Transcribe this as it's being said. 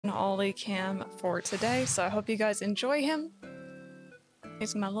ollie cam for today, so I hope you guys enjoy him.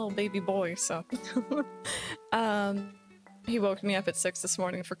 He's my little baby boy, so he woke me up at 6 this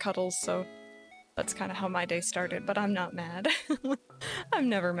morning for cuddles, so that's kind of how my day started, but I'm not mad. I'm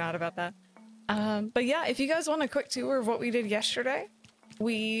never mad about that. But yeah, if you guys want a quick tour of what we did yesterday,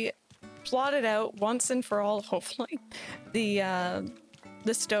 we plotted out once and for all, hopefully, the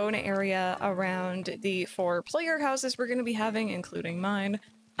stone area around the 4 player houses we're going to be having, including mine.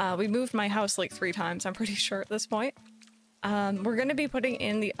 We moved my house like 3 times, I'm pretty sure at this point. We're going to be putting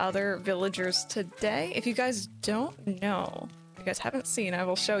in the other villagers today. If you guys don't know, if you guys haven't seen, I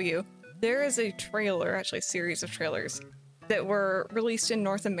will show you. There is a trailer, actually a series of trailers, that were released in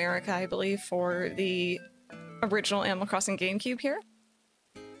North America, I believe, for the original Animal Crossing GameCube here.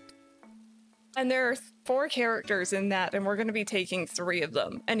 And there are 4 characters in that, and we're going to be taking 3 of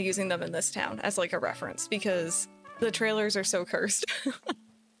them and using them in this town as like a reference, because the trailers are so cursed.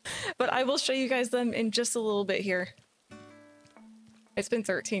 But I will show you guys them in just a little bit here. It's been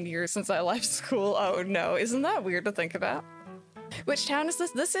 13 years since I left school. Oh no, isn't that weird to think about? Which town is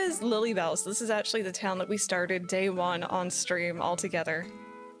this? This is LilyBelle. So this is actually the town that we started day 1 on stream all together.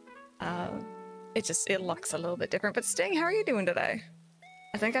 It looks a little bit different. But Sting, how are you doing today?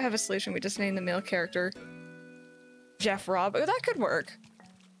 I think I have a solution. We just named the male character Jeff Rob. Oh, that could work.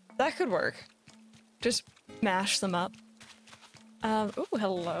 That could work. Just mash them up. Ooh,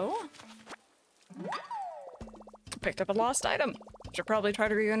 hello. Picked up a lost item. Should probably try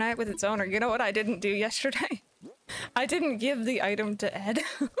to reunite with its owner. You know what I didn't do yesterday? I didn't give the item to Ed.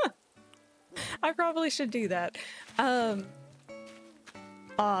 I probably should do that.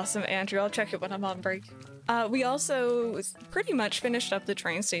 Awesome, Andrew. I'll check it when I'm on break. We also pretty much finished up the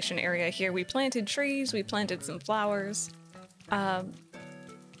train station area here. We planted trees, we planted some flowers. I'm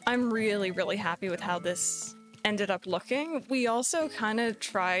really, really happy with how this ended up looking. We also kind of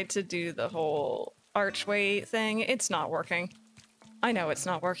tried to do the whole archway thing. It's not working. I know it's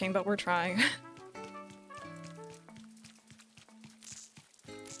not working, but we're trying.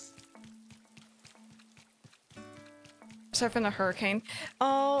 Aside from the hurricane.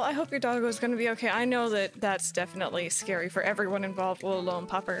 Oh, I hope your doggo is going to be okay. I know that that's definitely scary for everyone involved, let alone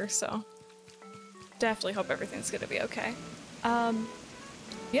Pupper, so definitely hope everything's going to be okay.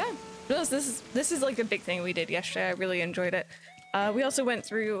 Yeah, this is like a big thing we did yesterday. I really enjoyed it. We also went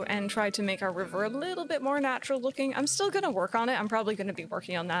through and tried to make our river a little bit more natural looking. I'm still going to work on it. I'm probably going to be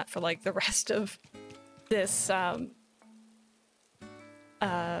working on that for like the rest of this, I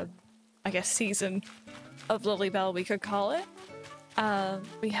guess, season of LilyBelle, we could call it.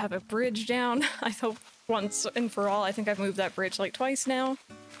 We have a bridge down. I hope once and for all. I think I've moved that bridge like twice now.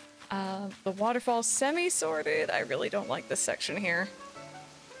 The waterfall semi-sorted. I really don't like this section here.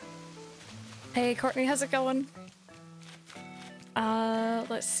 Hey, Courtney, how's it going?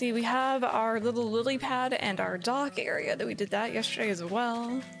 Let's see, we have our little lily pad and our dock area that we did that yesterday as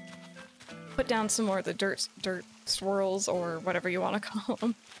well. Put down some more of the dirt swirls or whatever you want to call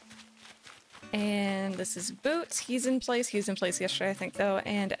them. And this is Boots. He's in place. He was in place yesterday, I think, though.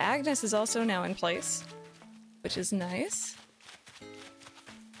 And Agnes is also now in place, which is nice.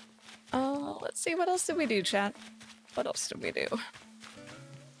 Let's see, what else did we do, chat? What else did we do?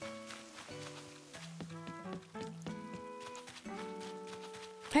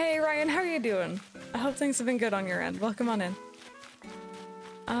 Hey Ryan, how are you doing? I hope things have been good on your end. Welcome on in.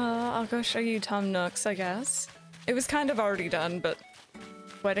 I'll go show you Tom Nook's, I guess. It was kind of already done, but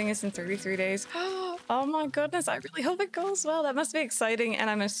wedding is in 33 days. Oh my goodness, I really hope it goes well. That must be exciting, and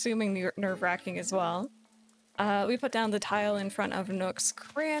I'm assuming nerve-wracking as well. We put down the tile in front of Nook's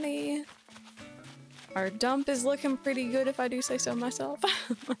cranny. Our dump is looking pretty good, if I do say so myself.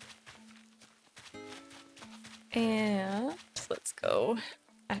 And let's go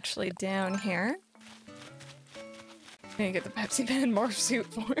actually down here. I'm gonna get the Pepsi Man morph suit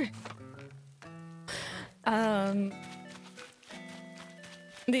for it.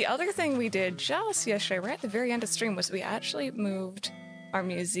 The other thing we did just yesterday, right at the very end of stream, was we actually moved our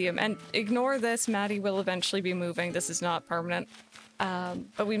museum. And ignore this, Maddie will eventually be moving. This is not permanent.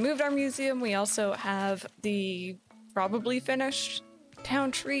 But we moved our museum. We also have the probably finished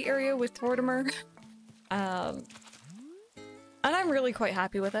town tree area with Tortimer. And I'm really quite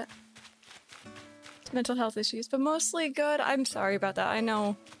happy with it. Mental health issues, but mostly good. I'm sorry about that. I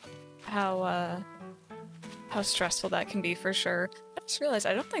know how stressful that can be for sure. I just realized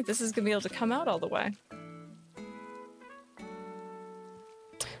I don't think this is gonna be able to come out all the way.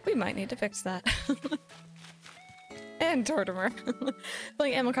 We might need to fix that. And Tortimer.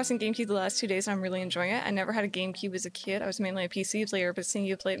 Playing Animal Crossing GameCube the last 2 days, I'm really enjoying it. I never had a GameCube as a kid. I was mainly a PC player, but seeing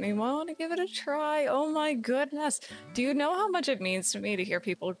you play it made me want to give it a try. Oh my goodness. Do you know how much it means to me to hear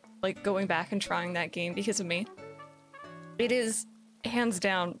people like going back and trying that game because of me? It is hands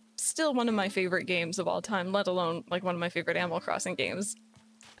down still one of my favorite games of all time, let alone like one of my favorite Animal Crossing games.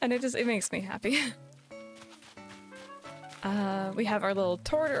 And it makes me happy. We have our little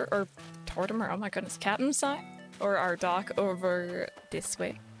Tortimer, oh my goodness, captain sign, or our dock over this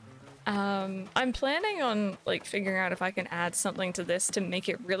way. I'm planning on like figuring out if I can add something to this to make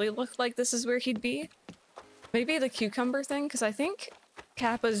it really look like this is where he'd be. Maybe the cucumber thing, because I think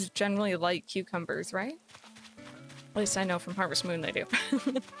Kappas generally like cucumbers, right? At least I know from Harvest Moon they do.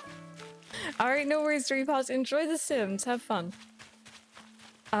 Alright, no worries, Dreampaws. Enjoy The Sims. Have fun.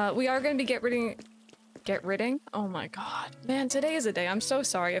 We are going to be get ridding? Oh my god. Man, today is a day. I'm so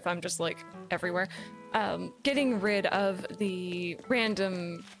sorry if I'm just like everywhere. Getting rid of the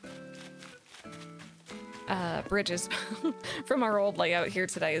random bridges from our old layout here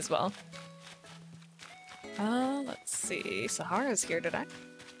today as well. Let's see. Sahara's here today.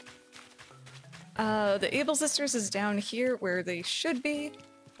 The Able Sisters is down here where they should be.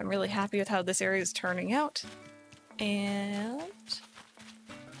 I'm really happy with how this area is turning out. And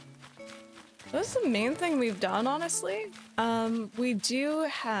that's the main thing we've done, honestly. We do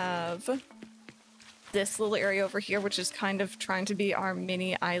have this little area over here, which is kind of trying to be our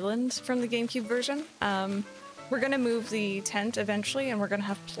mini island from the GameCube version. We're gonna move the tent eventually, and we're gonna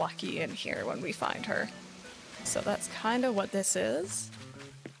have Plucky in here when we find her. So that's kind of what this is.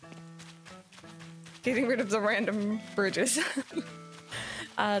 Getting rid of the random bridges.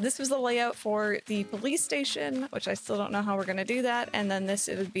 This was the layout for the police station, which I still don't know how we're gonna do that, and then this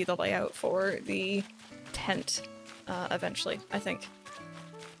would be the layout for the tent eventually, I think.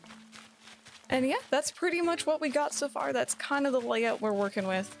 And yeah, that's pretty much what we got so far. That's kind of the layout we're working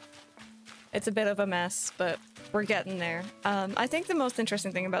with. It's a bit of a mess, but we're getting there. I think the most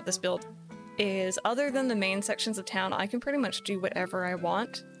interesting thing about this build is, other than the main sections of town, I can pretty much do whatever I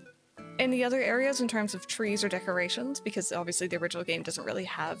want in the other areas in terms of trees or decorations, because obviously the original game doesn't really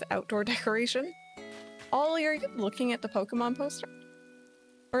have outdoor decoration. Ollie, are you looking at the Pokemon poster?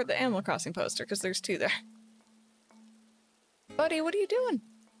 Or the Animal Crossing poster, because there's two there. Buddy, what are you doing?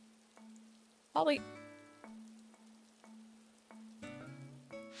 Ollie.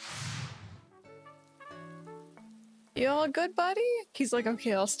 You all good, buddy? He's like,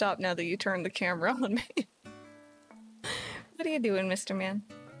 okay, I'll stop now that you turned the camera on me. What are you doing, Mr. Man?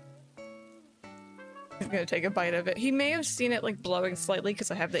 He's gonna take a bite of it. He may have seen it like blowing slightly because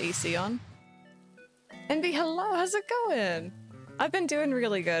I have the AC on. Envy, hello, how's it going? I've been doing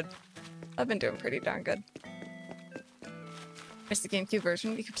really good. I've been doing pretty darn good. It's the GameCube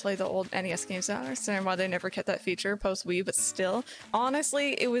version. You could play the old NES games now. I understand why they never kept that feature post-Wii, but still.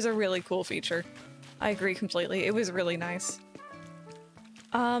 Honestly, it was a really cool feature. I agree completely. It was really nice.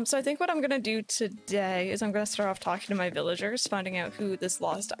 So I think what I'm gonna do today is I'm gonna start off talking to my villagers, finding out who this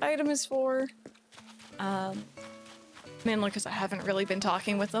lost item is for. Mainly because I haven't really been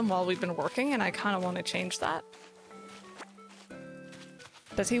talking with them while we've been working, and I kind of want to change that.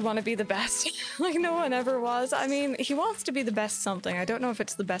 Does he want to be the best? Like no one ever was. I mean, he wants to be the best something. I don't know if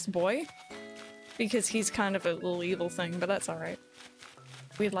it's the best boy, because he's kind of a little evil thing, but that's alright.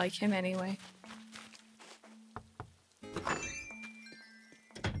 We like him anyway.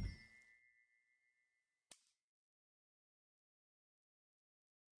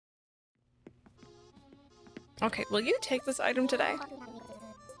 Okay, will you take this item today?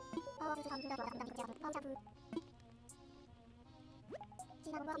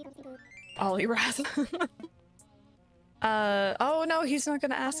 Ollie Wrath. Oh no, he's not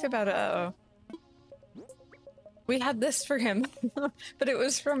gonna ask about it. Uh-oh. We had this for him, but it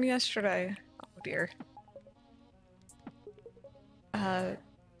was from yesterday. Oh dear.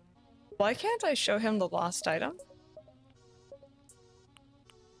 Why can't I show him the lost item?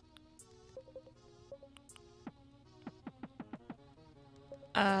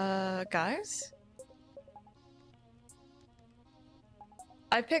 Guys?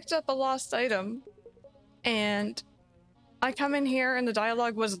 I picked up a lost item, and I come in here and the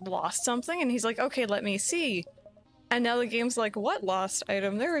dialogue was lost something, and he's like, okay, let me see. And now the game's like, what lost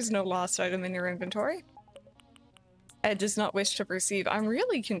item? There is no lost item in your inventory. It does not wish to perceive. I'm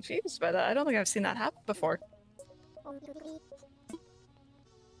really confused by that. I don't think I've seen that happen before.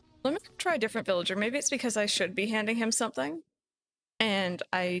 Let me try a different villager. Maybe it's because I should be handing him something, and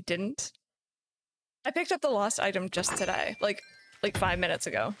I didn't. I picked up the lost item just today, like 5 minutes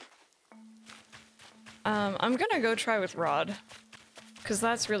ago. I'm gonna go try with Rod, because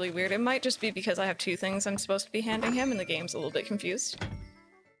that's really weird. It might just be because I have two things I'm supposed to be handing him and the game's a little bit confused.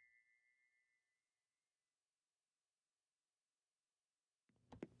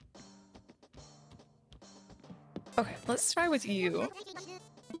 Okay, let's try with you.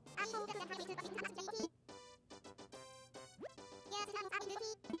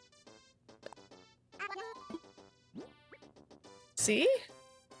 See?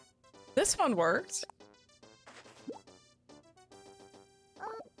 This one worked.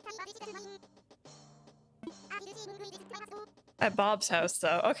 At Bob's house,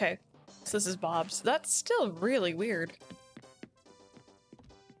 though. Okay. So this is Bob's. That's still really weird.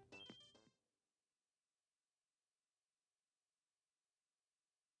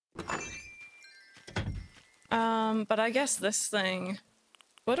 But I guess this thing...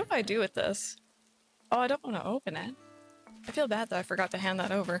 What do I do with this? Oh, I don't want to open it. I feel bad that I forgot to hand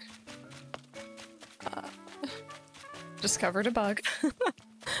that over. Discovered a bug.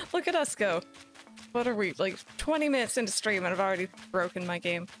 Look at us go. What are we, like 20 minutes into stream and I've already broken my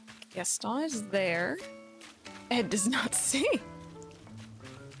game. Gaston is there. Ed does not see. Am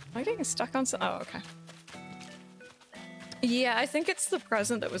I getting stuck on some? Oh, okay. Yeah, I think it's the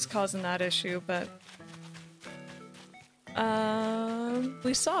present that was causing that issue, but...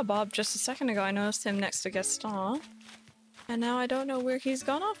 we saw Bob just a second ago. I noticed him next to Gaston. And now I don't know where he's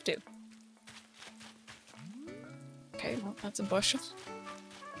gone off to. Okay, well, that's a bush.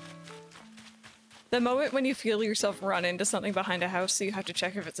 The moment when you feel yourself run into something behind a house, so you have to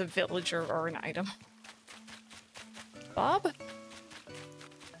check if it's a villager or an item. Bob?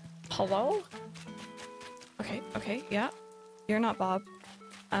 Hello? Okay, yeah. You're not Bob.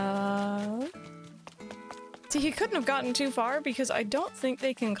 See, he couldn't have gotten too far because I don't think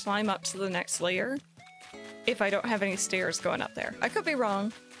they can climb up to the next layer if I don't have any stairs going up there. I could be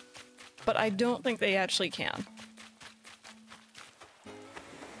wrong, but I don't think they actually can.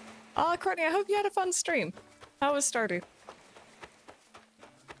 Aw, Courtney, I hope you had a fun stream. How was Stardew?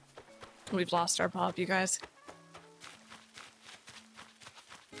 We've lost our Bob, you guys.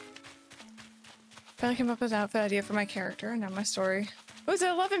 Finally came up with an outfit idea for my character, and now my story. Oh, it's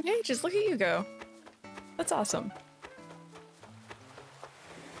at 11 pages! Look at you go! That's awesome.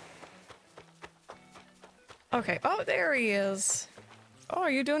 Okay, oh, there he is! Oh,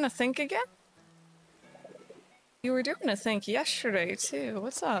 are you doing a think again? You were doing a think yesterday, too.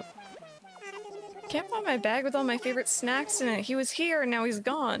 What's up? Can't find my bag with all my favorite snacks in it. He was here and now he's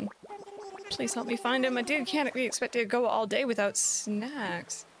gone. Please help me find him. A dude can't be expected to go all day without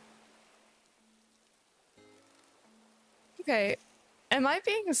snacks. Okay, am I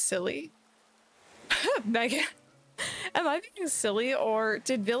being silly? Megan, am I being silly, or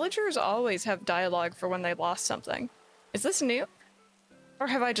did villagers always have dialogue for when they lost something? Is this new? Or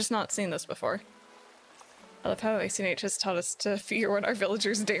have I just not seen this before? I love how ACNH has taught us to fear what our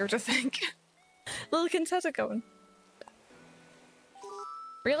villagers dare to think. Lillikins, how's it going?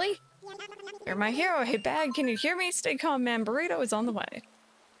 Really? You're my hero. Hey, bag, can you hear me? Stay calm, man. Burrito is on the way.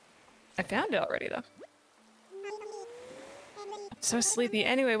 I found it already, though. I'm so sleepy.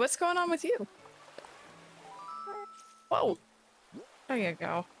 Anyway, what's going on with you? Whoa. There you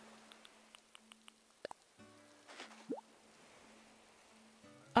go.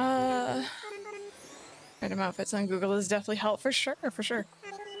 Random outfits on Google is definitely help for sure, for sure.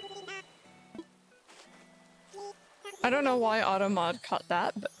 I don't know why AutoMod caught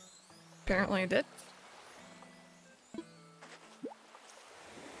that, but apparently it did.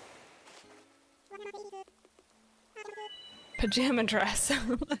 Pajama dress.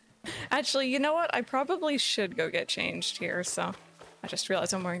 Actually, you know what? I probably should go get changed here, so I just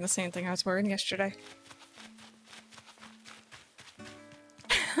realized I'm wearing the same thing I was wearing yesterday.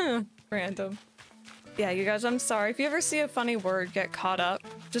 Random. Yeah, you guys, I'm sorry. If you ever see a funny word get caught up,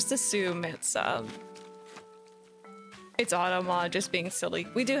 just assume it's AutoMod just being silly.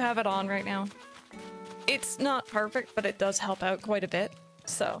 We do have it on right now. It's not perfect, but it does help out quite a bit,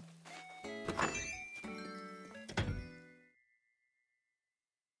 so.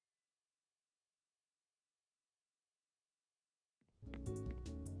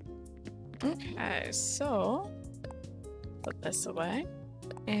 Okay, so put this away.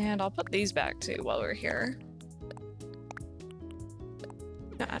 And I'll put these back too while we're here.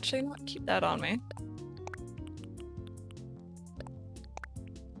 No, actually, not keep that on me.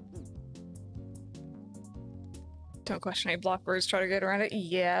 Don't question any block birds, try to get around it.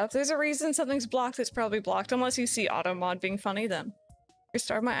 Yeah, if there's a reason something's blocked, it's probably blocked, unless you see AutoMod being funny then.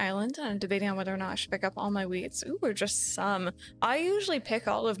 Restart my island, and I'm debating on whether or not I should pick up all my weeds. Ooh, or just some. I usually pick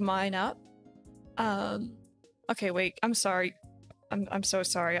all of mine up. Okay, wait, I'm sorry. I'm so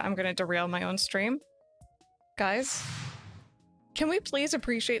sorry. I'm gonna derail my own stream. Guys, Can we please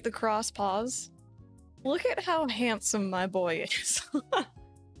appreciate the cross paws? Look at how handsome my boy is.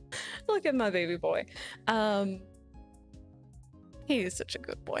 Look at my baby boy. He is such a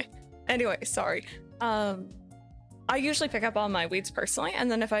good boy. Anyway, sorry. I usually pick up all my weeds personally, and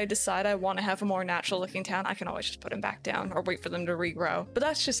then if I decide I want to have a more natural looking town, I can always just put him back down or wait for them to regrow. But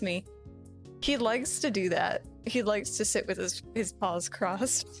that's just me. He likes to do that. He likes to sit with his paws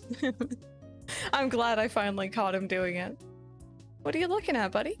crossed. I'm glad I finally caught him doing it. What are you looking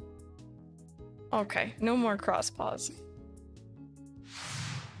at, buddy? Okay, no more cross paws.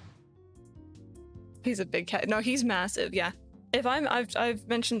 He's a big cat. No, he's massive, yeah. If I've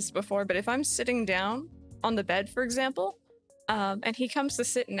mentioned this before, but if I'm sitting down on the bed, for example, and he comes to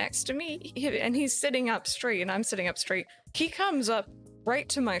sit next to me, and he's sitting up straight, and I'm sitting up straight, he comes up right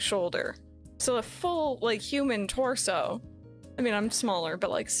to my shoulder. So a full, like, human torso. I mean, I'm smaller, but,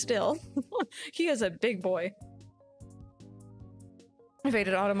 like, still. He is a big boy. I've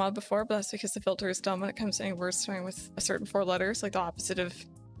hated auto mod before, but that's because the filter is dumb when it comes to any words starting with a certain 4 letters, like the opposite of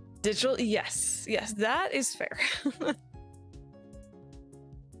digital. Yes, yes, that is fair.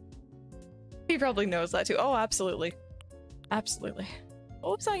 He probably knows that too. Oh, absolutely. Absolutely.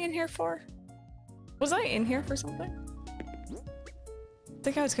 What was I in here for? Was I in here for something? I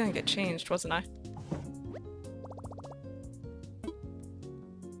think I was gonna get changed, wasn't I?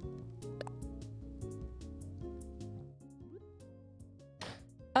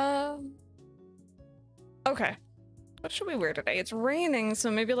 Okay. What should we wear today? It's raining, so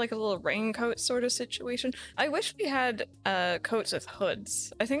maybe like a little raincoat sort of situation. I wish we had coats with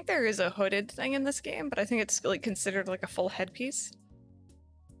hoods. I think there is a hooded thing in this game, but I think it's like considered like a full headpiece.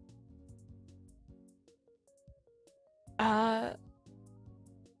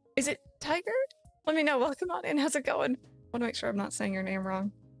 Is it Tiger? Let me know. Welcome on in. How's it going? I want to make sure I'm not saying your name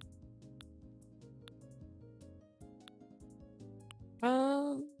wrong.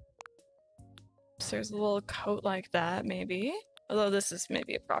 So there's a little coat like that, maybe. Although this is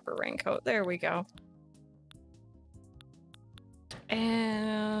maybe a proper raincoat. There we go.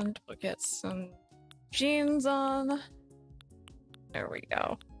 And we'll get some jeans on. There we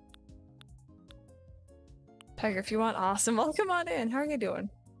go. Tiger, if you want, awesome. Welcome on in. How are you doing?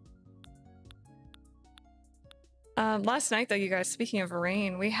 Last night, though, you guys, speaking of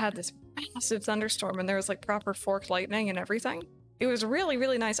rain, we had this massive thunderstorm and there was like proper forked lightning and everything. It was really,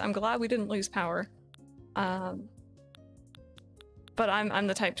 really nice. I'm glad we didn't lose power. But I'm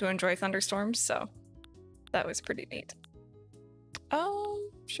the type to enjoy thunderstorms, so that was pretty neat.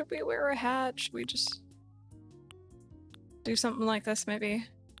 Should we wear a hat? Should we just do something like this, maybe?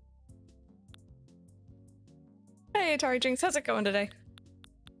 Hey, Atari Jinx, how's it going today?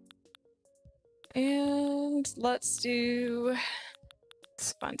 And let's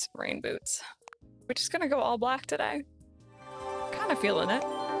find some rain boots. We're just gonna go all black today. Kind of feeling it.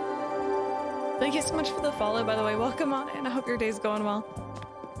 Thank you so much for the follow, by the way. Welcome on in. I hope your day's going well.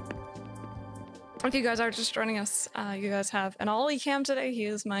 If you guys are just joining us, you guys have an Ollie cam today. He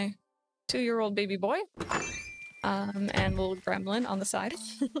is my 2-year-old baby boy. And little gremlin on the side.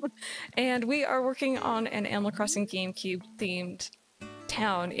 And we are working on an Animal Crossing GameCube themed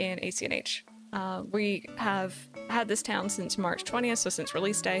town in ACNH. We have had this town since March 20th, so since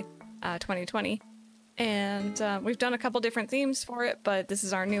release day, 2020. And we've done a couple different themes for it, but this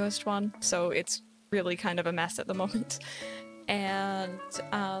is our newest one, so it's really kind of a mess at the moment. And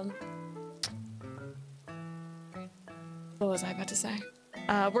what was I about to say?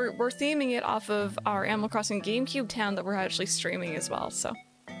 We're theming it off of our Animal Crossing GameCube town that we're actually streaming as well, so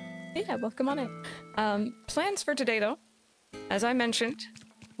yeah, welcome on in. Plans for today, though, as I mentioned,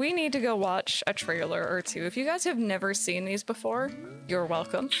 we need to go watch a trailer or two. If you guys have never seen these before, you're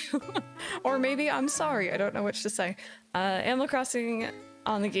welcome. Or maybe I'm sorry, I don't know which to say. Animal Crossing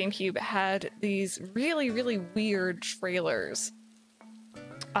on the GameCube had these really, really weird trailers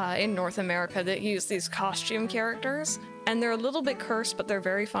in North America that use these costume characters. And they're a little bit cursed, but they're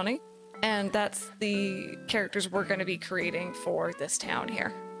very funny. And that's the characters we're going to be creating for this town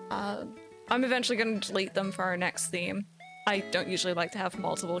here. I'm eventually going to delete them for our next theme. I don't usually like to have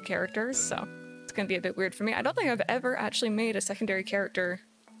multiple characters, so it's going to be a bit weird for me. I don't think I've ever actually made a secondary character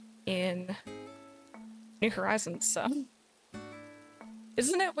in New Horizons, so...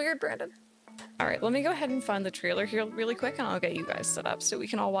 Isn't it weird, Brandon? Alright, let me go ahead and find the trailer here really quick, and I'll get you guys set up so we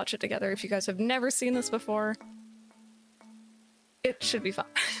can all watch it together. If you guys have never seen this before, it should be fun.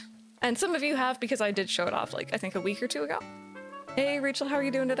 And some of you have, because I did show it off, like, I think a week or two ago. Hey, Rachel, how are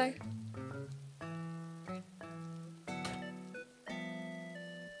you doing today?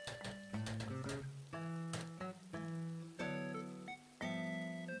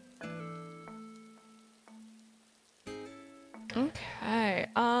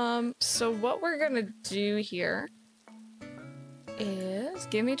 So what we're gonna do here is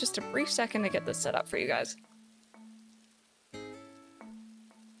give me just a brief second to get this set up for you guys.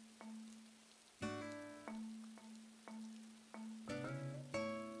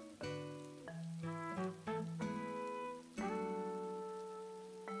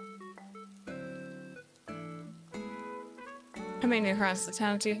 How many new heroes the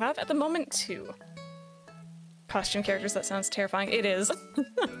town do you have? At the moment, 2. Costume characters, that sounds terrifying. It is.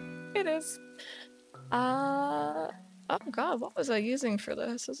 It is. Oh god, what was I using for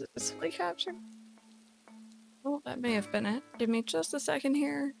this? Was it display capture? Oh, that may have been it. Give me just a second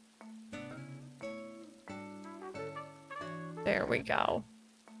here. There we go.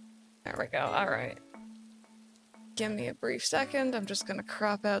 There we go, alright. Give me a brief second. I'm just gonna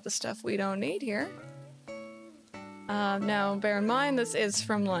crop out the stuff we don't need here. Now, bear in mind, this is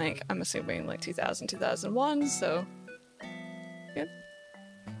from, like, I'm assuming, like, 2000, 2001, so... Good.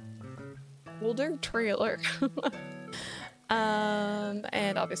 Older trailer.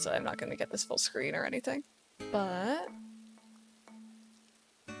 And obviously I'm not gonna get this full screen or anything, but...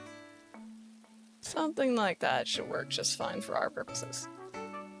 something like that should work just fine for our purposes.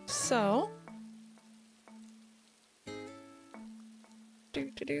 So...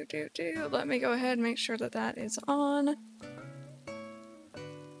 Let me go ahead and make sure that that is on.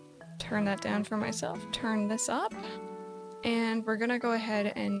 Turn that down for myself. Turn this up. And we're gonna go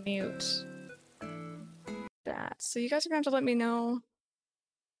ahead and mute that. So you guys are gonna have to let me know.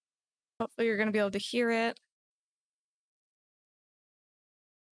 Hopefully you're gonna be able to hear it.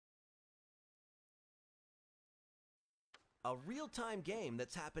 A real-time game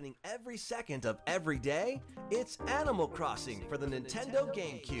that's happening every second of every day? It's Animal Crossing for the Nintendo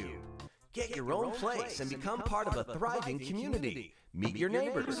GameCube. Get your own place and become part of a thriving community. Meet your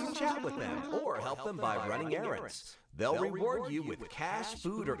neighbors, chat with them, or help them by running errands. They'll reward you with cash,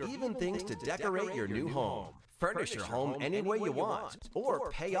 food, or even things to decorate your new home. Furnish your home any way you want, or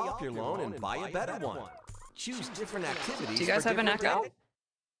pay off your loan and buy a better one. Choose different activities. Do you guys have an echo?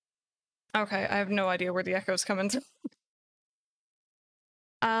 Okay, I have no idea where the echo's coming from.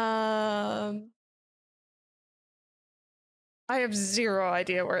 I have zero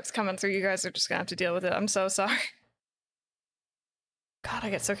idea where it's coming through. You guys are just gonna have to deal with it. I'm so sorry. God, I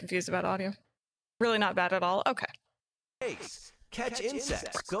get so confused about audio. Really not bad at all. Okay. Catch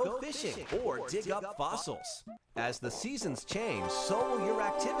insects, go fishing, or dig up fossils. As the seasons change, so will your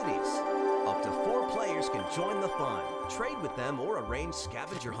activities. Up to 4 players can join the fun, trade with them, or arrange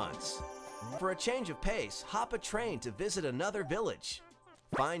scavenger hunts. For a change of pace, hop a train to visit another village.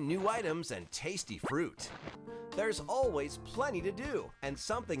 Find new items and tasty fruit. There's always plenty to do, and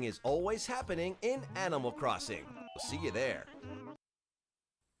something is always happening in Animal Crossing. See you there.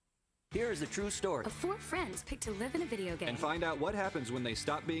 Here is the true story of 4 friends picked to live in a video game and find out what happens when they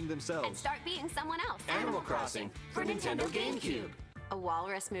stop being themselves and start being someone else. Animal Crossing for Nintendo GameCube. A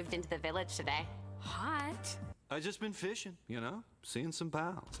walrus moved into the village today. Hot. I just been fishing, you know, seeing some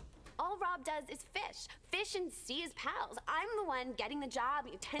pals. All Rob does is fish. Fish and see his pals. I'm the one getting the job,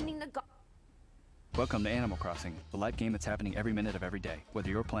 tending the Welcome to Animal Crossing, the live game that's happening every minute of every day, whether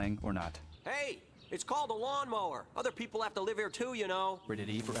you're playing or not. Hey, it's called a lawnmower. Other people have to live here too, you know. Rated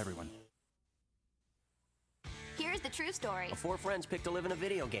E for everyone. Here's the true story. 4 friends picked to live in a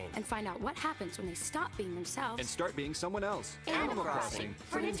video game And find out what happens when they stop being themselves and start being someone else. Animal Crossing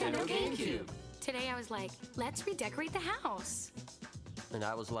for Nintendo GameCube. Today I was like, let's redecorate the house. And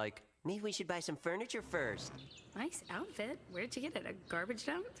I was like, maybe we should buy some furniture first. Nice outfit. Where'd you get it? A garbage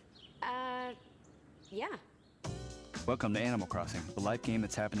dump? Yeah. Welcome to Animal Crossing, the live game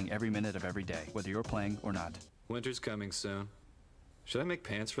that's happening every minute of every day, whether you're playing or not. Winter's coming soon. Should I make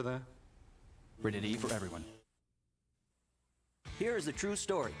pants for that? Rated E for everyone. Here is the true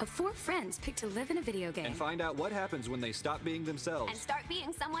story Of 4 friends picked to live in a video game And find out what happens when they stop being themselves And start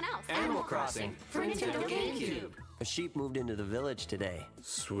being someone else. Animal Crossing for Nintendo GameCube. A sheep moved into the village today.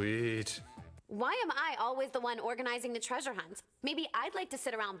 Sweet. Why am I always the one organizing the treasure hunts? Maybe I'd like to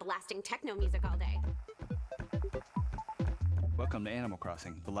sit around blasting techno music all day. Welcome to Animal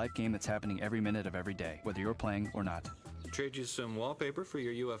Crossing, the live game that's happening every minute of every day, whether you're playing or not. Trade you some wallpaper for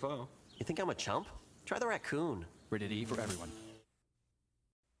your UFO. You think I'm a chump? Try the raccoon. Rated E for everyone.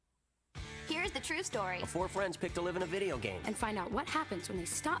 Here's the true story. 4 friends picked to live in a video game And find out what happens when they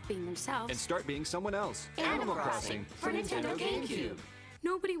stop being themselves And start being someone else. Animal Crossing for Nintendo GameCube.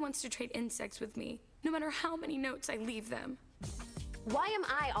 Nobody wants to trade insects with me, no matter how many notes I leave them. Why am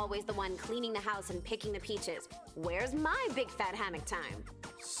I always the one cleaning the house and picking the peaches? Where's my big fat hammock time?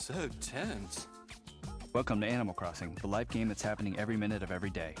 So tense. Welcome to Animal Crossing, the live game that's happening every minute of every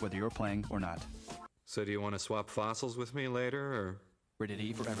day, whether you're playing or not. So do you want to swap fossils with me later, or Rated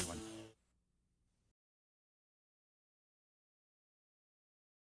E for everyone.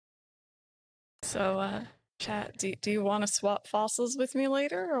 So, chat, do you want to swap fossils with me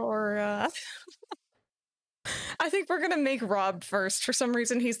later, or I think we're gonna make Rob first. For some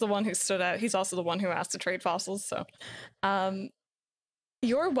reason, he's the one who stood out. He's also the one who asked to trade fossils, so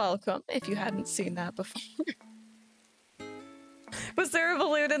you're welcome if you hadn't seen that before. Was there a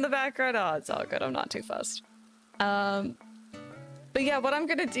balloon in the background? Oh, it's all good. I'm not too fussed. But yeah, what I'm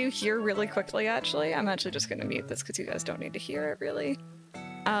gonna do here really quickly, actually, I'm actually just gonna mute this because you guys don't need to hear it really,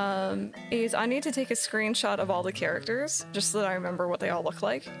 is I need to take a screenshot of all the characters just so that I remember what they all look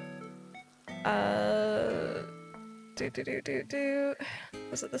like.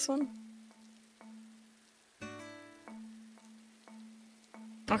 Was it this one?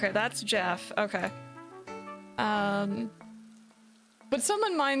 Okay, that's Jeff. Okay. Would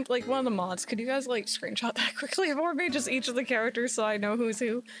someone mind, like, one of the mods, could you guys, like, screenshot that quickly for me? Just each of the characters so I know who's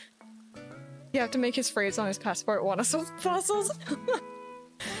who. You have to make his phrase on his passport want to swap fossils.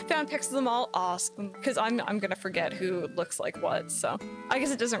 Found pics of them all. Awesome. Because I'm gonna forget who looks like what, so. I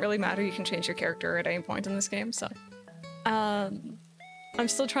guess it doesn't really matter. You can change your character at any point in this game, so. I'm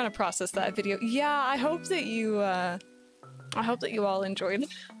still trying to process that video. Yeah, I hope that you all enjoyed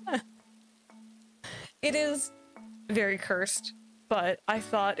it. It is very cursed, but I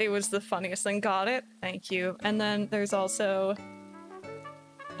thought it was the funniest thing. Got it? Thank you. And then there's also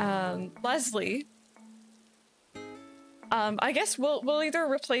Leslie. I guess we'll either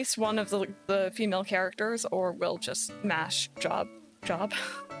replace one of the female characters or we'll just mash job.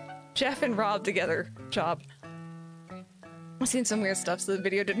 Jeff and Rob together. Job. I've seen some weird stuff, so the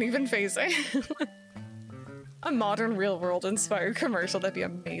video didn't even phase me. A modern real-world inspired commercial, that'd be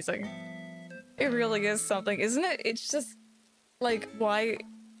amazing. It really is something, isn't it? It's just, like, why,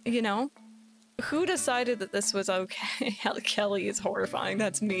 you know? Who decided that this was okay? Kelly is horrifying,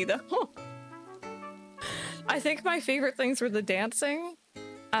 that's me, though. I think my favorite things were the dancing,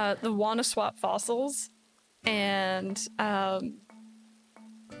 the wanna swap fossils, and,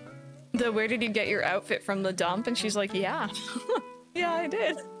 the where did you get your outfit from the dump? And she's like, yeah. Yeah, I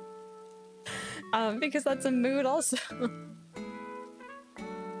did. Because that's a mood also.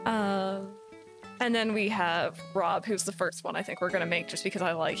 And then we have Rob, who's the first one I think we're gonna make just because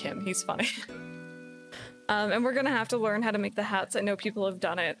I like him. He's funny. And we're gonna have to learn how to make the hats. I know people have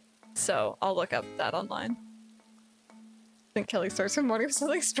done it, so I'll look up that online. I think Kelly starts her morning with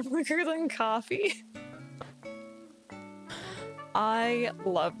something stronger than coffee. I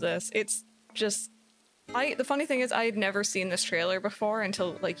love this. It's just... the funny thing is I had never seen this trailer before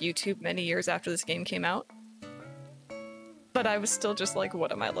until, like, YouTube many years after this game came out. But I was still just like,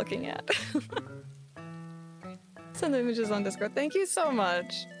 what am I looking at? Send images on Discord. Thank you so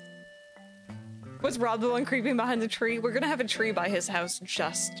much. Was Rob the one creeping behind the tree? We're gonna have a tree by his house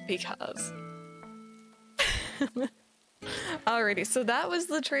just because. Alrighty, so that was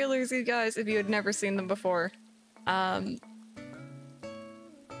the trailers, you guys, if you had never seen them before.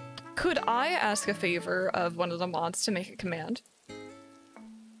 Could I ask a favor of one of the mods to make a command?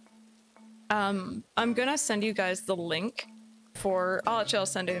 I'm gonna send you guys the link for... I'll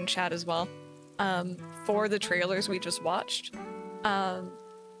send it in chat as well. For the trailers we just watched.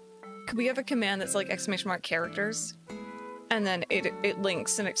 Could we have a command that's like !characters? And then it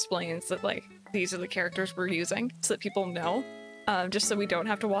links and explains that, like, these are the characters we're using so that people know. Just so we don't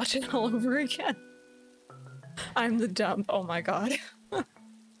have to watch it all over again. I'm the dump. Oh my god.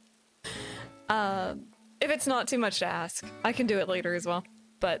 If it's not too much to ask, I can do it later as well.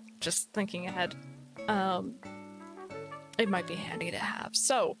 But just thinking ahead, it might be handy to have.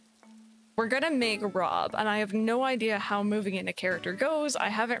 So, we're gonna make Rob, and I have no idea how moving in a character goes. I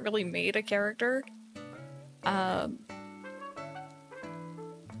haven't really made a character,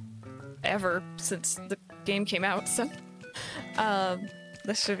 ever since the game came out, so,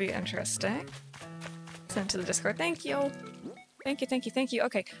 this should be interesting. Send to the Discord. Thank you. Thank you, thank you, thank you.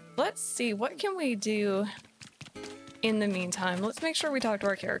 Okay, let's see, what can we do in the meantime? Let's make sure we talk to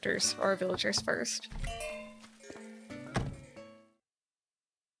our characters, or our villagers first.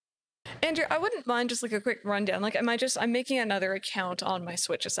 Andrew, I wouldn't mind just like a quick rundown. Like, I'm making another account on my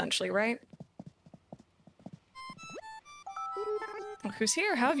Switch, essentially, right? Well, who's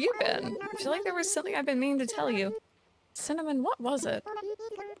here? How have you been? I feel like there was something I've been meaning to tell you. Cinnamon, what was it?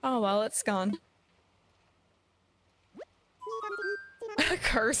 Oh, well, it's gone.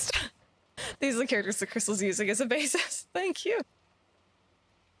 Cursed. These are the characters that Crystal's using as a basis. Thank you.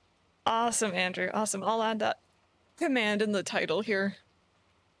 Awesome, Andrew. Awesome. I'll add that command in the title here.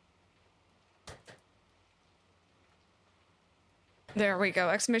 There we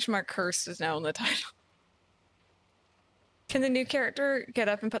go. !cursed is now in the title. Can the new character get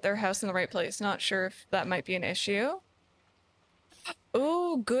up and put their house in the right place? Not sure if that might be an issue.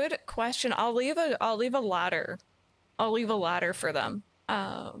 Oh, good question. I'll leave a ladder. I'll leave a ladder for them.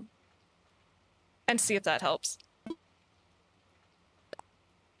 And see if that helps.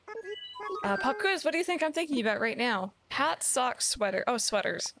 Pop quiz, what do you think I'm thinking about right now? Hat, socks, sweater. Oh,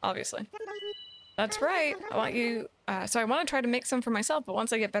 sweaters, obviously. That's right. I want you, so I want to try to make some for myself, but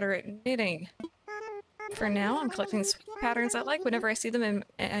once I get better at knitting. For now, I'm collecting patterns I like whenever I see them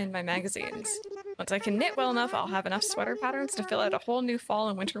in my magazines. Once I can knit well enough, I'll have enough sweater patterns to fill out a whole new fall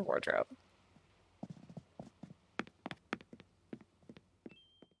and winter wardrobe.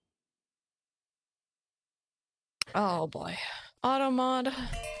 Oh boy. Auto mod.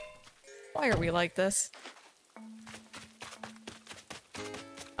 Why are we like this?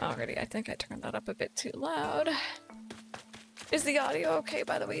 Alrighty, I think I turned that up a bit too loud. Is the audio okay,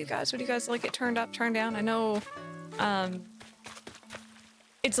 by the way, you guys? Would you guys like it turned up, turned down? I know,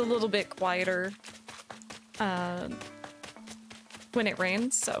 it's a little bit quieter, when it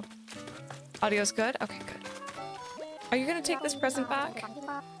rains, so. Audio's good? Okay, good. Are you gonna take this present back?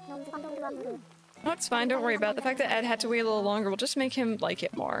 No, it's fine, don't worry about it. The fact that Ed had to wait a little longer will just make him like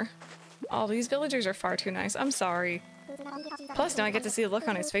it more. Oh, these villagers are far too nice. I'm sorry. Plus, now I get to see the look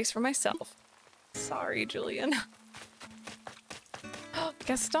on his face for myself. Sorry, Julian.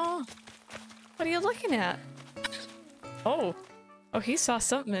 Gaston, what are you looking at? Oh, he saw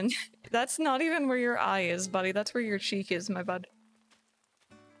something. That's not even where your eye is, buddy. That's where your cheek is, my bud.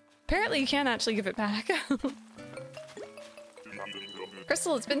 Apparently, you can't actually give it back.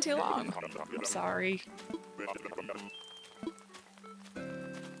 Crystal, it's been too long. I'm sorry.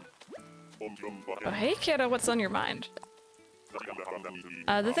 Oh, hey, kiddo, what's on your mind?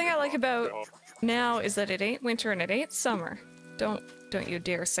 The thing I like about now is that it ain't winter and it ain't summer. Don't you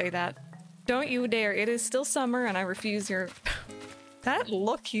dare say that. Don't you dare. It is still summer and I refuse your... That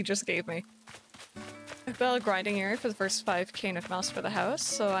look he just gave me. I've built a grinding area for the first 5 cane of mouse for the house,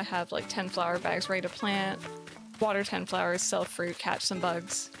 so I have like 10 flower bags ready to plant, water 10 flowers, sell fruit, catch some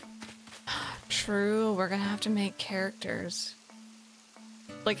bugs. True, we're gonna have to make characters.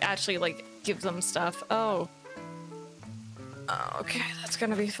 Like, actually, like, give them stuff. Oh. Oh, okay, that's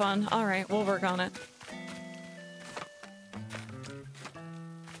gonna be fun. Alright, we'll work on it.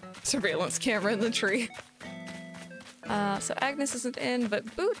 Surveillance camera in the tree. So Agnes isn't in,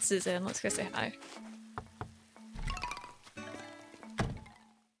 but Boots is in. Let's go say hi.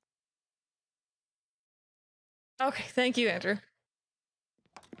 Okay, thank you, Andrew.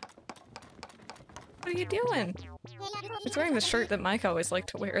 What are you doing? He's wearing the shirt that Mike always liked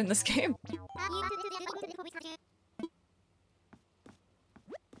to wear in this game.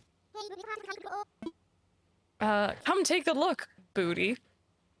 Come take a look, Booty.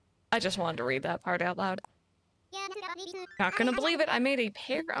 I just wanted to read that part out loud. Not gonna believe it, I made a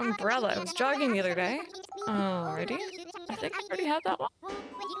pear umbrella. I was jogging the other day. Alrighty. I think I already had that one.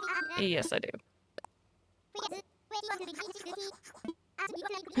 Yes, I do.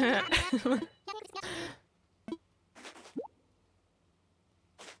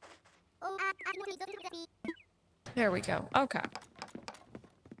 There we go. Okay.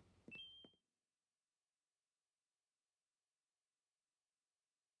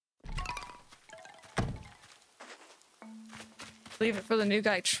 Leave it for the new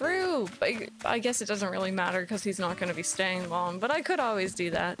guy. True, but I guess it doesn't really matter because he's not going to be staying long, but I could always do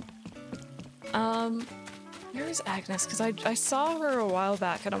that. Where is Agnes? Because I saw her a while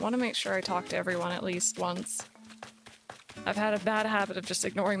back and I want to make sure I talk to everyone at least once. I've had a bad habit of just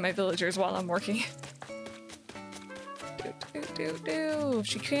ignoring my villagers while I'm working.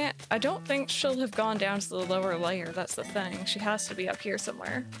 She can't... I don't think she'll have gone down to the lower layer, that's the thing. She has to be up here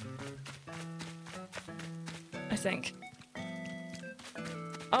somewhere. I think.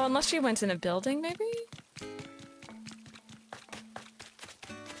 Oh, unless she went in a building, maybe?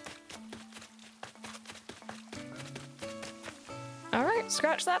 Alright,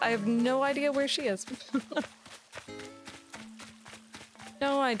 scratch that. I have no idea where she is.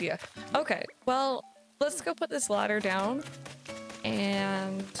 No idea. Okay, well, let's go put this ladder down.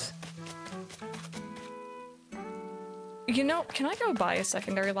 And... You know, can I go buy a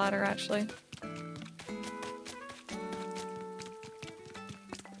secondary ladder, actually?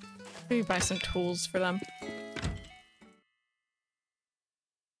 Maybe buy some tools for them.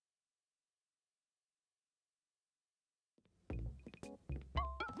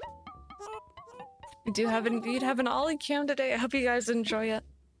 We do have indeed have an Ollie cam today. I hope you guys enjoy it.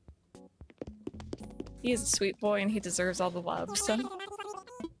 He is a sweet boy and he deserves all the love, so...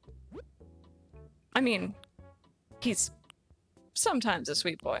 I mean, he's sometimes a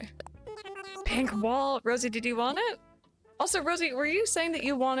sweet boy. Pink wall. Rosie, did you want it? Also, Rosie, were you saying that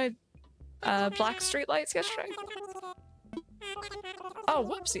you wanted black streetlights yesterday? Oh,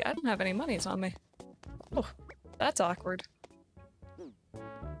 whoopsie, I don't have any monies on me. Oh, that's awkward.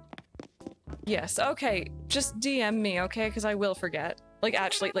 Yes, okay, just DM me, okay? Because I will forget. Like,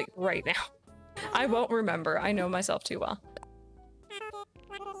 actually, like, right now. I won't remember. I know myself too well.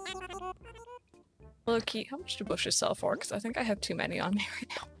 Low-key, how much do bushes sell for? Because I think I have too many on me right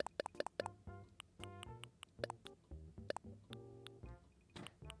now.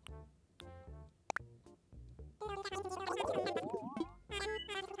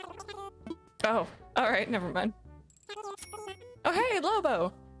 Oh, alright, never mind. Oh, hey,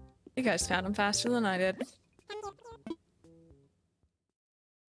 Lobo! You guys found him faster than I did.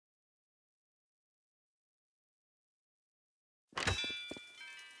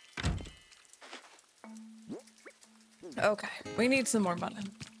 Okay, we need some more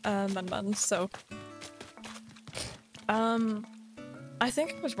buns, so... I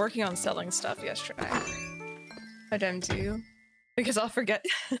think I was working on selling stuff yesterday. I didn't do you. Because I'll forget.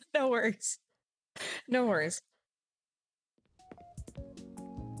 No worries. No worries.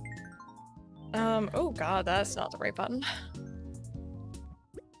 Oh god, that's not the right button.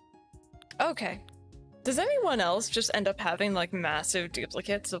 Okay. Does anyone else just end up having like massive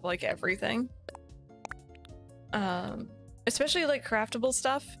duplicates of like everything? Especially like craftable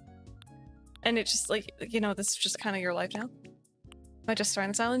stuff. And it's just like, you know, this is just kind of your life now. Am I just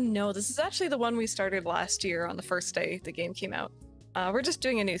starting this island? No, this is actually the one we started last year on the first day the game came out. We're just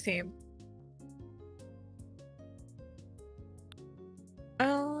doing a new theme.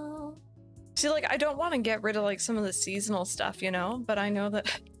 See, like, I don't want to get rid of, like, some of the seasonal stuff, you know? But I know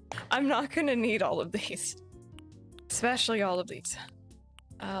that I'm not gonna need all of these. Especially all of these.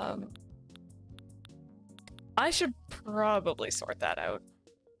 I should probably sort that out.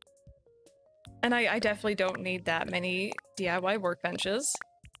 And I definitely don't need that many DIY workbenches.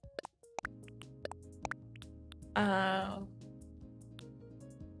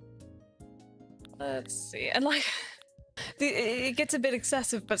 Let's see. And, like... it gets a bit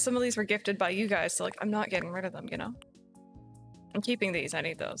excessive, but some of these were gifted by you guys, so like I'm not getting rid of them, you know? I'm keeping these, I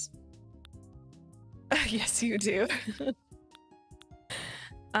need those. Yes, you do.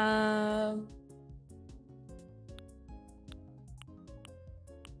 God,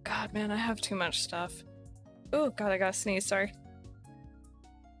 man, I have too much stuff. Oh, God, I gotta sneeze, sorry.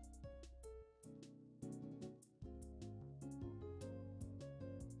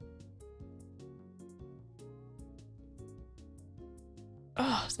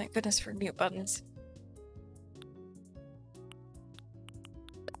 Oh, thank goodness for mute buttons.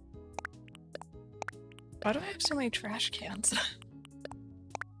 Why do I have so many trash cans?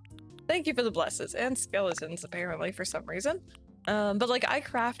 Thank you for the blesses and skeletons, apparently, for some reason. But like, I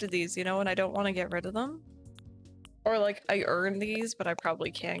crafted these, you know, and I don't want to get rid of them. Or like, I earned these, but I probably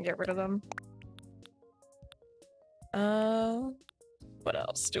can get rid of them. What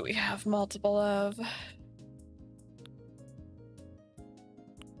else do we have multiple of?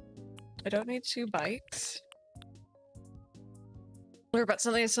 I don't need 2 bikes. Or about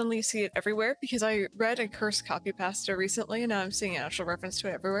something I suddenly see it everywhere because I read a cursed copy pasta recently and now I'm seeing an actual reference to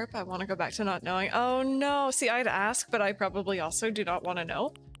it everywhere, but I want to go back to not knowing. Oh no! See, I'd ask, but I probably also do not want to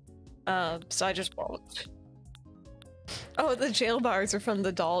know. So I just won't. Oh, the jail bars are from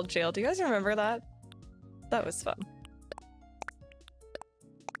the doll jail. Do you guys remember that? That was fun.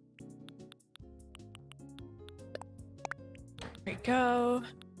 There we go.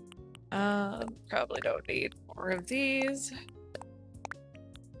 Probably don't need more of these.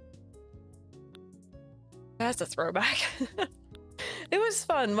 That's a throwback. It was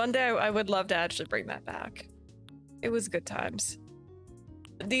fun. One day I would love to actually bring that back. It was good times.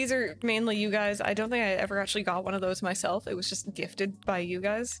 These are mainly you guys. I don't think I ever actually got one of those myself. It was just gifted by you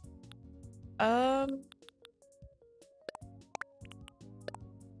guys.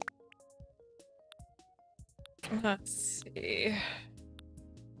 Let's see.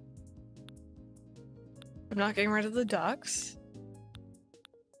 I'm not getting rid of the ducks.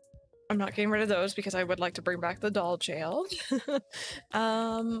 I'm not getting rid of those because I would like to bring back the doll jail.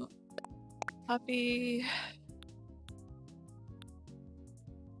 Puppy.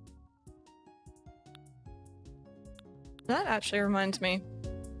 That actually reminds me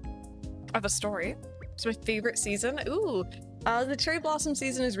of a story. It's my favorite season. Ooh, the cherry blossom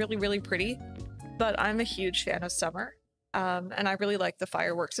season is really, really pretty, but I'm a huge fan of summer. And I really like the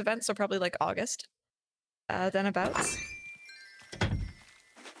fireworks event, so probably like August. Then abouts.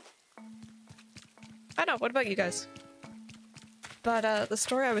 I know, what about you guys? But the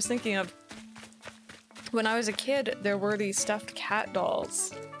story I was thinking of, when I was a kid, there were these stuffed cat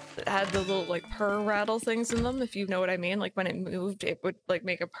dolls that had the little like purr rattle things in them, if you know what I mean. Like when it moved, it would like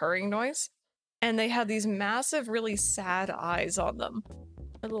make a purring noise. And they had these massive, really sad eyes on them.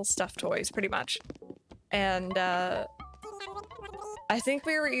 They're little stuffed toys, pretty much. And I think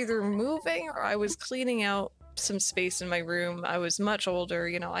we were either moving or I was cleaning out some space in my room. I was much older,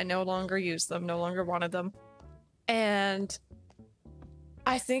 you know, I no longer used them, no longer wanted them. And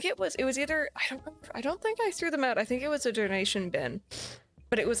I think it was either, I don't think I threw them out. I think it was a donation bin,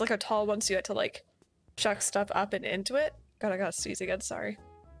 but it was like a tall one, so you had to like chuck stuff up and into it. God, I gotta sneeze again, sorry.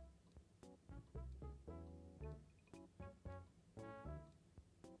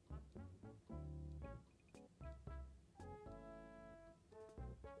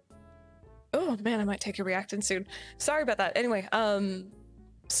 Oh man, I might take a reactant soon. Sorry about that. Anyway,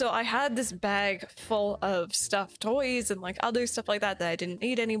 so I had this bag full of stuffed toys and like other stuff like that that I didn't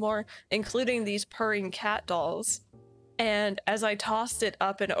need anymore, including these purring cat dolls. And as I tossed it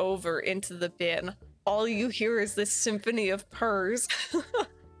up and over into the bin, all you hear is this symphony of purrs.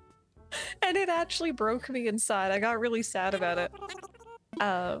 And it actually broke me inside. I got really sad about it.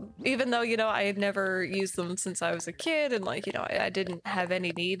 Even though, you know, I had never used them since I was a kid and like, you know, I didn't have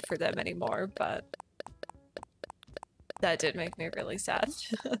any need for them anymore, but that did make me really sad.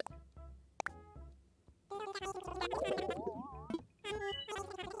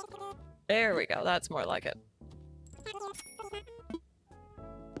 There we go, that's more like it.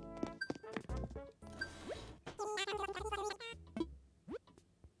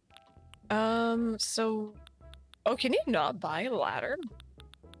 So... Oh, can you not buy a ladder?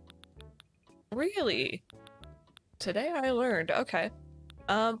 Really? Today I learned. Okay.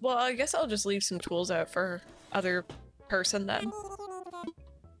 Well, I guess I'll just leave some tools out for other person then.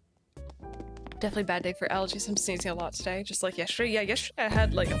 Definitely bad day for allergies. I'm sneezing a lot today, just like yesterday. Yeah, yesterday I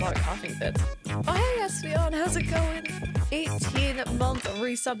had like a lot of coughing fits. Oh, hey, Espeon, how's it going? 18-month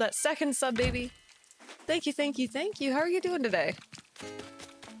resub, that second sub, baby. Thank you, thank you, thank you. How are you doing today?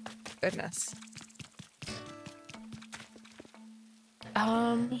 Goodness.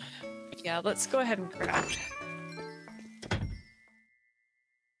 Yeah, let's go ahead and craft.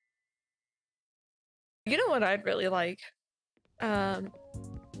 You know what I'd really like?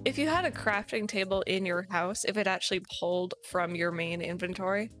 If you had a crafting table in your house, if it actually pulled from your main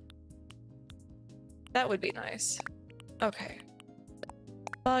inventory, that would be nice. Okay.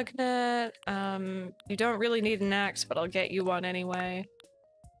 Bug net, you don't really need an axe, but I'll get you one anyway.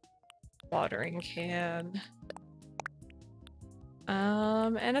 Watering can.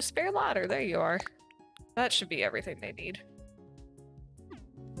 And a spare ladder, there you are. That should be everything they need.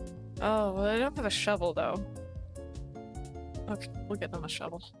 Oh, well, I don't have a shovel though. Okay, we'll get them a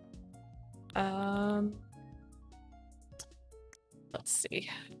shovel. Let's see.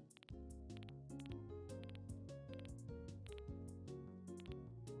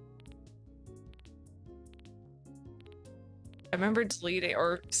 I remember deleting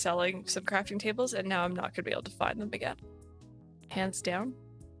or selling some crafting tables and now I'm not gonna be able to find them again. Hands down.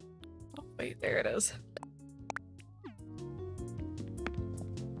 Oh, wait, there it is.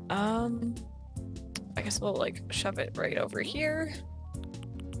 I guess we'll like shove it right over here.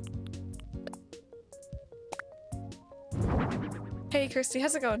 Hey Kirsty,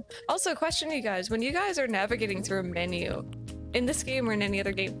 how's it going? Also, question you guys, when you guys are navigating through a menu, in this game or in any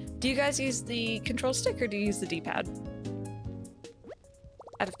other game, do you guys use the control stick or do you use the D-pad?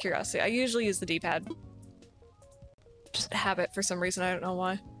 Out of curiosity, I usually use the D-pad. Just a habit for some reason, I don't know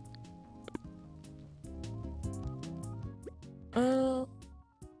why.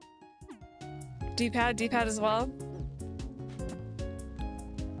 D-pad as well.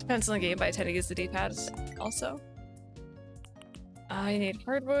 Depends on the game, but I tend to use the D-pad also. I need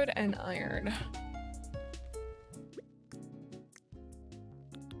hardwood and iron.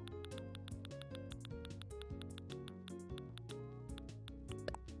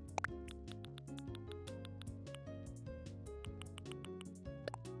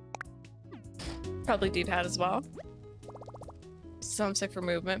 Probably D-pad as well. Some stick for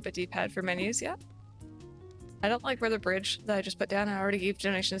movement, but D-pad for menus, yeah. I don't like where the bridge that I just put down, I already gave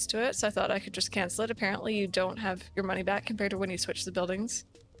donations to it, so I thought I could just cancel it. Apparently you don't have your money back compared to when you switch the buildings.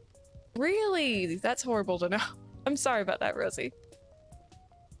 Really? That's horrible to know. I'm sorry about that, Rosie.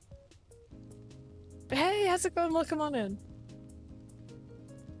 Hey, how's it going? Welcome on in.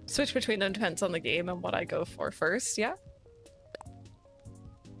 Switch between them depends on the game and what I go for first, yeah?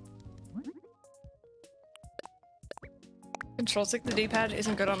 Control stick, the D-pad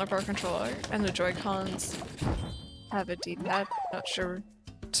isn't good on a Pro Controller, and the Joy-Cons have a D-pad, not sure.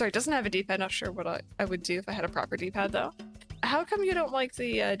 Sorry, it doesn't have a D-pad, not sure what I would do if I had a proper D-pad though. How come you don't like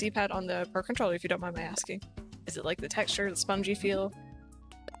the D-pad on the Pro Controller, if you don't mind my asking? Is it like the texture, the spongy feel?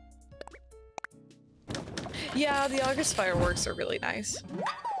 Yeah, the August fireworks are really nice.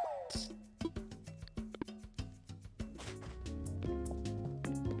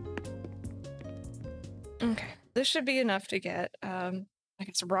 Okay, this should be enough to get, I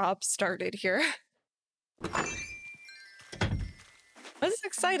guess, Rob started here. This is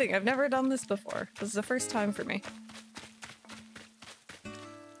exciting. I've never done this before. This is the first time for me.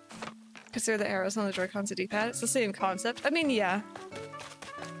 Consider the arrows on the Joy-Cons a D-pad. It's the same concept. I mean, yeah.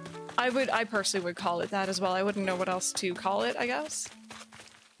 I personally would call it that as well. I wouldn't know what else to call it, I guess.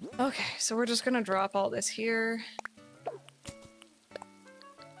 Okay, so we're just gonna drop all this here.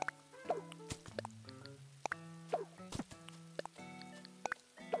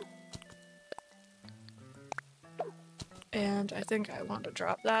 And I think I want to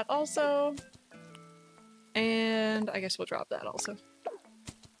drop that also. And I guess we'll drop that also.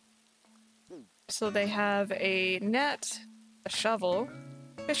 So they have a net, a shovel,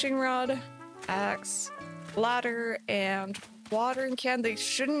 fishing rod, axe, ladder, and watering can. They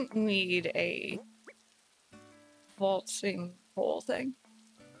shouldn't need a vaulting pole thing.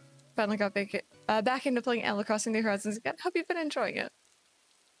 Finally got back into playing Animal Crossing New Horizons again. Hope you've been enjoying it.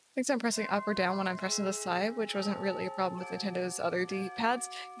 Thinks I'm pressing up or down when I'm pressing the side, which wasn't really a problem with Nintendo's other D-pads.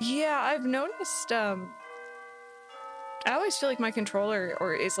 Yeah, I've noticed, I always feel like my controller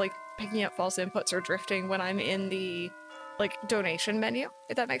is like picking up false inputs or drifting when I'm in the like donation menu,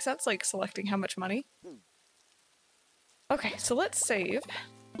 if that makes sense, like selecting how much money. Okay, so let's save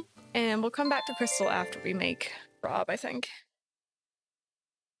and we'll come back to Crystal after we make Rob, I think.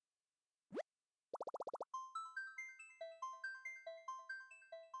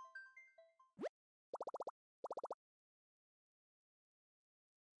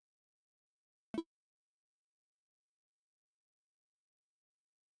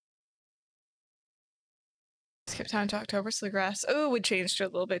 Skip time to October so the grass, oh, would change to a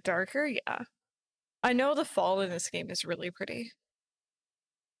little bit darker. Yeah, I know the fall in this game is really pretty.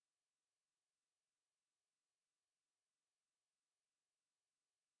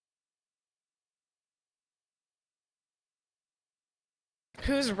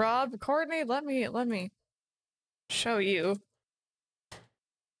 Who's Rob? Courtney? Let me show you.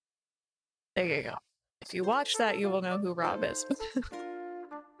 There you go. If you watch that, you will know who Rob is.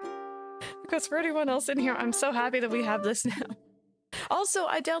 Because for anyone else in here, I'm so happy that we have this now. Also,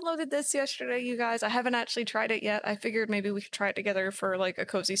 I downloaded this yesterday, you guys. I haven't actually tried it yet. I figured maybe we could try it together for like a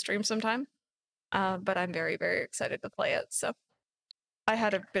cozy stream sometime. But I'm very, very excited to play it. So I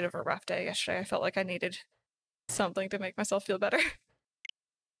had a bit of a rough day yesterday. I felt like I needed something to make myself feel better.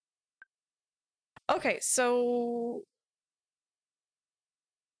 Okay, so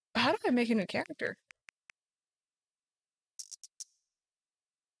how do I make a new character?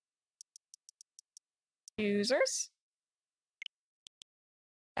 Users.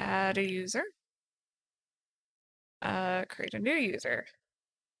 Add a user. Create a new user.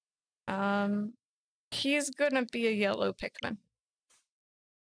 He's gonna be a yellow Pikmin.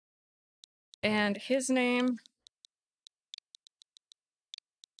 And his name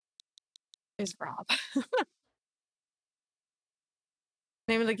is Rob.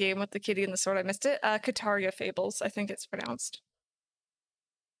 Name of the game with the kitty and the sword, I missed it. Kataria Fables, I think it's pronounced.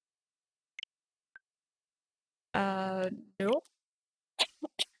 Nope.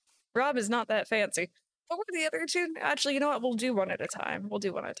 Rob is not that fancy. What were the other two? Actually, you know what? We'll do one at a time. We'll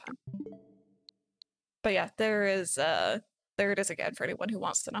do one at a time. But yeah, there it is again for anyone who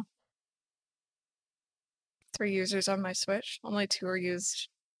wants to know. 3 users on my Switch. Only 2 are used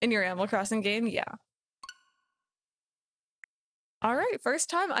in your Animal Crossing game? Yeah. Alright, first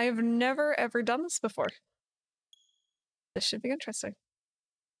time. I have never ever done this before. This should be interesting.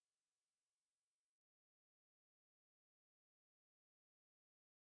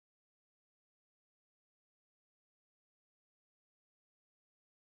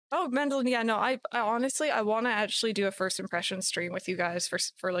 Oh, Mendel, yeah, no, I honestly, I want to actually do a first impression stream with you guys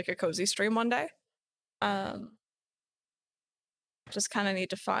for like a cozy stream one day. Just kind of need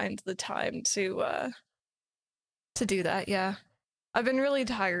to find the time to do that, yeah. I've been really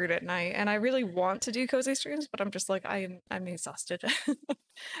tired at night, and I really want to do cozy streams, but I'm just like, I'm exhausted.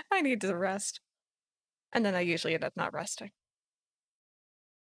 I need to rest. And then I usually end up not resting.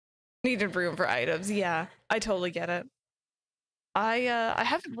 Needed room for items, yeah. I totally get it. I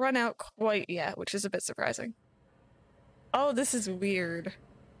haven't run out quite yet, which is a bit surprising. Oh, this is weird.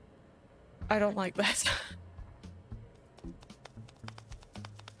 I don't like this.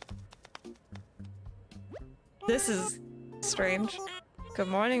 This is strange. Good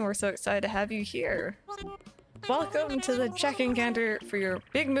morning, we're so excited to have you here. Welcome to the check-in counter for your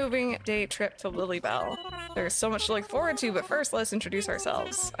big moving day trip to LilyBelle. There's so much to look forward to, but first let's introduce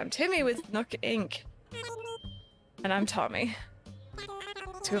ourselves. I'm Timmy with Nook Inc. And I'm Tommy.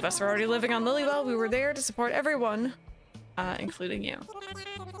 Two of us were already living on LilyBelle. We were there to support everyone, including you.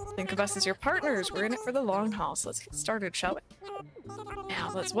 Think of us as your partners. We're in it for the long haul, so let's get started, shall we?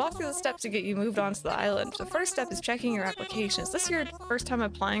 Now, let's walk through the steps to get you moved onto the island. The first step is checking your application. Is this your first time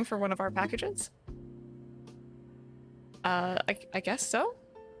applying for one of our packages? I guess so?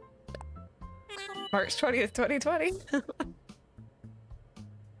 March 20th, 2020.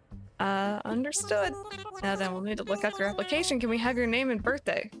 Understood. Now then, we'll need to look up your application. Can we have your name and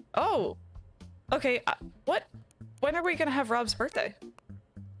birthday? Oh! Okay, what? When are we gonna have Rob's birthday?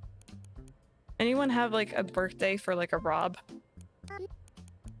 Anyone have, like, a birthday for, like, a Rob?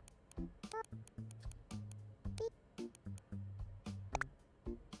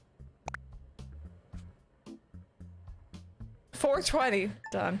 $420.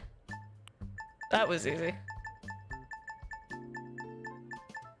 Done. That was easy.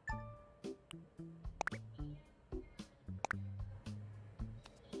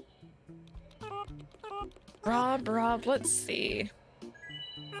 Rob, let's see.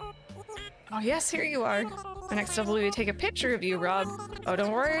 Oh yes, here you are. The next step will be to take a picture of you, Rob. Oh,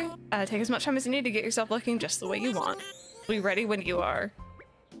 don't worry. Take as much time as you need to get yourself looking just the way you want. We'll be ready when you are.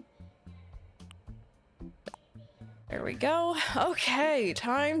 There we go. Okay,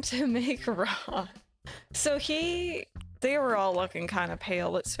 time to make Rob. So they were all looking kind of pale,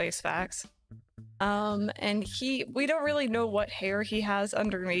 let's face facts. And we don't really know what hair he has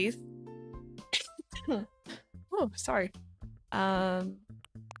underneath. Oh, sorry.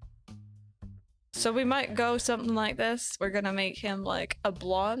 So we might go something like this. We're gonna make him like a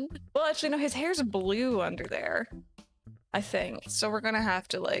blonde. Well, actually, no, his hair's blue under there, I think. So we're gonna have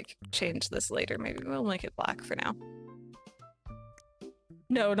to like change this later. Maybe we'll make it black for now.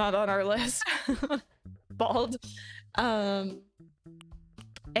 No, not on our list. Bald. And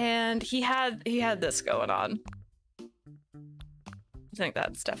he had this going on. I think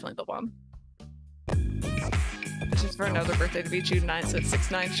that's definitely the one. Which is for another birthday to be June 9th, so it's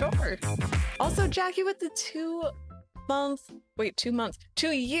 6/9 short. Also, Jackie with the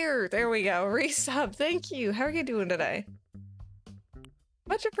 2 year, there we go, resub, thank you. How are you doing today?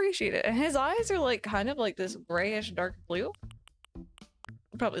 Much appreciated. And his eyes are like kind of like this grayish dark blue.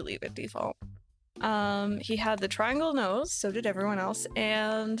 I'll probably leave it default. He had the triangle nose, so did everyone else,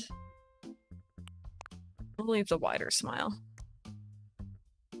 and we'll leave the wider smile.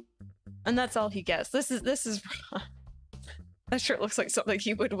 And that's all he gets. This is that shirt looks like something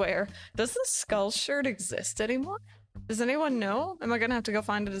he would wear. Does the skull shirt exist anymore? Does anyone know? Am I gonna have to go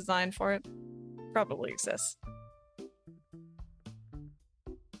find a design for it? Probably exists.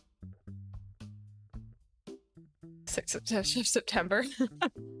 September.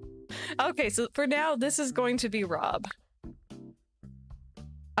 Okay, so for now, this is going to be Rob.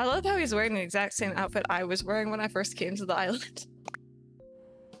 I love how he's wearing the exact same outfit I was wearing when I first came to the island.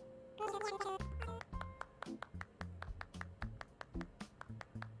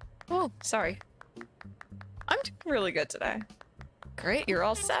 Oh, sorry. I'm doing really good today. Great, you're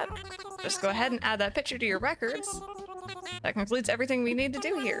all set. Just go ahead and add that picture to your records. That concludes everything we need to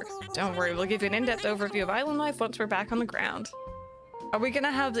do here. Don't worry, we'll give you an in-depth overview of island life once we're back on the ground. Are we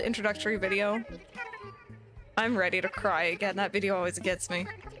gonna have the introductory video? I'm ready to cry again. That video always gets me.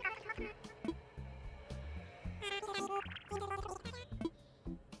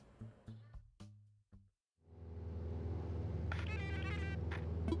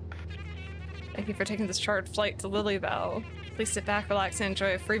 Thank you for taking this chartered flight to LilyBelle. Please sit back, relax, and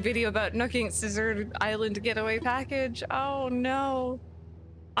enjoy a free video about Nooking's deserted island getaway package. Oh no.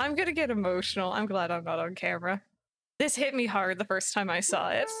 I'm gonna get emotional. I'm glad I'm not on camera. This hit me hard the first time I saw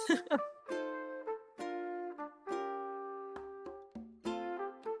it.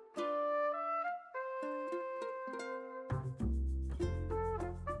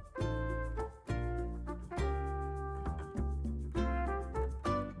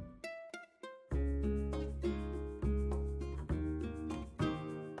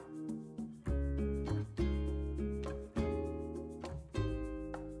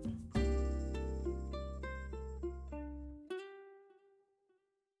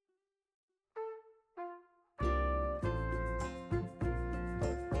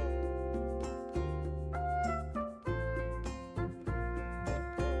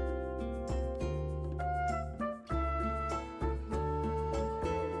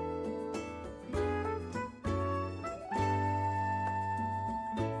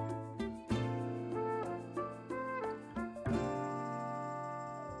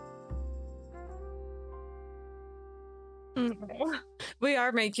 We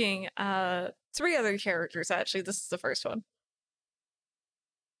are making 3 other characters, actually. This is the first one.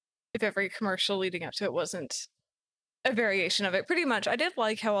 If every commercial leading up to it wasn't a variation of it, pretty much. I did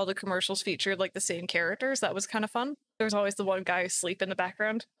like how all the commercials featured like the same characters. That was kind of fun. There was always the one guy asleep in the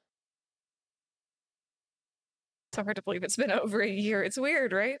background. So hard to believe it's been over a year. It's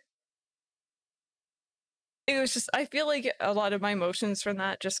weird, right? It was just, I feel like a lot of my emotions from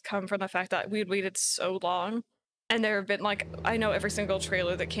that just come from the fact that we'd waited so long. And there have been, like, I know every single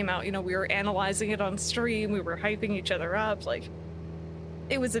trailer that came out, you know, we were analyzing it on stream, we were hyping each other up, like,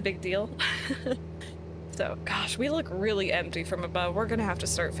 it was a big deal. So, gosh, we look really empty from above. We're gonna have to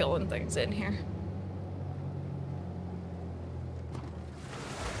start filling things in here.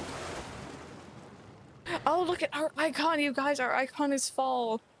 Oh, look at our icon, you guys, our icon is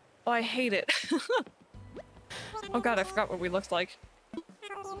fall. Oh, I hate it. Oh god, I forgot what we looked like.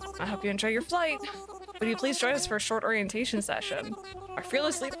 I hope you enjoy your flight. Would you please join us for a short orientation session? Our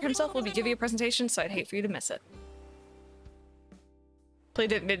fearless leader himself will be giving you a presentation, so I'd hate for you to miss it.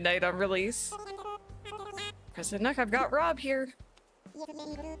 Played at midnight on release. President Nook, I've got Rob here.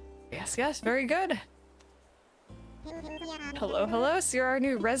 Yes, yes, very good. Hello, hello, so you're our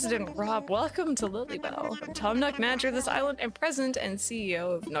new resident, Rob. Welcome to LilyBelle. I'm Tom Nook, manager of this island and president and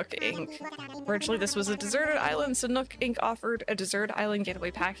CEO of Nook Inc. Originally, this was a deserted island, so Nook Inc. offered a deserted island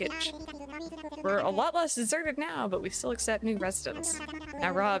getaway package. We're a lot less deserted now, but we still accept new residents.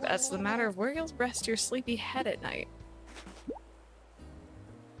 Now, Rob, as to the matter of where you'll rest your sleepy head at night.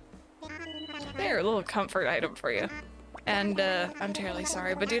 There, a little comfort item for you. And, I'm terribly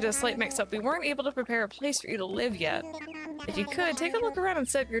sorry, but due to a slight mix-up, we weren't able to prepare a place for you to live yet. If you could, take a look around and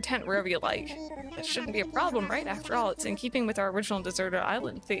set up your tent wherever you like. That shouldn't be a problem, right? After all, it's in keeping with our original deserted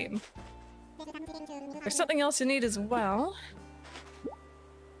island theme. There's something else you need as well.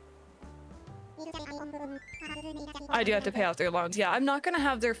 I do have to pay off their loans. Yeah, I'm not gonna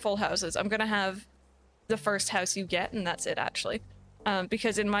have their full houses. I'm gonna have the first house you get, and that's it, actually.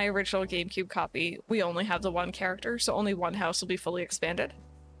 Because in my original GameCube copy, we only have the one character, so only one house will be fully expanded.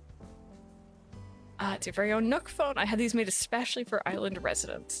 It's your very own Nook phone. I had these made especially for island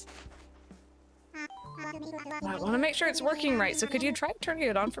residents. I want to make sure it's working right, so could you try turning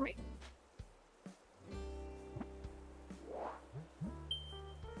it on for me?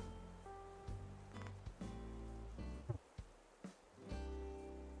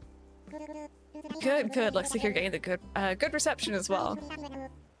 Good, good. Looks like you're getting the good reception as well.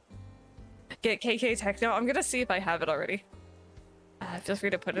 Get KK Techno. I'm gonna see if I have it already. Feel free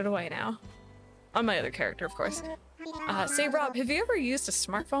to put it away now. On my other character, of course. Say, Rob, have you ever used a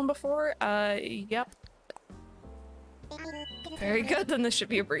smartphone before? Yep. Very good, then this should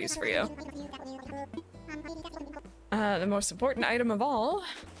be a breeze for you. The most important item of all.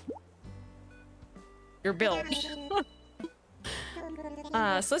 Your build.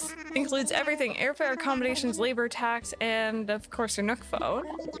 So this includes everything: airfare, accommodations, labor, tax, and of course your Nook phone.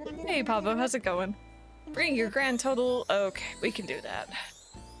 Hey Pablo, how's it going? Bring your grand total. Okay, we can do that.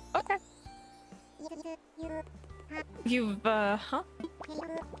 Okay. You've, huh?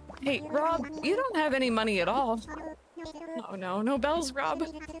 Hey, Rob, you don't have any money at all. No bells, Rob.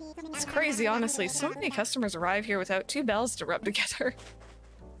 It's crazy, honestly. So many customers arrive here without 2 bells to rub together.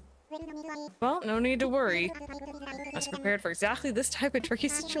 Well, no need to worry. I was prepared for exactly this type of tricky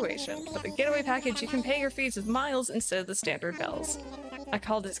situation. For the getaway package, you can pay your fees with miles instead of the standard bells. I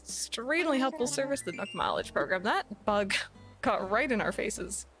call this extremely helpful service the Nook Mileage Program. That bug got right in our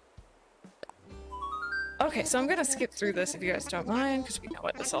faces. Okay, so I'm gonna skip through this if you guys don't mind, because we know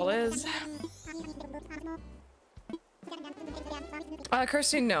what this all is.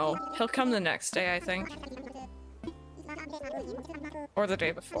 Kirsty, no. He'll come the next day, I think. Or the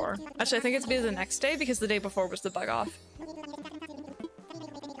day before. Actually, I think it's be the next day because the day before was the bug off.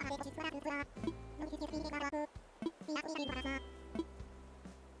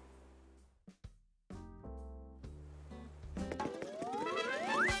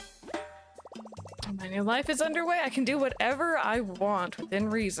 My new life is underway. I can do whatever I want within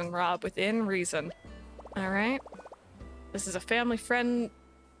reason, Rob. Within reason. Alright. This is a family friend.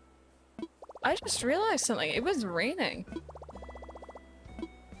 I just realized something. It was raining.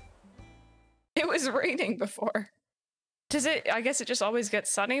 It was raining before. Does it? I guess it just always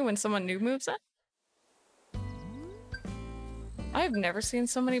gets sunny when someone new moves in? I've never seen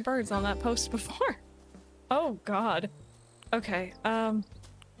so many birds on that post before. Oh god. Okay,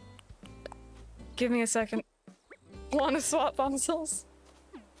 give me a second. Want to swap fossils?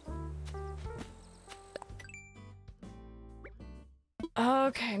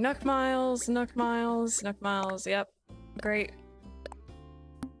 Okay, Nook Miles, yep. Great.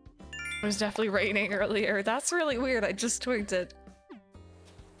 It was definitely raining earlier. That's really weird, I just twigged it.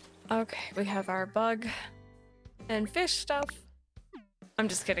 Okay, we have our bug and fish stuff. I'm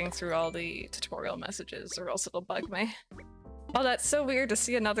just getting through all the tutorial messages or else it'll bug me. Oh, that's so weird to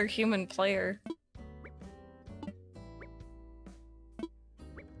see another human player.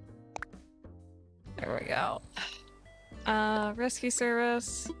 There we go. Rescue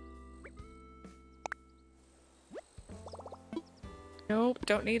service. Nope,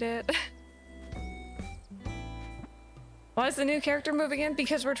 don't need it. Why is the new character moving in?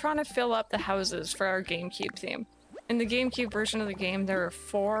 Because we're trying to fill up the houses for our GameCube theme. In the GameCube version of the game, there are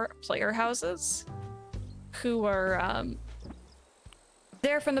 4 player houses who are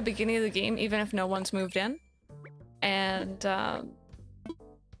there from the beginning of the game, even if no one's moved in. And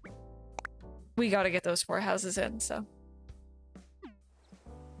we gotta get those 4 houses in, so.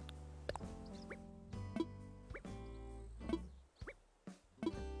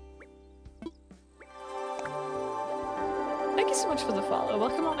 Thank you so much for the follow.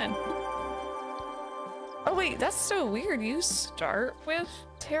 Welcome on in. Oh wait, that's so weird. You start with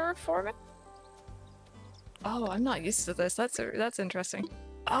terraforming? Oh, I'm not used to this. That's interesting.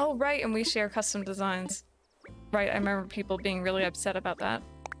 Oh, right, and we share custom designs. Right, I remember people being really upset about that.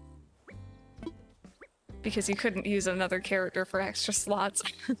 Because you couldn't use another character for extra slots.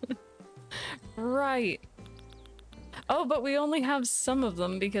 Right. Oh, but we only have some of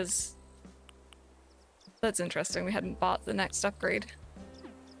them because... That's interesting, we hadn't bought the next upgrade.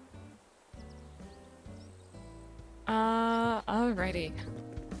 Alrighty.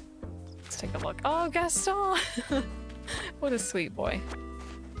 Let's take a look. Oh, Gaston! What a sweet boy.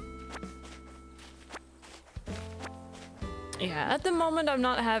 Yeah, at the moment I'm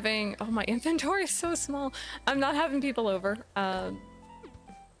not having... Oh, my inventory is so small. I'm not having people over.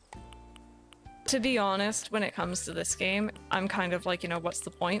 To be honest, when it comes to this game, I'm kind of like, you know, what's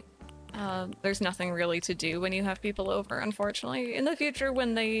the point? There's nothing really to do when you have people over, unfortunately. In the future,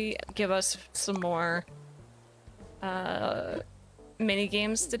 when they give us some more mini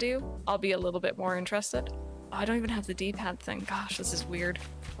games to do, I'll be a little bit more interested. Oh, I don't even have the D-pad thing. Gosh, this is weird.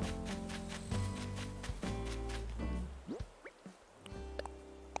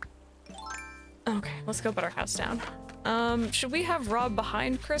 Okay, let's go put our house down. Should we have Rob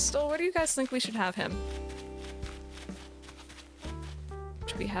behind Crystal? Where do you guys think we should have him?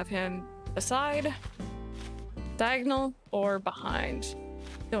 Should we have him beside, diagonal, or behind?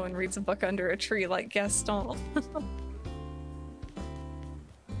 No one reads a book under a tree like Gaston.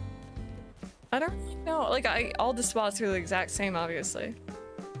 I don't really know. Like, all the spots are the exact same, obviously.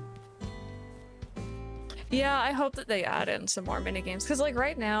 Yeah, I hope that they add in some more minigames, because like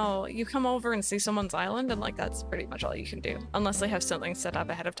right now, you come over and see someone's island, and like that's pretty much all you can do. Unless they have something set up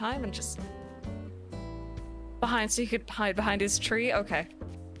ahead of time and just... Behind, so you could hide behind his tree? Okay.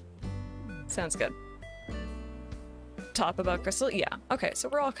 Sounds good. Talk about Crystal? Yeah. Okay, so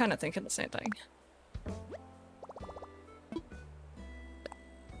we're all kind of thinking the same thing.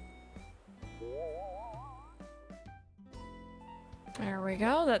 There we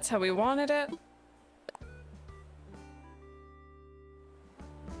go, that's how we wanted it.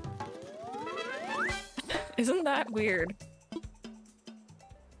 Isn't that weird?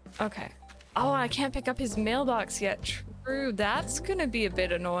 Okay. Oh, I can't pick up his mailbox yet. True, that's gonna be a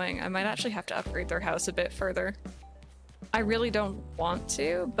bit annoying. I might actually have to upgrade their house a bit further. I really don't want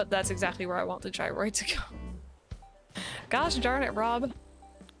to, but that's exactly where I want the gyroid to go. Gosh darn it, Rob.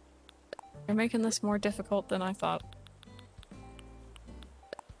 You're making this more difficult than I thought.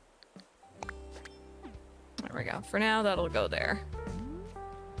 There we go. For now, that'll go there.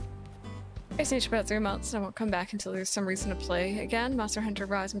 I stayed for about 3 months and I won't come back until there's some reason to play again. Monster Hunter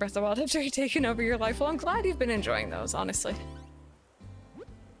Rise and Breath of the Wild have taken over your life. Well, I'm glad you've been enjoying those, honestly.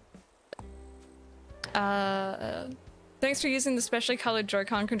 Thanks for using the specially colored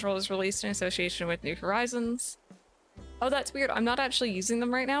Joy-Con controllers released in association with New Horizons. Oh, that's weird. I'm not actually using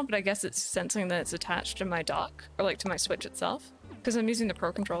them right now, but I guess it's sensing that it's attached to my dock, or like to my Switch itself, because I'm using the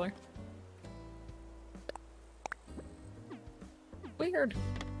Pro Controller. Weird.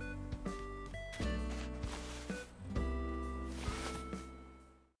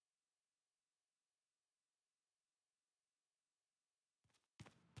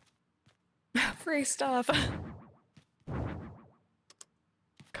 Free stuff.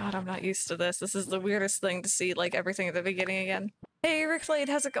 God, I'm not used to this. This is the weirdest thing to see, like, everything at the beginning again. Hey, Rick Slade,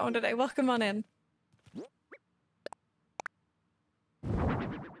 how's it going today? Welcome on in.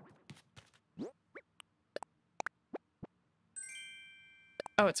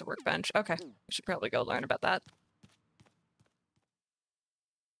 Oh, it's a workbench. Okay. We should probably go learn about that.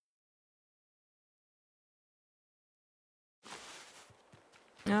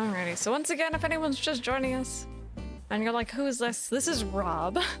 Alrighty, so once again, if anyone's just joining us, and you're like, who is this? This is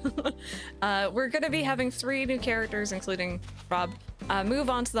Rob. We're gonna be having 3 new characters, including Rob. move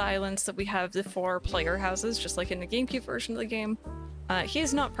onto the island so that we have the 4 player houses, just like in the GameCube version of the game. He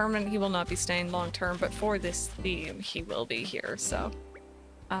is not permanent, he will not be staying long term, but for this theme, he will be here, so...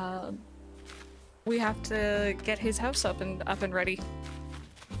 we have to get his house up and ready.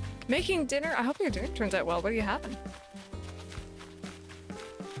 Making dinner? I hope your dinner turns out well. What are you having?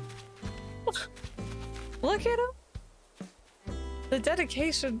 Look at him! The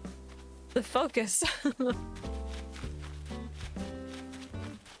dedication. The focus.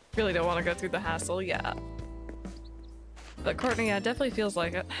 Really don't want to go through the hassle, yeah. But Courtney, yeah, it definitely feels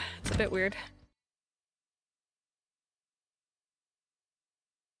like it. It's a bit weird.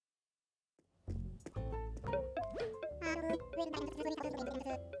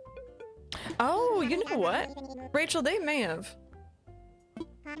 Oh, you know what? Rachel, they may have.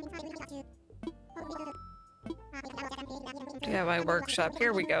 DIY workshop,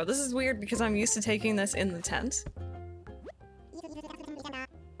 here we go. This is weird because I'm used to taking this in the tent.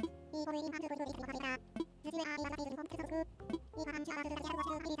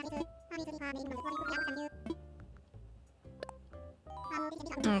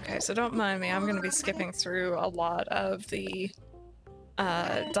 Okay, so don't mind me, I'm gonna be skipping through a lot of the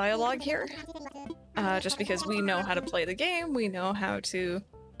dialogue here. Just because we know how to play the game, we know how to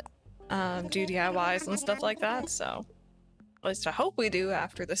do DIYs and stuff like that, so at least I hope we do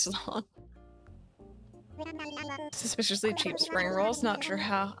after this long. Suspiciously cheap spring rolls, not sure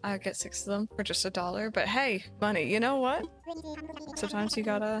how I get 6 of them for just $1, but hey, money, you know what? Sometimes you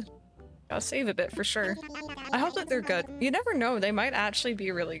gotta save a bit for sure. I hope that they're good. You never know, they might actually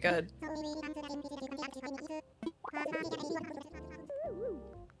be really good.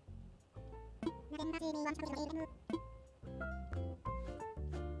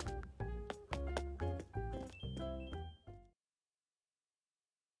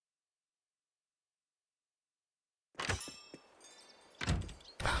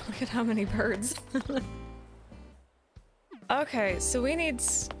 Look at how many birds. Okay, so we need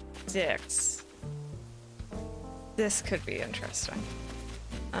sticks. This could be interesting.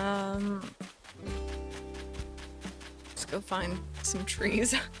 Let's go find some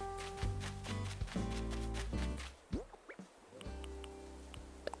trees.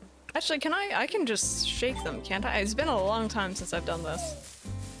 Actually, I can just shake them, can't I? It's been a long time since I've done this.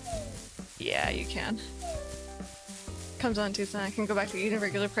 Yeah, you can. Comes on Tues and I can go back to eating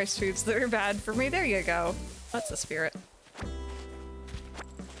regular priced foods that are bad for me. There you go. That's the spirit.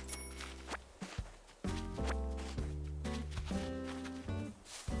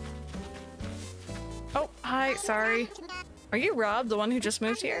 Oh, hi, sorry. Are you Rob, the one who just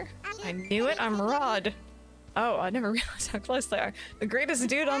moved here? I knew it, I'm Rod. Oh, I never realized how close they are. The greatest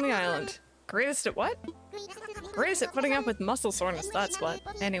dude on the island. Greatest at what? Greatest at putting up with muscle soreness, that's what.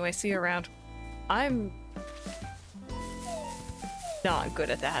 Anyway, see you around. I'm not good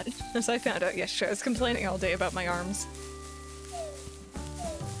at that. As I found out yesterday, I was complaining all day about my arms.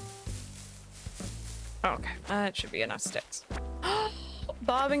 Okay, that should be enough sticks.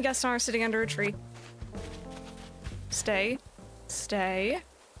 Bob and Gaston are sitting under a tree. Stay. Stay.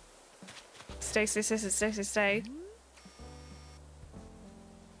 Stay, stay, stay, stay, stay, stay.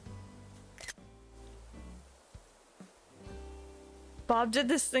 Bob did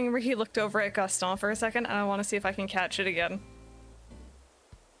this thing where he looked over at Gaston for a second, and I want to see if I can catch it again.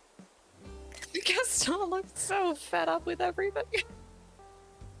 Gaston looks so fed up with everything.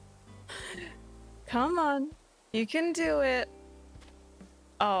 Come on. You can do it.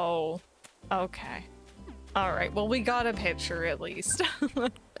 Oh. Okay. Alright, well we got a picture at least.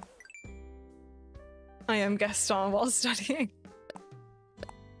 I am Gaston while studying.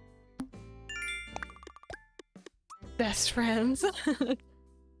 Best friends.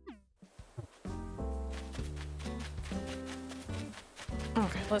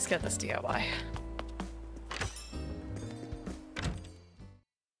 Okay, let's get this DIY.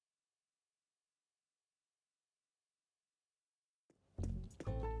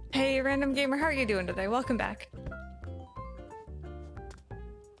 Hey, random gamer, how are you doing today? Welcome back.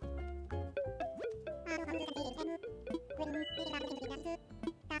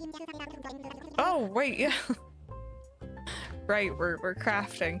 Oh, wait, yeah. Right, we're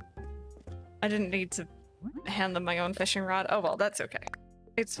crafting. I didn't need to hand them my own fishing rod. Oh well, that's okay.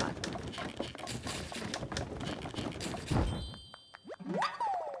 It's fine.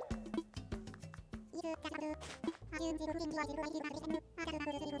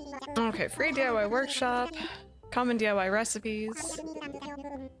 Okay, free DIY workshop, common DIY recipes.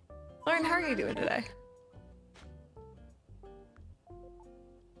 Lauren, how are you doing today?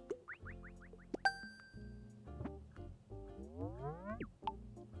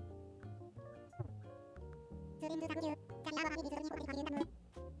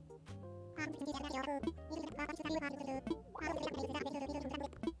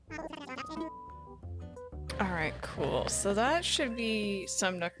 Alright, cool. So that should be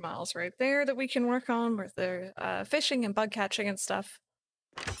some Nook Miles right there that we can work on with their fishing and bug catching and stuff.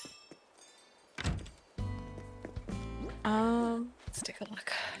 Let's take a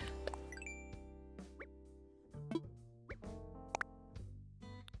look.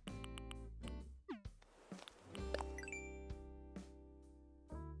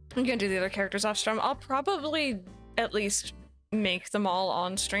 I'm gonna do the other characters off stream. I'll probably at least make them all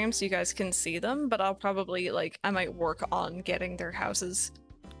on stream so you guys can see them, but I'll probably, like, I might work on getting their houses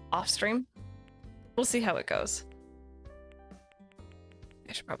off stream. We'll see how it goes.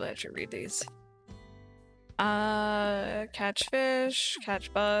 I should probably actually read these. Catch fish,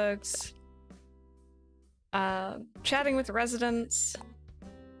 catch bugs. Chatting with residents.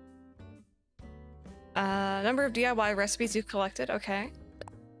 Number of DIY recipes you've collected, okay.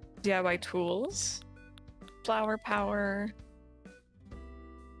 DIY tools. Flower power.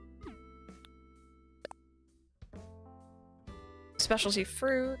 Specialty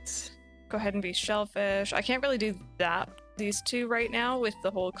fruits. Go ahead and be shellfish. I can't really do these two right now with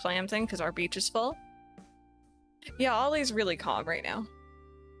the whole clam thing because our beach is full. Yeah, Ollie's really calm right now.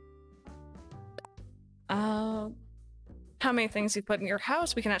 How many things you put in your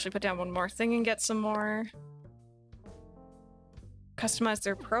house? We can actually put down one more thing and get some more. Customize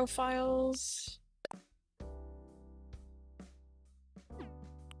their profiles.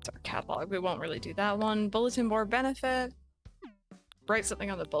 It's our catalog. We won't really do that one. Bulletin board benefit. Write something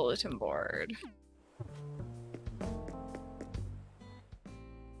on the bulletin board.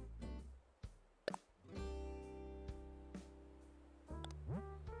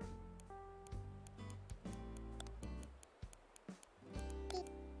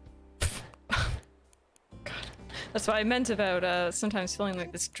 God. That's what I meant about sometimes feeling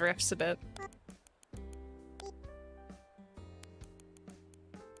like this drifts a bit.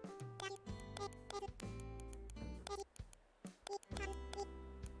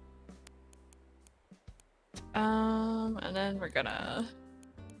 And then we're gonna...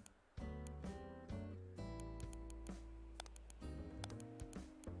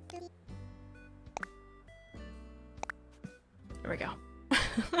 There we go.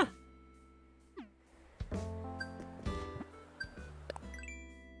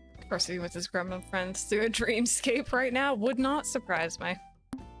 Proceeding with his gremlin friends through a dreamscape right now would not surprise me.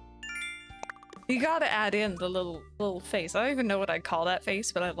 You gotta add in the little face. I don't even know what I'd call that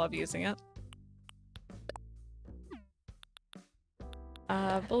face, but I love using it.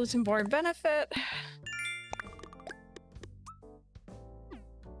 Bulletin board benefit.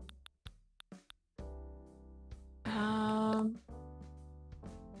 Oh,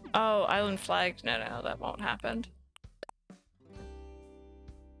 island flagged. No, that won't happen.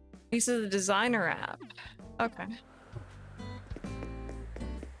 Use of the designer app. Okay.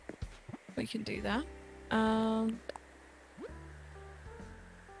 We can do that.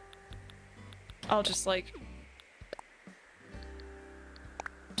 I'll just, like,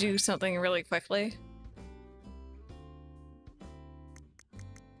 do something really quickly.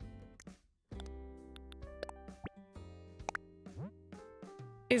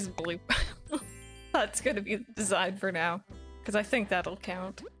 Is blue. That's gonna be the design for now, because I think that'll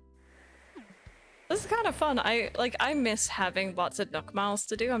count. This is kind of fun. I miss having lots of Nook Miles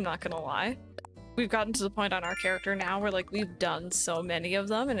to do, I'm not gonna lie. We've gotten to the point on our character now where, like, we've done so many of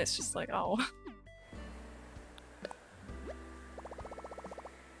them and it's just like, oh.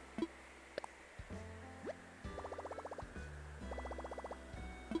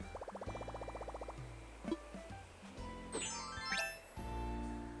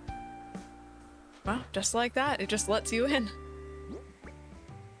 Well, just like that, it just lets you in.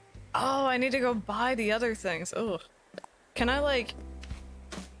 Oh, I need to go buy the other things. Oh, can I, like...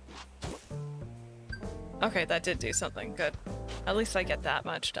 Okay, that did do something good. At least I get that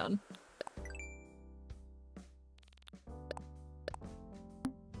much done.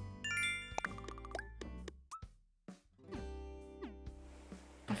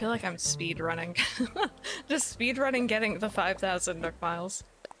 I feel like I'm speed running. Just speed running getting the 5,000 Nook Miles.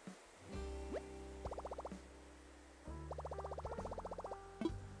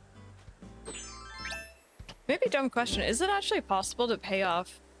 Maybe dumb question, is it actually possible to pay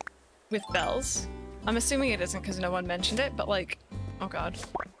off with bells? I'm assuming it isn't because no one mentioned it, but like, oh god.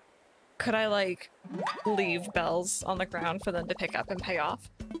 Could I like leave bells on the ground for them to pick up and pay off?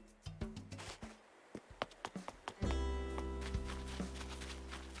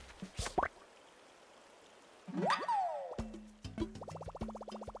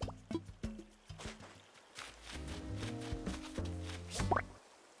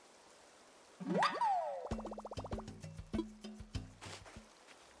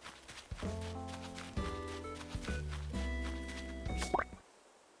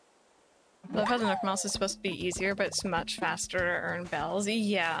 love how the Nook Mouse is supposed to be easier, but it's much faster to earn bells.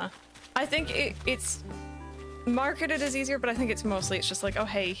 Yeah. I think it's marketed as easier, but I think it's just like, oh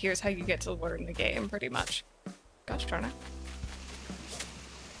hey, here's how you get to learn the game, pretty much. Gosh darn it.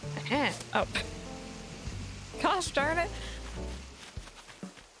 Oh. Gosh darn it.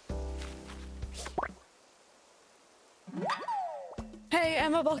 Hey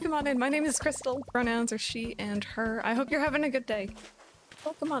Emma, welcome on in. My name is Crystal. Pronouns are she and her. I hope you're having a good day.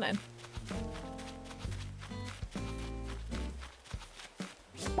 Welcome on in.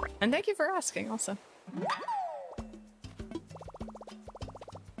 And thank you for asking also.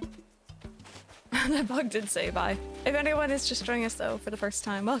 That bug did say bye. If anyone is just joining us though for the first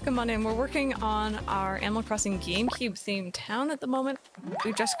time, welcome on in. We're working on our Animal Crossing GameCube themed town at the moment.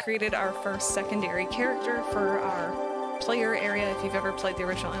 We've just created our first secondary character for our player area. If you've ever played the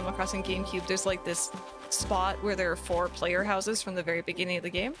original Animal Crossing GameCube, there's like this spot where there are 4 player houses from the very beginning of the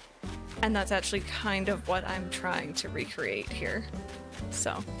game. And that's actually kind of what I'm trying to recreate here.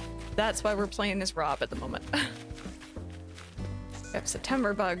 So that's why we're playing as Rob at the moment. We have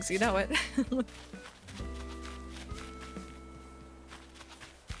September bugs, you know it.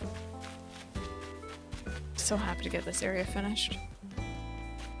 So happy to get this area finished.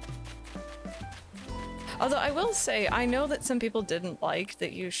 Although I will say, I know that some people didn't like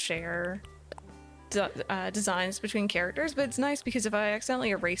that you share designs between characters, but it's nice because if I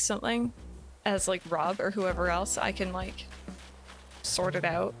accidentally erase something as like Rob or whoever else, I can like sort it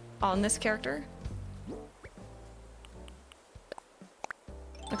out on this character.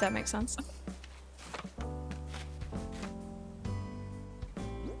 If that makes sense.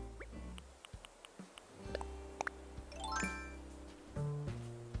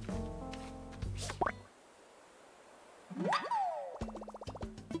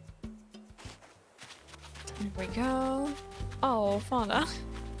 There we go. Oh, Fauna.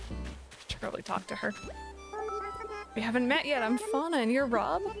 Should probably talk to her. We haven't met yet. I'm Fauna and you're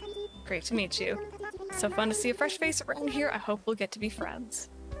Rob? Great to meet you. So fun to see a fresh face around here. I hope we'll get to be friends.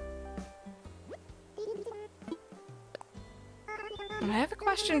 I have a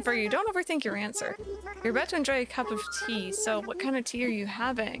question for you. Don't overthink your answer. You're about to enjoy a cup of tea, so what kind of tea are you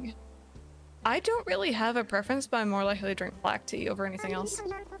having? I don't really have a preference, but I'm more likely to drink black tea over anything else.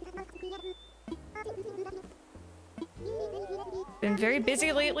 Been very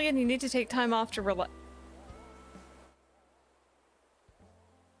busy lately and you need to take time off to relax.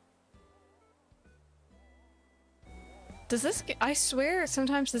 Does this I swear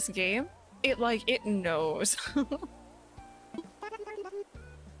sometimes this game, it knows.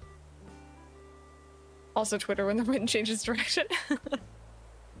 Also Twitter when the wind changes direction.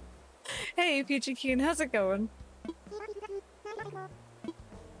 Hey Peachy Keen, how's it going?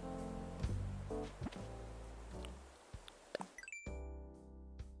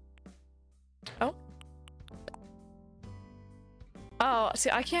 Oh. Oh, see,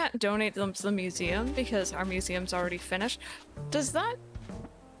 I can't donate them to the museum because our museum's already finished. Does that...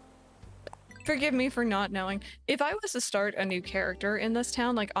 Forgive me for not knowing. If I was to start a new character in this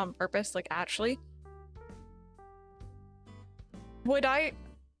town, like on purpose, like actually, would I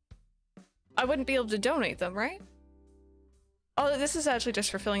wouldn't be able to donate them, right? Oh, this is actually just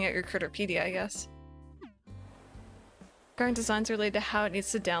for filling out your Critterpedia, I guess. Current designs related to how it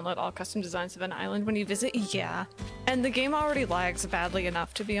needs to download all custom designs of an island when you visit? Yeah. And the game already lags badly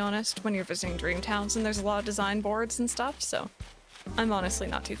enough, to be honest, when you're visiting dream towns and there's a lot of design boards and stuff, so I'm honestly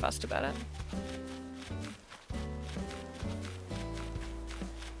not too fussed about it.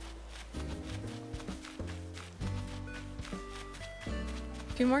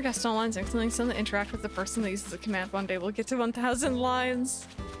 A few more Gaston lines and something to interact with the person that uses the command one day. We'll get to 1,000 lines.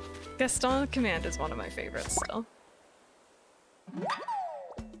 Gaston command is one of my favorites still.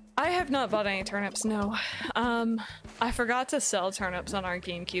 I have not bought any turnips, no. I forgot to sell turnips on our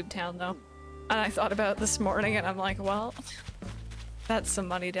GameCube town though. And I thought about it this morning and I'm like, well, that's some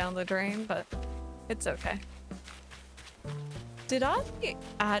money down the drain, but it's okay. Did I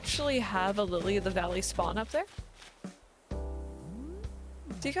actually have a Lily of the Valley spawn up there?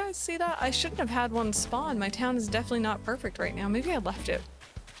 Do you guys see that? I shouldn't have had one spawn. My town is definitely not perfect right now. Maybe I left it.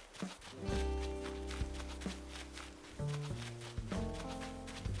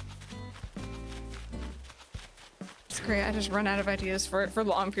 It's great. I just run out of ideas for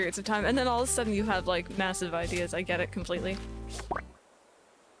long periods of time. And then all of a sudden you have like massive ideas. I get it completely.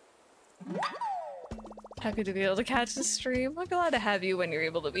 Happy to be able to catch the stream. I'm glad to have you when you're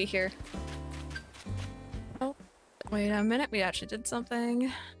able to be here. Oh. Wait a minute, we actually did something.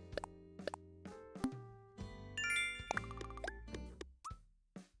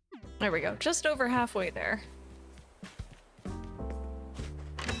 There we go, just over halfway there.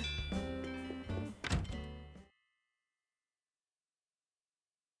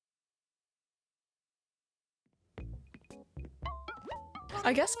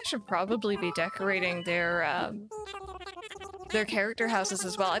 I guess I should probably be decorating their character houses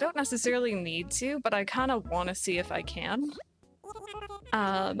as well. I don't necessarily need to, but I kind of want to see if I can.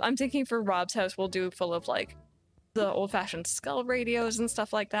 I'm thinking for Rob's house, we'll do full of like the old-fashioned skull radios and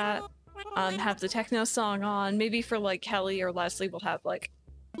stuff like that. Have the techno song on. Maybe for like Kelly or Leslie, we'll have like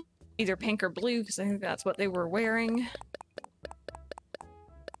either pink or blue, because I think that's what they were wearing.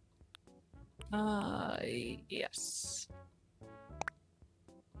 Yes.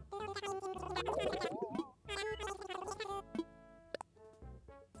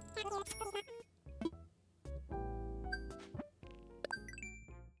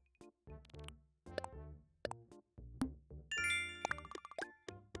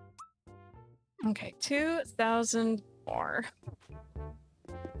 Okay, 2,000 more.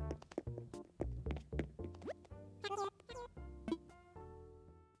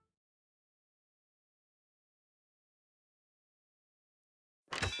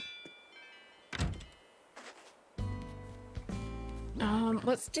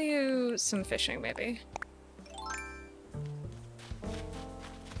 Let's do some fishing, maybe.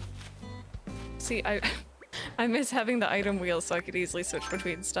 See, I miss having the item wheel so I could easily switch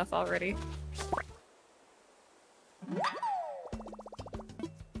between stuff already.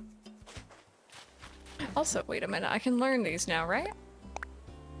 Also, wait a minute, I can learn these now, right?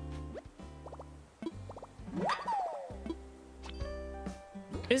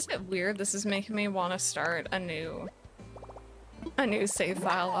 Is it weird? This is making me want to start a new save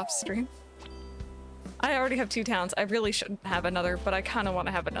file off stream. I already have 2 towns. I really shouldn't have another, but I kind of want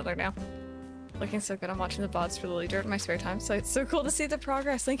to have another now. Looking so good. I'm watching the VODs for Lily Dirt in my spare time, so it's so cool to see the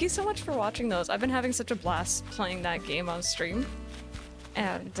progress. Thank you so much for watching those. I've been having such a blast playing that game on stream,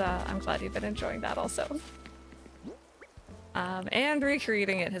 and I'm glad you've been enjoying that also. And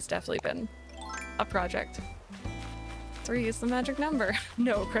recreating it has definitely been a project. 3 is the magic number.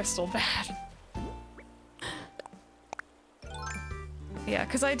 No, Crystal, bad. Yeah,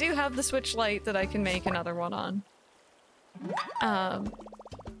 because I do have the Switch Lite that I can make another one on. I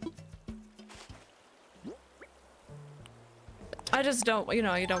just don't, you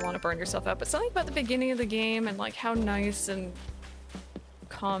know, you don't want to burn yourself out, but something about the beginning of the game and like how nice and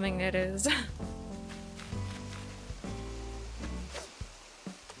calming it is.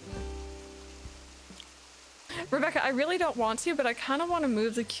 Rebecca, I really don't want to, but I kind of want to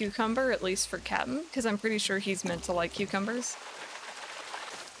move the cucumber, at least for Captain, because I'm pretty sure he's meant to like cucumbers.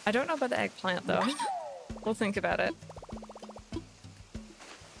 I don't know about the eggplant, though. We'll think about it.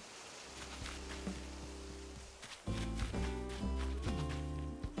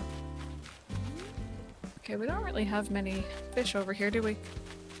 Okay, we don't really have many fish over here, do we?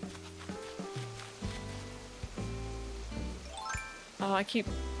 Oh, I keep...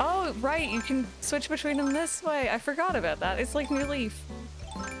 Oh, right, you can switch between them this way. I forgot about that. It's like New Leaf.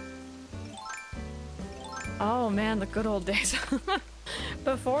 Oh man, the good old days.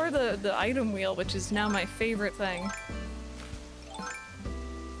 Before the item wheel, which is now my favorite thing.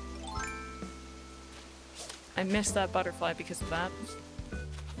 I missed that butterfly because of that.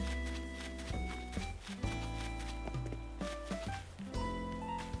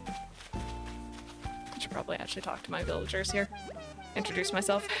 I should probably actually talk to my villagers here. Introduce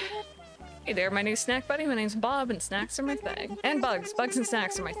myself. Hey there, my new snack buddy. My name's Bob, and snacks are my thing. And bugs. Bugs and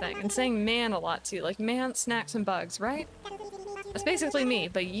snacks are my thing. And saying man a lot too. Like man, snacks, and bugs, right? That's basically me,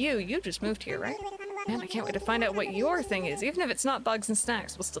 but you just moved here, right? Man, I can't wait to find out what your thing is. Even if it's not bugs and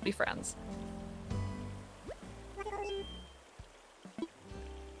snacks, we'll still be friends.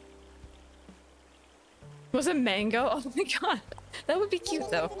 Was it mango? Oh my god. That would be cute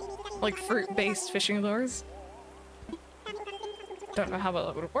though. Like fruit-based fishing lures. Don't know how well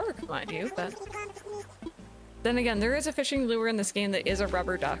it would work, mind you, but... Then again, there is a fishing lure in this game that is a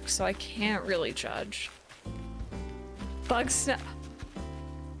rubber duck, so I can't really judge. Bug snack.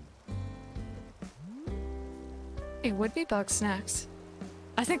 It would be bug snacks.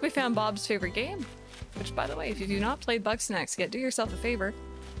 I think we found Bob's favorite game. Which, by the way, if you do not play bug snacks yet, do yourself a favor.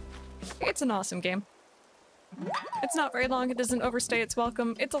 It's an awesome game. It's not very long, it doesn't overstay its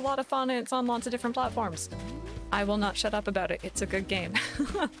welcome. It's a lot of fun and it's on lots of different platforms. I will not shut up about it. It's a good game.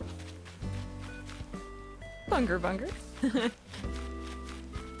 Bunger bunger.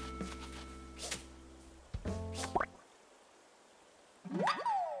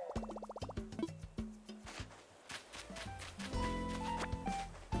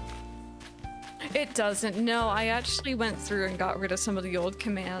 It doesn't. No, I actually went through and got rid of some of the old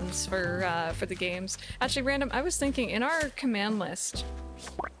commands for the games. Actually, random, I was thinking in our command list,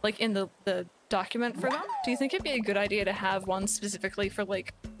 like in the document for them, do you think it'd be a good idea to have one specifically for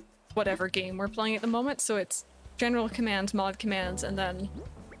like whatever game we're playing at the moment? So it's general commands, mod commands, and then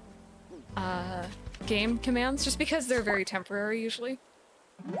game commands, just because they're very temporary usually.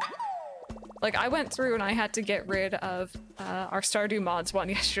 Like, I went through and I had to get rid of our Stardew mods one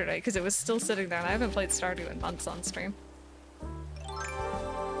yesterday because it was still sitting there and I haven't played Stardew in months on stream.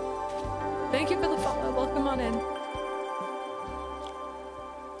 Thank you for the follow. Welcome on in.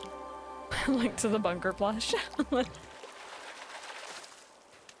 Link to the bunker plush.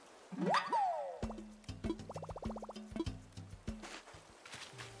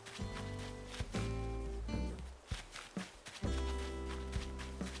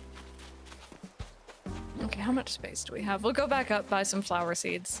 Okay, how much space do we have? We'll go back up, buy some flower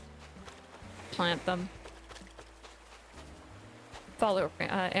seeds. Plant them. Follow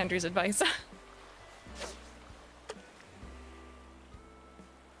Andrew's advice.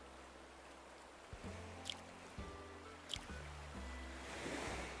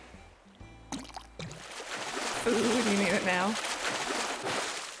 Food, you need it now.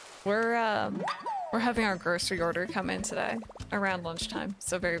 We're having our grocery order come in today around lunchtime,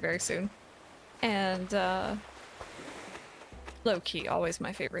 so very, very soon. And low key, always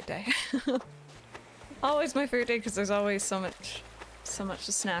my favorite day. Always my favorite day because there's always so much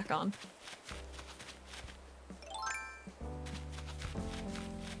to snack on.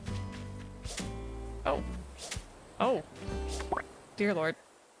 Oh. Oh. Dear Lord.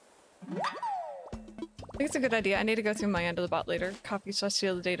 I think it's a good idea. I need to go through my end of the bot later. Copy /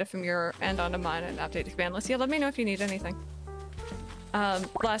 steal the data from your end onto mine and update the command list. Yeah, let me know if you need anything.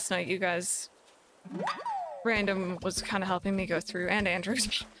 Last night you guys... Random was kind of helping me go through, and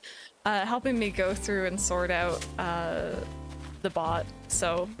Andrews, helping me go through and sort out the bot.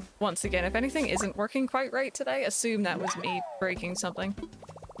 So once again, if anything isn't working quite right today, assume that was me breaking something.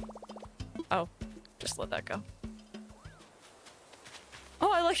 Oh, just let that go.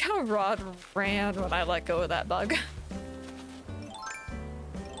 Oh, I like how Rod ran when I let go of that bug.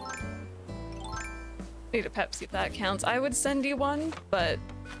 Need a Pepsi if that counts. I would send you one, but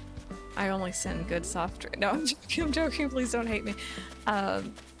I only send good soft drink. No, I'm joking, I'm joking, please don't hate me. I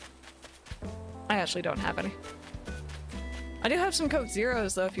actually don't have any. I do have some Coke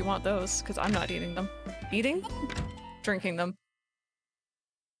Zeros though if you want those, because I'm not eating them. Eating them? Drinking them.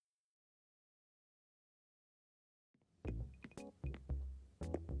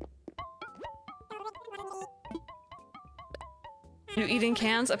 You eating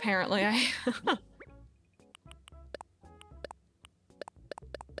cans? Apparently I...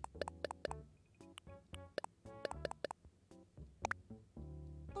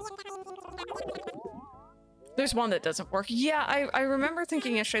 There's one that doesn't work. Yeah, I remember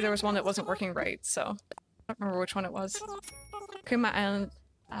thinking yesterday there was one that wasn't working right, so I don't remember which one it was. Okay, my island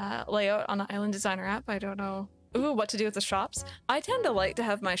layout on the Island Designer app. I don't know. Ooh, what to do with the shops? I tend to like to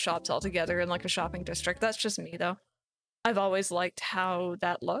have my shops all together in like a shopping district. That's just me though. I've always liked how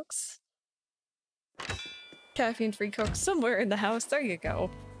that looks. Caffeine-free Coke somewhere in the house. There you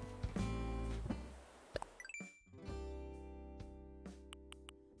go.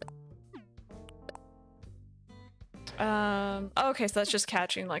 Okay, so that's just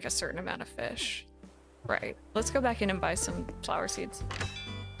catching like a certain amount of fish. Right. Let's go back in and buy some flower seeds.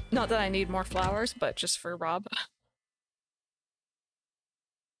 Not that I need more flowers, but just for Rob.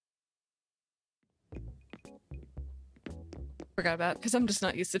 Forgot about it, because I'm just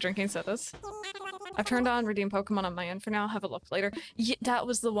not used to drinking sodas. I've turned on Redeem Pokemon on my end for now. Have a look later. Yeah, that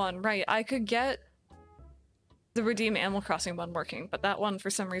was the one, right. I could get the Redeem Animal Crossing one working, but that one for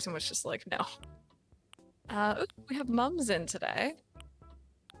some reason was just like, no. Ooh, we have mums in today.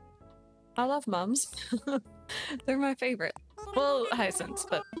 I love mums. They're my favorite. Well, Hyacinths,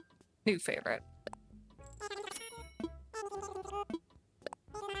 but new favorite.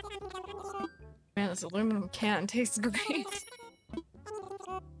 Man, this aluminum can tastes great.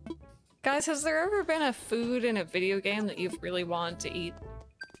 Guys, has there ever been a food in a video game that you've really wanted to eat?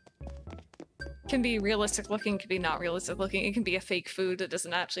 Can be realistic looking, can be not realistic looking. It can be a fake food that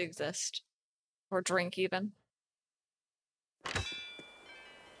doesn't actually exist. Or drink, even.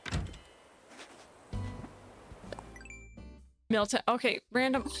 Milton. Okay,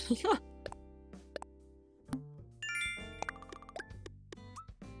 random.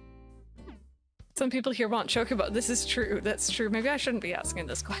 Some people here want chocobo. This is true. That's true. Maybe I shouldn't be asking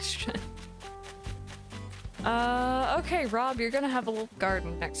this question. Okay, Rob, you're gonna have a little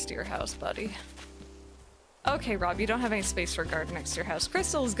garden next to your house, buddy. Okay, Rob, you don't have any space for a garden next to your house.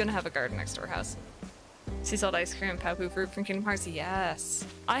 Crystal is gonna have a garden next to her house. Sea salt ice cream, Papu fruit from Kingdom Hearts. Yes.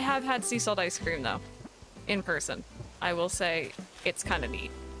 I have had sea salt ice cream, though. In person. I will say, it's kind of neat.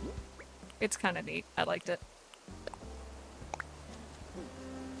 It's kind of neat. I liked it.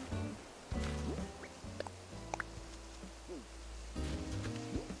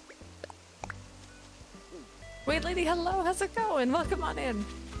 Wait, lady, hello, how's it going? Welcome on in.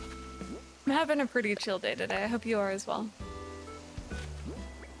 I'm having a pretty chill day today. I hope you are as well.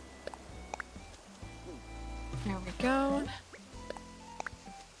 There we go.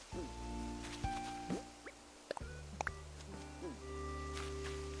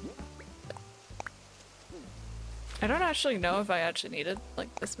 I don't actually know if I actually needed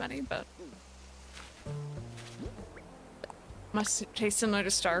like this many, but must taste similar to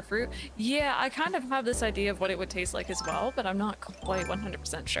starfruit. Yeah, I kind of have this idea of what it would taste like as well, but I'm not quite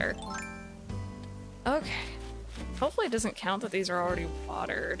 100% sure. Okay. Hopefully it doesn't count that these are already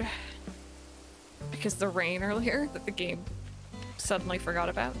watered. Because the rain earlier that the game suddenly forgot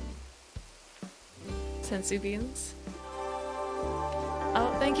about. Sensu beans.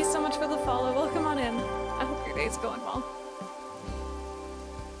 Oh, thank you so much for the follow. Welcome on in. I hope your day's going well.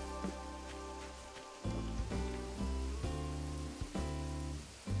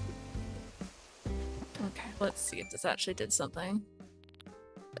 Okay, let's see if this actually did something.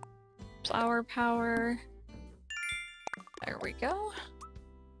 Flower power. There we go.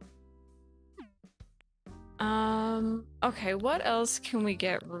 Okay, what else can we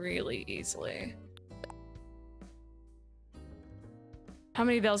get really easily? How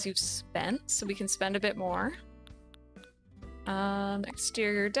many bells you've spent, so we can spend a bit more.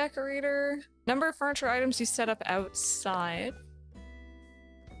 Exterior decorator. Number of furniture items you set up outside.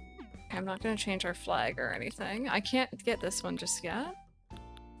 Okay, I'm not gonna change our flag or anything. I can't get this one just yet.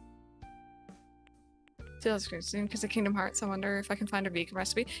 Sales soon because of Kingdom Hearts. I wonder if I can find a vegan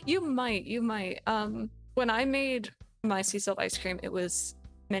recipe. You might. When I made my sea salt ice cream, it was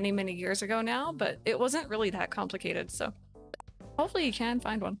many, many years ago now, but it wasn't really that complicated, so hopefully you can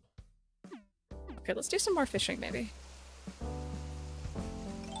find one. Okay, let's do some more fishing, maybe.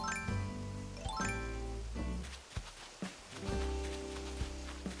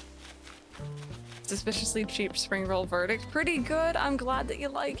 Suspiciously cheap spring roll verdict. Pretty good. I'm glad that you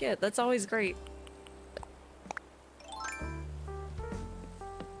like it. That's always great.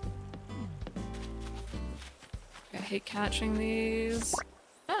 I hate catching these.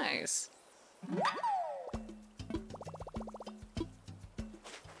 Nice.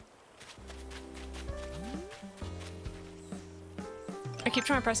 I keep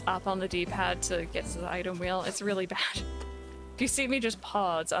trying to press up on the D-pad to get to the item wheel. It's really bad. If you see me just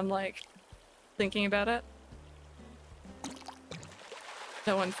pause, I'm like thinking about it.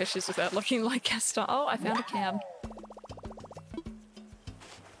 No one fishes without looking like Gaston. Oh, I found a can.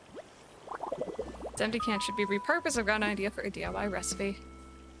 This empty can should be repurposed. I've got an idea for a DIY recipe.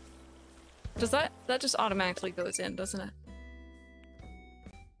 Does that just automatically goes in, doesn't it?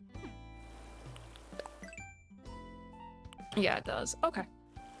 Yeah, it does. Okay.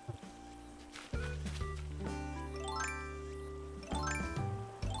 There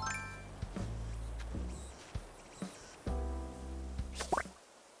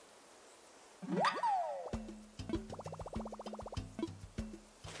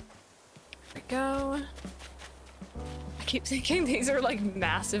we go. I keep thinking these are like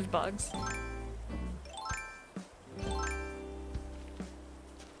massive bugs.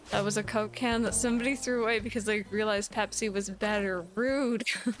 That was a Coke can that somebody threw away because they realized Pepsi was better. Rude.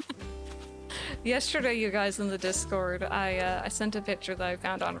 Yesterday, you guys in the Discord, I sent a picture that I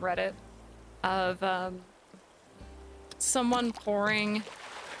found on Reddit of someone pouring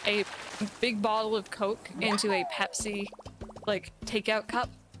a big bottle of Coke into a Pepsi like takeout cup,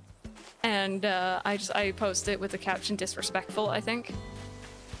 and I posted it with the caption "disrespectful," I think,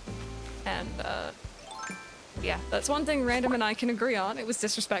 and yeah, that's one thing Random and I can agree on. It was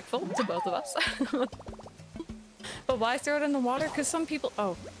disrespectful to both of us. But why throw it in the water? Because some people...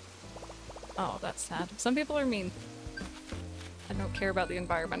 Oh, that's sad. Some people are mean. I don't care about the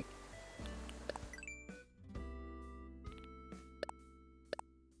environment.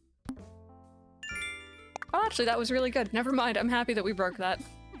 Oh, actually, that was really good. Never mind. I'm happy that we broke that.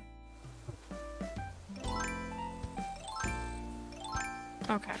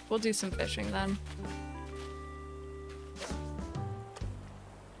 Okay, we'll do some fishing then.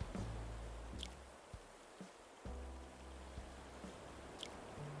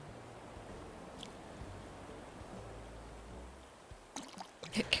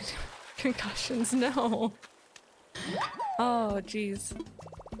 Concussions, no. Oh, jeez.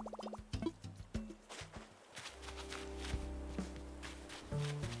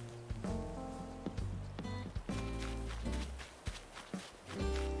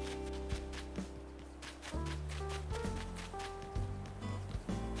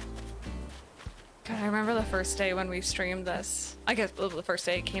 God, I remember the first day when we streamed this. I guess the first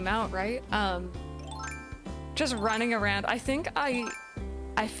day it came out, right? Just running around. I think I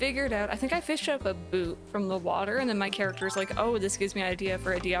I figured out, I think I fished up a boot from the water, and then my character's like, oh, this gives me an idea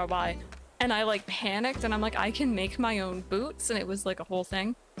for a DIY. And I like panicked, and I'm like, I can make my own boots, and it was like a whole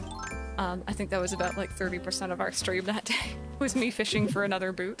thing. I think that was about like 30% of our stream that day, was me fishing for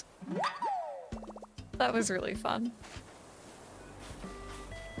another boot. That was really fun.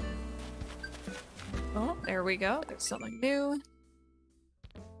 Oh, there we go. There's something new.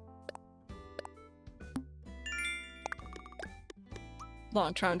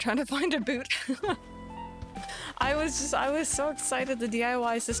 Long trying to find a boot. I was so excited the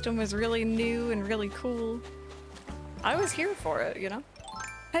DIY system was really new and really cool. I was here for it, you know?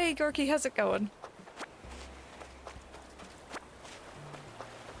 Hey, Gorky, how's it going?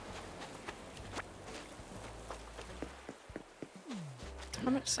 How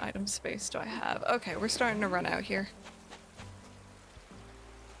much item space do I have? Okay, we're starting to run out here.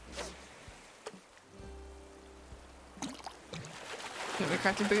 We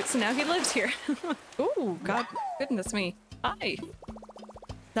crafted boots and now he lives here. Ooh, god goodness me. Hi.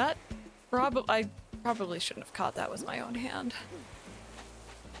 That I probably shouldn't have caught that with my own hand.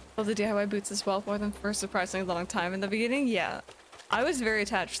 Well, the DIY boots as well for them for a surprisingly long time in the beginning. Yeah. I was very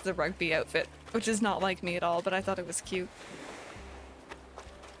attached to the rugby outfit, which is not like me at all, but I thought it was cute.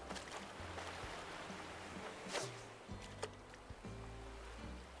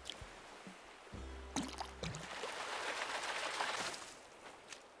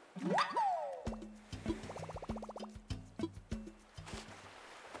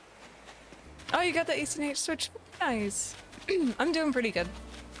 Oh, you got the H switch. Nice. I'm doing pretty good.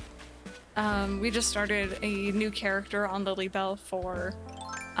 We just started a new character on LilyBelle for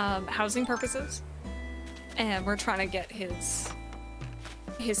housing purposes, and we're trying to get his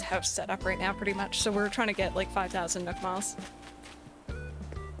house set up right now, pretty much. So we're trying to get like 5,000 Nook miles.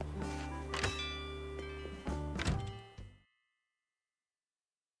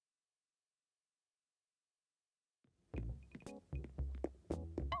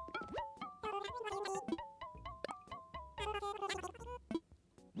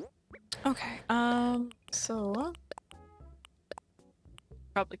 Okay, so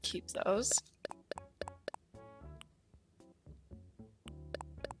probably keep those.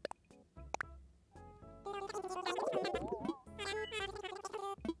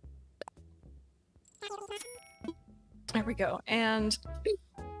 There we go, and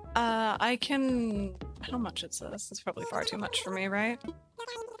I can... How much is this? It's probably far too much for me, right?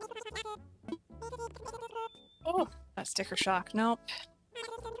 Oh, that sticker shock. Nope.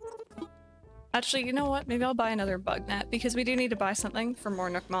 Actually, you know what? Maybe I'll buy another bug net, because we do need to buy something for more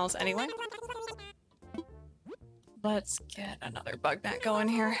Nook miles anyway. Let's get another bug net going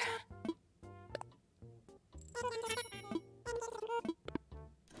here.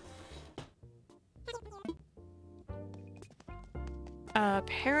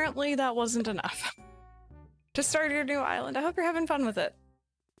 Apparently that wasn't enough to start your new island. I hope you're having fun with it.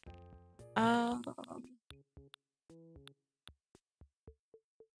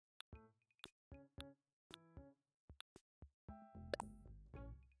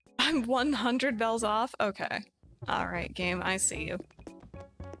 I'm 100 bells off? Okay. Alright, game. I see you.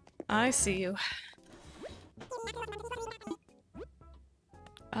 I see you.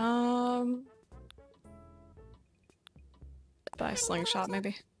 Buy a slingshot,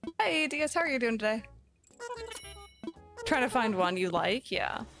 maybe. Hey, DS, how are you doing today? Trying to find one you like?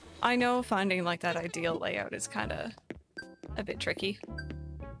 Yeah. I know finding, like, that ideal layout is kinda a bit tricky.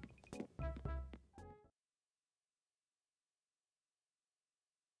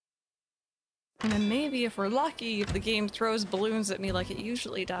 And then maybe if we're lucky, if the game throws balloons at me like it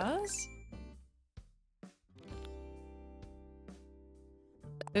usually does.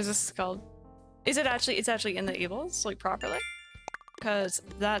 There's a skull. Is it actually, it's actually in the evils, like properly? Because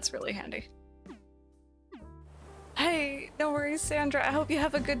that's really handy. Hey, no worries, Sandra. I hope you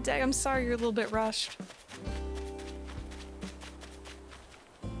have a good day. I'm sorry you're a little bit rushed.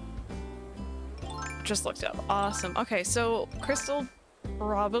 Just looked up. Awesome. Okay, so Crystal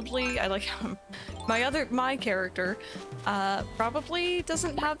probably, I like my character probably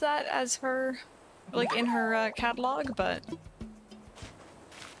doesn't have that as her, like, in her catalog, but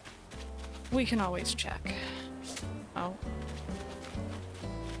we can always check. Oh.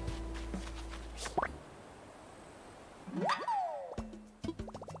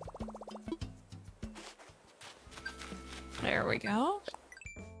 There we go.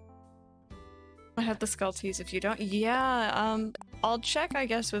 I have the skull tease if you don't. Yeah, I'll check, I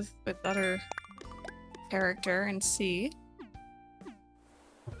guess, with other character and see.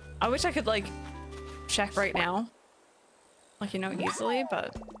 I wish I could, like, check right now. Like, you know, easily,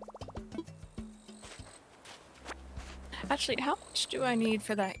 but... Actually, how much do I need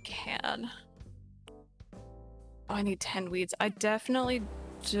for that can? Oh, I need 10 weeds. I definitely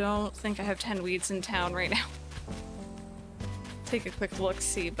don't think I have 10 weeds in town right now. Take a quick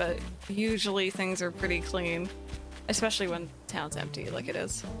look-see, but usually things are pretty clean. Especially when town's empty, like it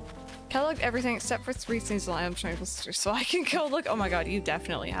is. Catalog everything except for 3 seasonal items from sisters, so I can go look. Oh my god, you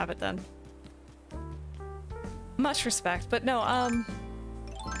definitely have it then. Much respect, but no, I'm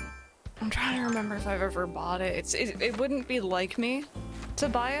trying to remember if I've ever bought it. It wouldn't be like me to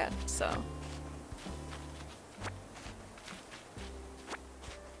buy it, so.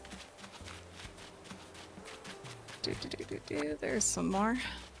 There's some more.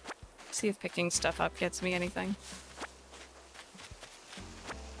 See if picking stuff up gets me anything.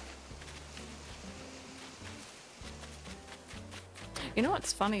 You know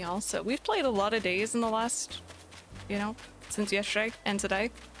what's funny also? We've played a lot of days in the last, you know, since yesterday and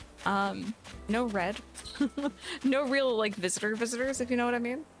today. No red. No real, like, visitors, if you know what I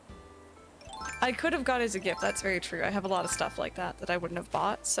mean. I could have got as a gift, that's very true. I have a lot of stuff like that that I wouldn't have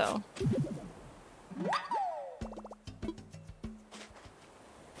bought, so.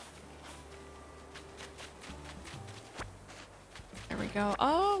 There we go.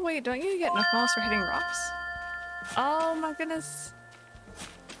 Oh, wait, don't you get knuckballs for hitting rocks? Oh my goodness.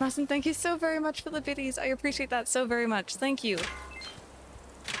 Mason, thank you so very much for the biddies. I appreciate that so very much. Thank you.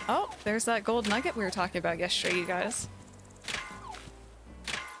 Oh, there's that gold nugget we were talking about yesterday, you guys.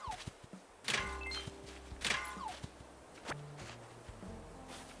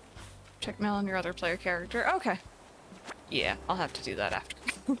 Check mail on your other player character. Okay. Yeah, I'll have to do that after.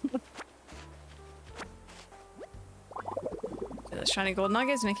 The shiny gold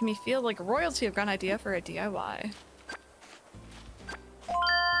nugget is making me feel like royalty. I've got an idea for a DIY.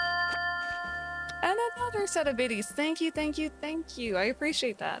 And another set of biddies. Thank you, thank you, thank you. I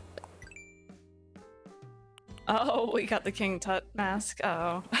appreciate that. Oh, we got the King Tut mask.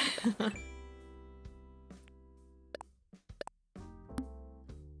 Oh.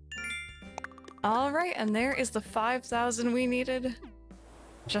 Alright, and there is the 5,000 we needed.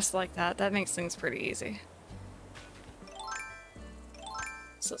 Just like that. That makes things pretty easy.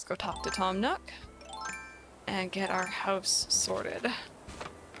 So let's go talk to Tom Nook and get our house sorted.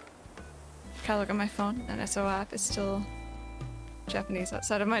 Can I look at my phone? An SO app is still Japanese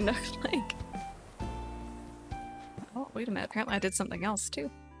outside of my Nook link. Oh, wait a minute. Apparently I did something else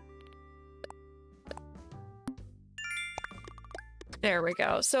too. There we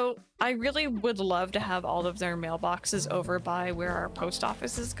go. So I really would love to have all of their mailboxes over by where our post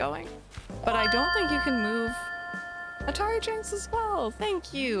office is going, but I don't think you can move Atari Jinx as well.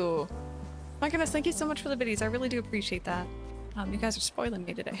 Thank you. My goodness, thank you so much for the biddies. I really do appreciate that. You guys are spoiling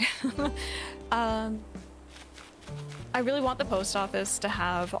me today. I really want the post office to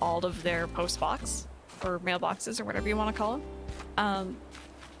have all of their post box or mailboxes or whatever you want to call them.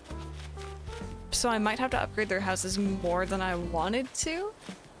 So I might have to upgrade their houses more than I wanted to,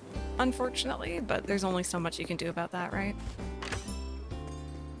 unfortunately, but there's only so much you can do about that, right?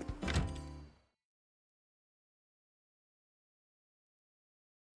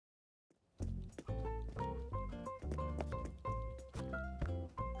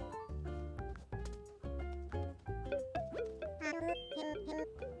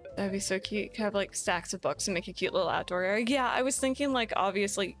 That'd be so cute. Have like stacks of books and make a cute little outdoor area. Yeah, I was thinking like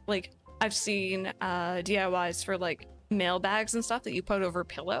obviously like I've seen DIYs for like mail bags and stuff that you put over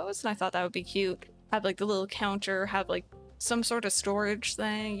pillows, and I thought that would be cute. Have like the little counter, have like some sort of storage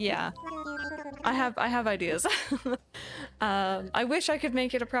thing. Yeah, I have ideas. I wish I could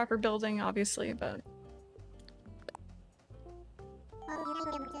make it a proper building, obviously, but.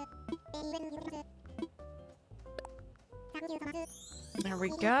 There we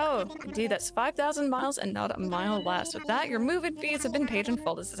go. Indeed, that's 5,000 miles and not a mile less. With that, your move-in fees have been paid in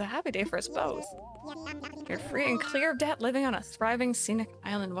full. This is a happy day for us both. You're free and clear of debt, living on a thriving scenic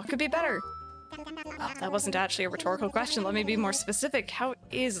island. What could be better? Oh, that wasn't actually a rhetorical question. Let me be more specific. How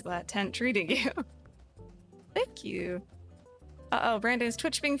is that tent treating you? Thank you. Uh-oh, Brandon's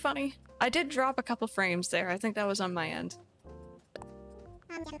Twitch being funny. I did drop a couple frames there. I think that was on my end.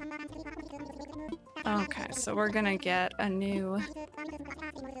 Okay, so we're gonna get a new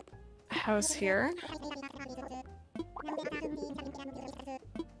house here.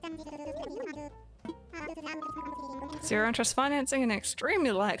 Zero interest financing and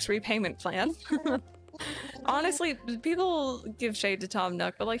extremely lax repayment plan. Honestly, people give shade to Tom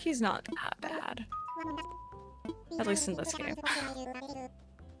Nook, but like he's not that bad. At least in this game.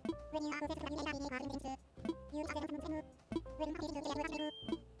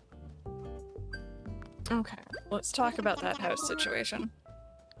 Okay, let's talk about that house situation.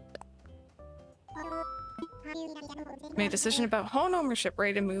 Made a decision about home ownership,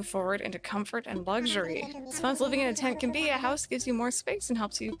 ready to move forward into comfort and luxury. As fun as living in a tent can be, a house gives you more space and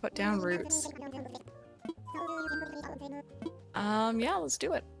helps you put down roots. Yeah, let's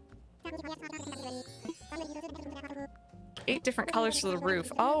do it. 8 different colors for the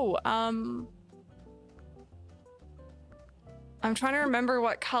roof. Oh, I'm trying to remember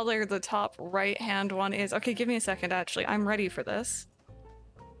what color the top right-hand one is. Okay, give me a second, actually. I'm ready for this.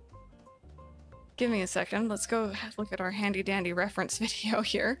 Give me a second. Let's go look at our handy-dandy reference video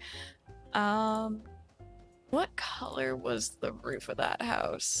here. What color was the roof of that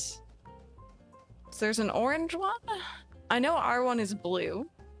house? So there's an orange one? I know our one is blue.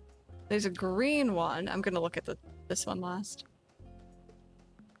 There's a green one. I'm gonna look at this one last.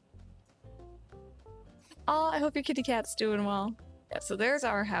 Oh, I hope your kitty cat's doing well. Yeah, so there's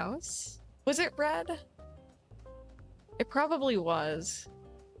our house. Was it red? It probably was.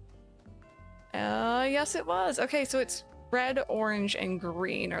 Yes it was. Okay, so it's red, orange, and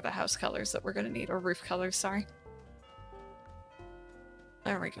green are the house colors that we're gonna need, or roof colors, sorry.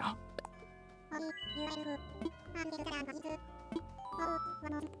 There we go.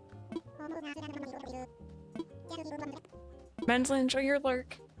 Mensley, enjoy your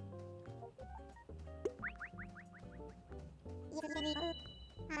lurk.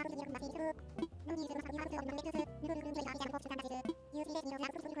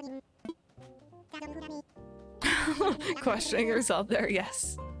 Questioning yourself there,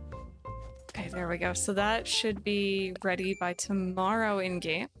 yes. Okay, there we go. So that should be ready by tomorrow in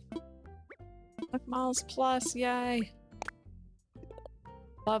game. Look, miles plus, yay.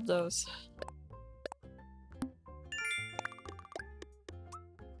 Love those.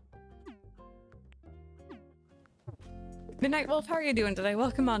 Midnight Wolf, how are you doing today?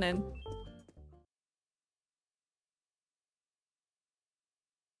 Welcome on in.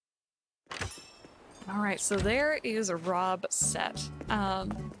 Alright, so there is a Rob set. I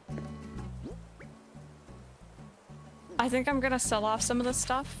think I'm gonna sell off some of this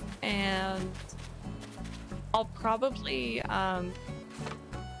stuff, and I'll probably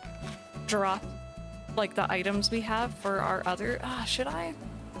drop like the items we have for our other should I?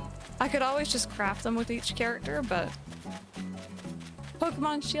 I could always just craft them with each character, but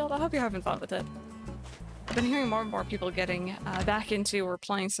Pokemon Shield, I hope you're having fun with it. I've been hearing more and more people getting back into or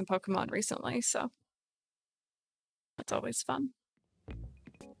playing some Pokemon recently, so that's always fun.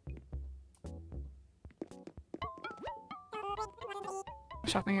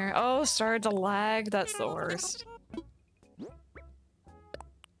 Shopping area. Oh, started to lag. That's the worst.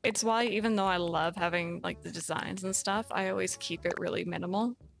 It's why, even though I love having like the designs and stuff, I always keep it really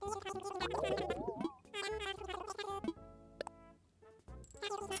minimal.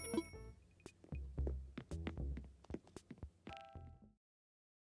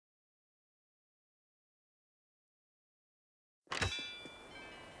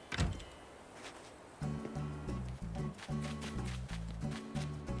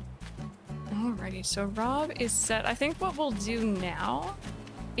 Alrighty, so Rob is set. I think what we'll do now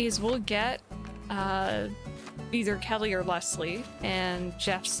is we'll get either Kelly or Leslie and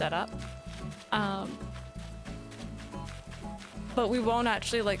Jeff set up. But we won't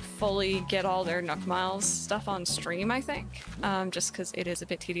actually like fully get all their Nook Miles stuff on stream, I think. Just because it is a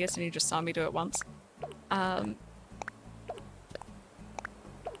bit tedious and you just saw me do it once. But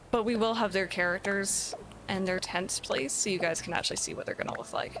we will have their characters and their tents placed so you guys can actually see what they're gonna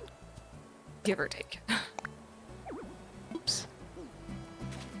look like. Give or take. Oops.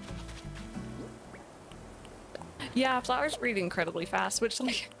 Yeah, flowers breed incredibly fast, which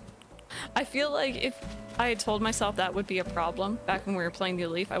like I feel like if I had told myself that would be a problem back when we were playing New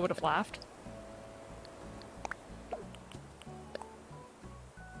Leaf, I would have laughed.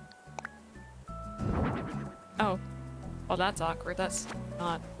 Oh. Well, that's awkward. That's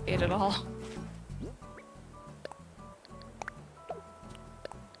not it at all.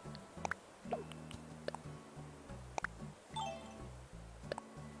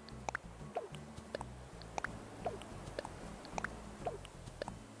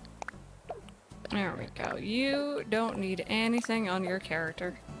 There we go. You don't need anything on your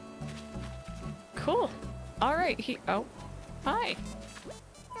character. Cool. Alright, oh. Hi.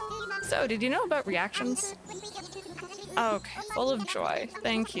 So, did you know about reactions? Okay, full of joy.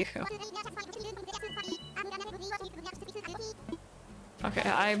 Thank you. Okay,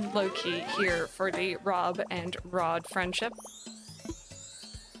 I'm low-key here for the Rob and Rod friendship.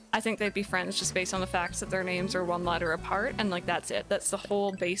 I think they'd be friends just based on the fact that their names are one letter apart, and like that's it. That's the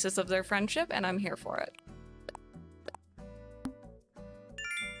whole basis of their friendship, and I'm here for it.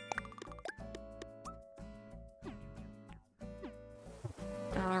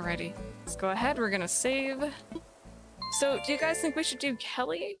 Alrighty. Let's go ahead. We're gonna save. So, do you guys think we should do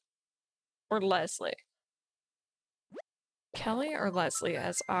Kelly or Leslie? Kelly or Leslie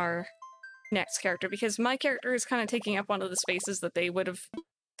as our next character? Because my character is kind of taking up one of the spaces that they would have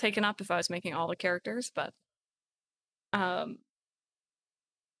taken up if I was making all the characters, but which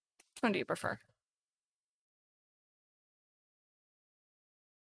one do you prefer?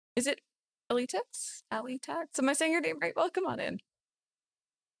 Is it Alitax? Alitax? Am I saying your name right? Well, come on in.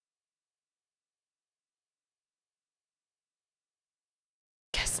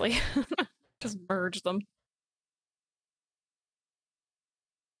 Kesley. Just merge them.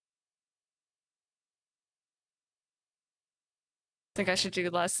 Think I should do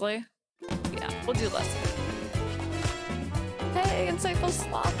Leslie? Yeah, we'll do Leslie. Hey, Insightful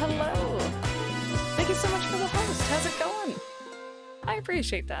Sloth, hello! Thank you so much for the host. How's it going? I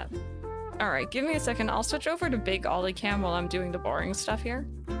appreciate that. Alright, give me a second. I'll switch over to Big Ollie Cam while I'm doing the boring stuff here.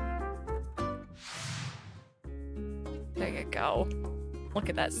 There you go. Look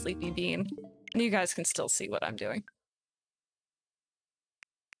at that sleepy bean. And you guys can still see what I'm doing.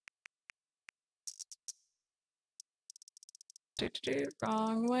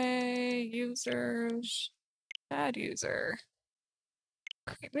 Wrong way. Users. Bad user.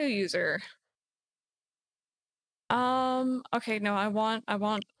 Create new user. Okay, no, I want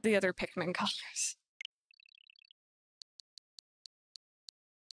the other Pikmin colors.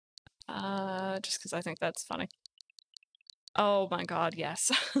 Just because I think that's funny. Oh my god,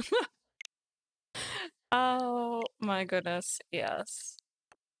 yes. Oh my goodness, yes.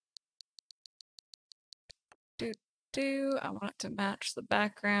 I want it to match the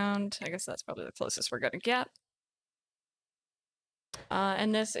background. I guess that's probably the closest we're gonna get.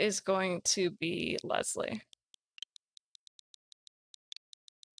 And this is going to be Leslie.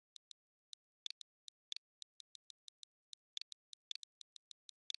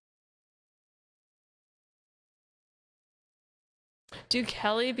 Do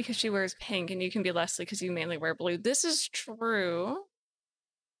Kelly because she wears pink, and you can be Leslie because you mainly wear blue. This is true.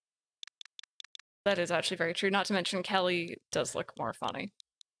 That is actually very true. Not to mention Kelly does look more funny.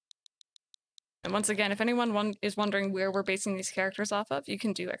 And once again, if anyone is wondering where we're basing these characters off of, you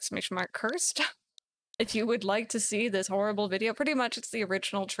can do !cursed. If you would like to see this horrible video, pretty much it's the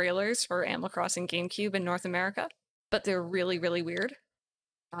original trailers for Animal Crossing GameCube in North America, but they're really, really weird.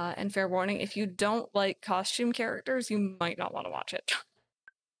 And fair warning, if you don't like costume characters, you might not want to watch it.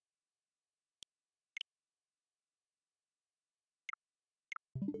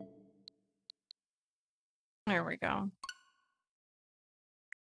 There we go.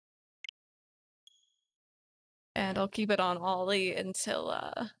 And I'll keep it on Ollie until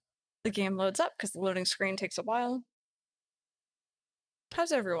the game loads up, because the loading screen takes a while.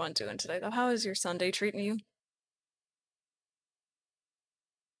 How's everyone doing today, though? How is your Sunday treating you?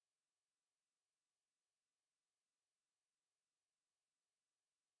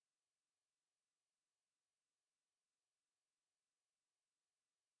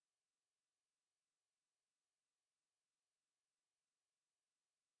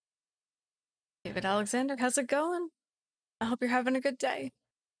 David Alexander, how's it going? I hope you're having a good day.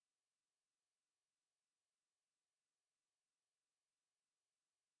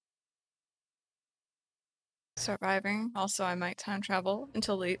 Surviving. Also, I might time travel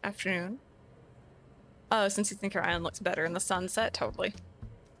until late afternoon. Oh, since you think your island looks better in the sunset, totally.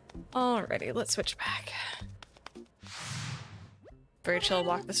 Alrighty, let's switch back. Very chill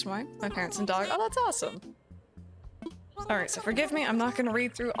walk this morning. My parents and dog. Oh, that's awesome. Alright, so forgive me, I'm not going to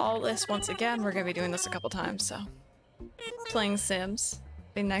read through all this once again. We're going to be doing this a couple times, so. Playing Sims.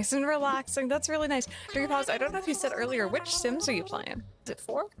 Be nice and relaxing. That's really nice. During pause, I don't know if you said earlier, which Sims are you playing? Is it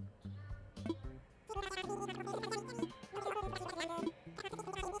 4?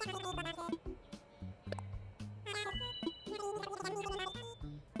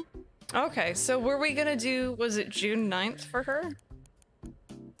 Okay, so were we gonna do, was it June 9th for her?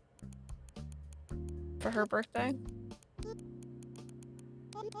 For her birthday?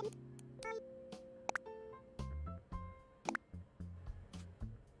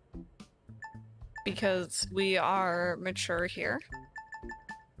 Because we are mature here.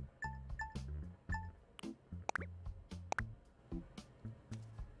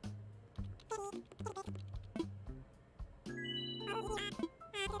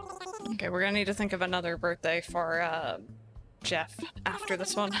 Okay, we're gonna need to think of another birthday for Jeff after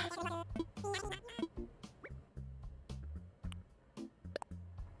this one.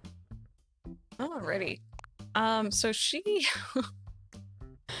 Alrighty. So she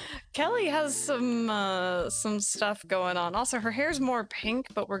Kelly has some stuff going on. Also, her hair's more pink,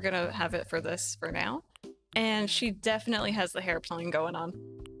 but we're gonna have it for this for now. And she definitely has the hair playing going on.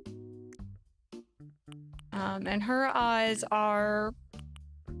 And her eyes are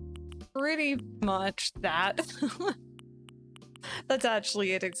pretty much that. That's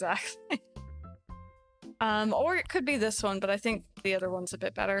actually it exactly. Or it could be this one, but I think the other one's a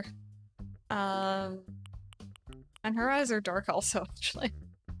bit better. And her eyes are dark also, actually.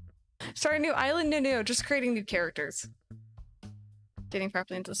 Sorry, new island? No, just creating new characters. Getting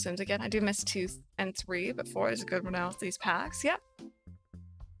properly into the Sims again. I do miss 2 and 3, but 4 is a good one now with these packs. Yep.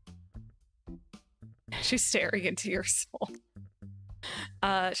 She's staring into your soul.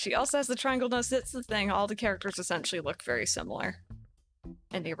 She also has the triangle nose. That's the thing. All the characters essentially look very similar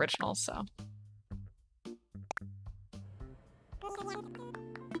in the original, so.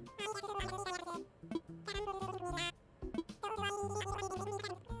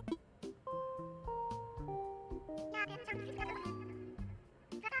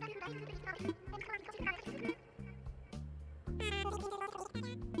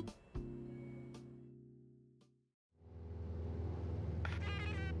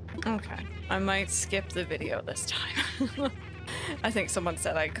 Okay, I might skip the video this time. I think someone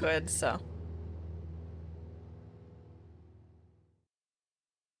said I could, so.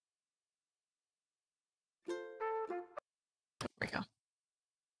 There we go.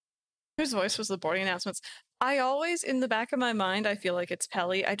 Whose voice was the boarding announcements? I always, in the back of my mind, I feel like it's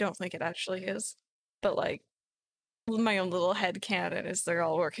Pelly. I don't think it actually is. But like, my own little headcanon is they're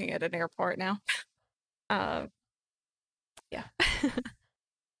all working at an airport now. Yeah.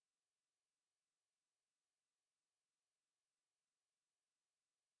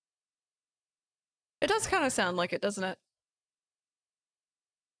 It does kind of sound like it, doesn't it?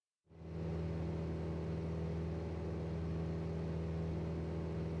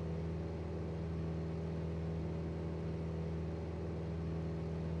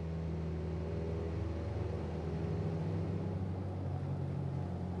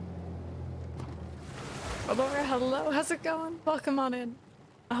 Laura, hello, how's it going? Welcome on in.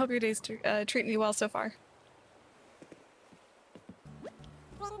 I hope your day's treating you well so far.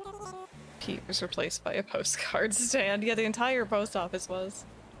 Pete was replaced by a postcard stand. Yeah, the entire post office was.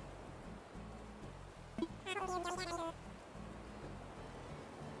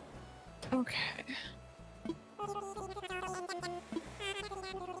 Okay.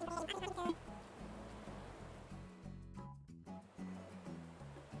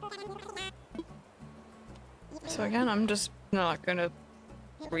 So again, I'm just not gonna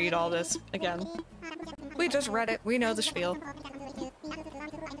read all this again. We just read it. We know the spiel.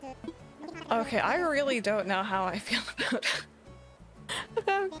 Okay, I really don't know how I feel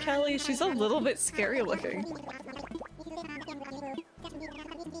about Kelly. She's a little bit scary looking.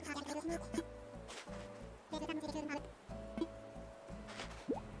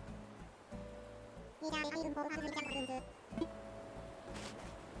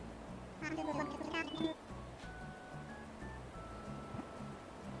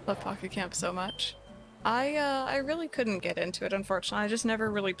 Love Pocket Camp so much. I really couldn't get into it, unfortunately. I just never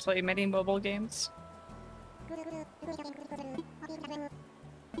really played many mobile games.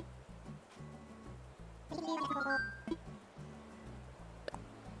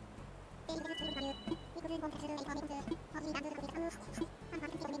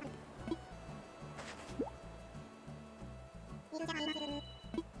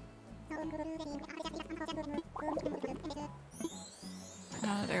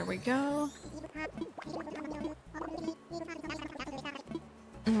 There we go.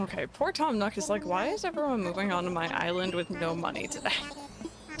 Okay, poor Tom Nook is like, why is everyone moving onto my island with no money today?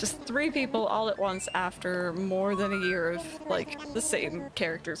 Just 3 people all at once after more than a year of, like, the same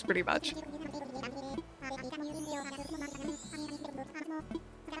characters, pretty much.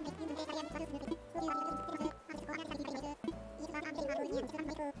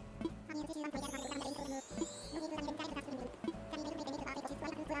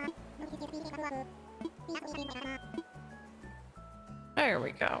 There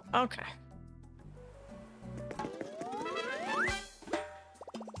we go. Okay.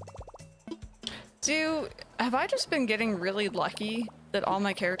 Have I just been getting really lucky that all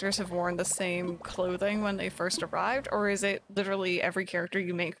my characters have worn the same clothing when they first arrived, or is it literally every character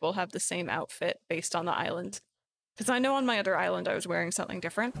you make will have the same outfit based on the island? Because I know on my other island I was wearing something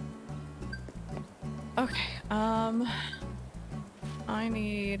different. Okay, I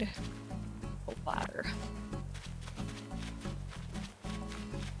need a ladder.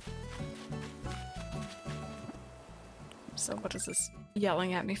 So what is this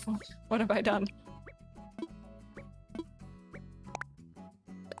yelling at me for? What have I done?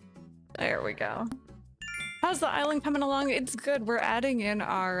 There we go. How's the island coming along? It's good. We're adding in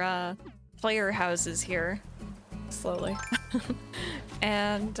our player houses here slowly.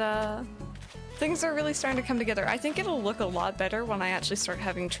 And things are really starting to come together. I think it'll look a lot better when I actually start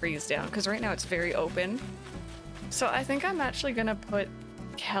having trees down, because right now it's very open. So I think I'm actually gonna put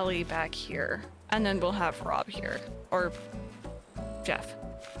Kelly back here, and then we'll have Rob here, or Jeff.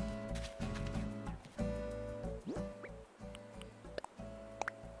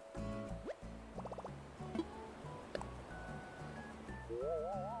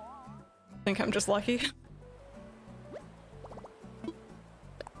 I think I'm just lucky.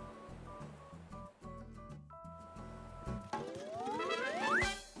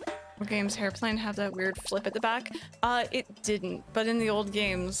 What games Hairplane have that weird flip at the back? It didn't, but in the old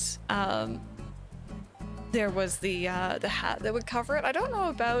games, there was the hat that would cover it. I don't know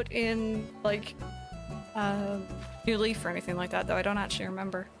about in, like, New Leaf or anything like that, though. I don't actually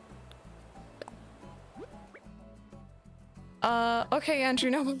remember. Okay, Andrew,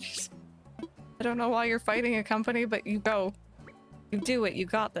 no worries. I don't know why you're fighting a company, but you go. You do it, you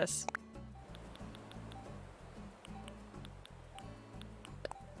got this.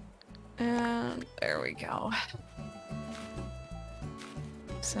 And there we go.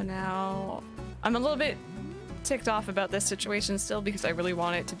 So now I'm a little bit ticked off about this situation still because I really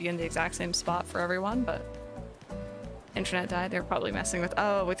want it to be in the exact same spot for everyone, but internet died. They're probably messing with,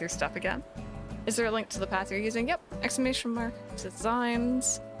 oh, with your stuff again. Is there a link to the path you're using? Yep, exclamation mark,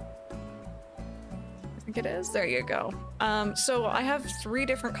 designs. I think it is. There you go. So I have 3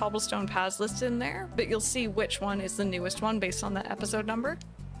 different cobblestone paths listed in there, but you'll see which one is the newest one based on the episode number.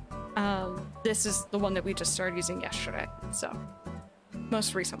 This is the one that we just started using yesterday, so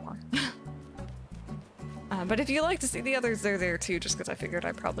most recent one. But if you like to see the others, they're there too, just because I figured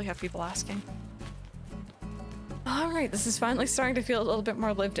I'd probably have people asking. Alright, this is finally starting to feel a little bit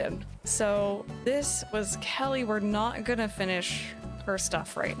more lived in. So this was Kelly. We're not gonna finish her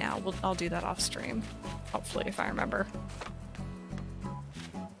stuff right now. I'll do that off stream, hopefully, if I remember.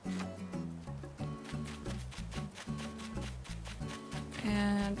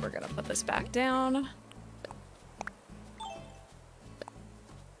 And we're gonna put this back down.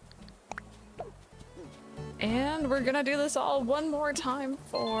 And we're gonna do this all one more time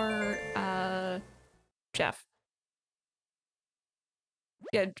for Jeff.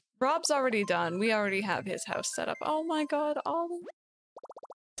 Yeah, Rob's already done. We already have his house set up. Oh my god,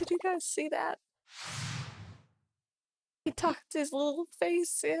 did you guys see that? He tucked his little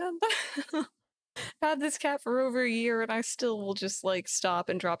face in. Had this cat for over a year and I still will just like stop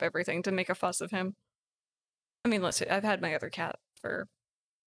and drop everything to make a fuss of him. I mean, listen, I've had my other cat for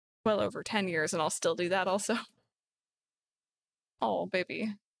well over 10 years and I'll still do that also. Oh,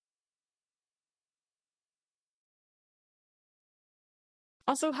 baby.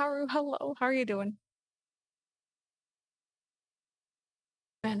 Also, Haru, hello. How are you doing?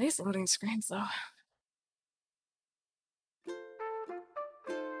 Man, these loading screens, though.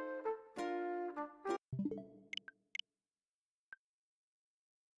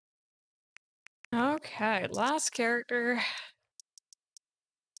 Okay, last character.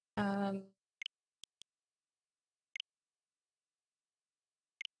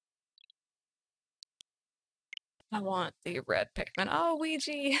 I want the red Pikmin. Oh,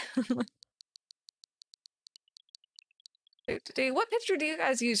 Ouija! What picture do you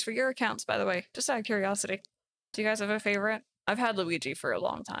guys use for your accounts, by the way? Just out of curiosity. Do you guys have a favorite? I've had Luigi for a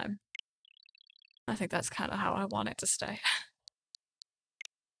long time. I think that's kind of how I want it to stay.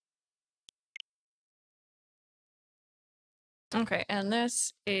 Okay, and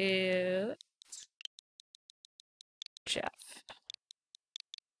this is Jeff.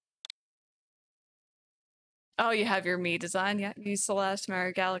 Oh, you have your me design? Yeah, you Celeste,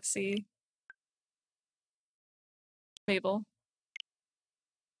 Mario Galaxy. Mabel.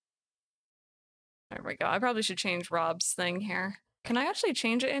 There we go. I probably should change Rob's thing here. Can I actually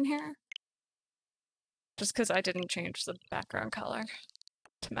change it in here? Just because I didn't change the background color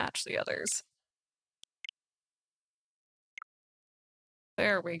to match the others.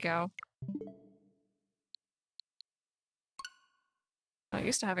 There we go. I'm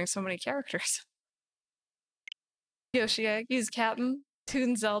used to having so many characters. Yoshi Egg, use Captain.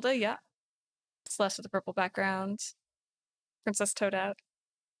 Toon Zelda, yeah. Celeste with the purple background. Princess Toadette.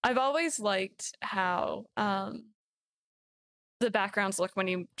 I've always liked how the backgrounds look when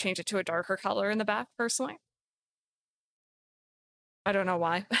you change it to a darker color in the back, personally. I don't know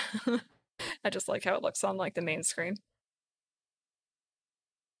why. I just like how it looks on like the main screen.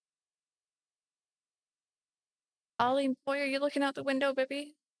 Ollie, boy, are you looking out the window,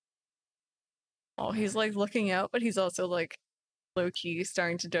 baby? Oh, he's like looking out, but he's also like low-key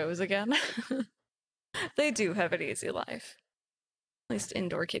starting to doze again. They do have an easy life. At least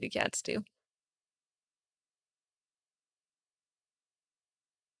indoor kitty cats do.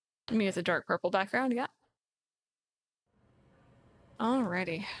 Me with a dark purple background, yeah.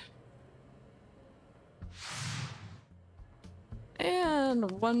 Alrighty. And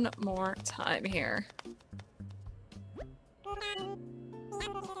one more time here.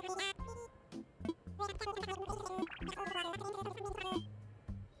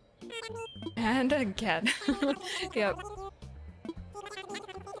 And again. Yep.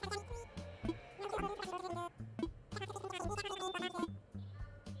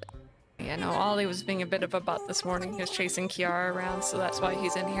 Yeah, no, Ollie was being a bit of a butt this morning. He was chasing Kiara around, so that's why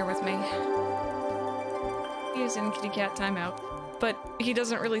he's in here with me. He's in kitty cat timeout. But he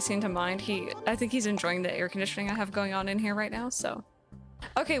doesn't really seem to mind. I think he's enjoying the air conditioning I have going on in here right now, so.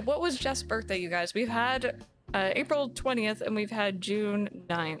 Okay, what was Jeff's birthday, you guys? We've had April 20th and we've had June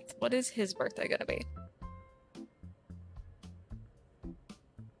 9th. What is his birthday gonna be?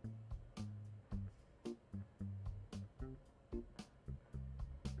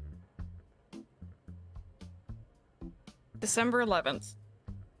 December 11th.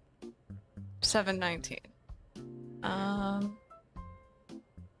 7/19. I'm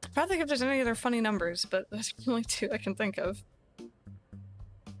trying to think if there's any other funny numbers, but there's only two I can think of.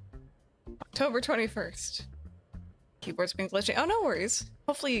 October 21st. Keyboard's been glitching. Oh, no worries.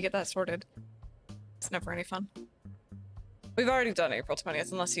 Hopefully you get that sorted. It's never any fun. We've already done April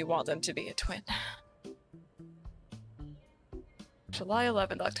 20th, unless you want them to be a twin. July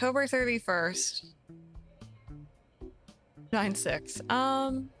 11th. October 31st. 9/6.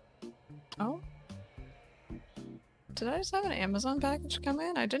 Oh? Did I just have an Amazon package come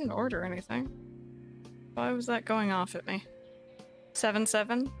in? I didn't order anything. Why was that going off at me?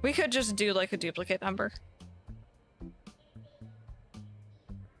 7/7? We could just do like a duplicate number.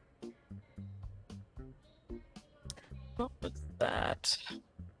 What was that?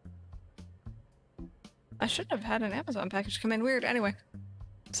 I should have had an Amazon package come in. Weird. Anyway.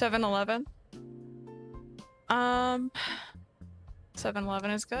 7/11.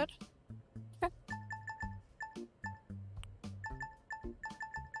 7/11 is good. Okay.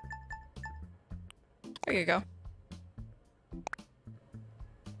 There you go.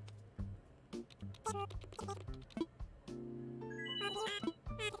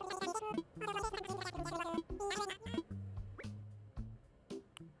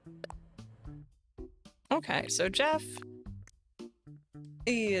 Okay, so Jeff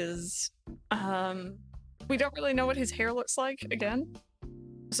is, we don't really know what his hair looks like again.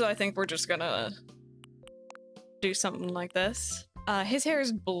 So I think we're just gonna do something like this. His hair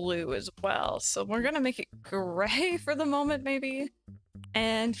is blue as well, so we're gonna make it gray for the moment, maybe.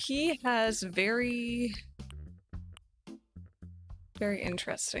 And he has very, very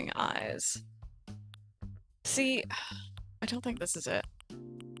interesting eyes. See, I don't think this is it.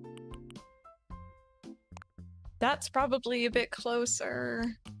 That's probably a bit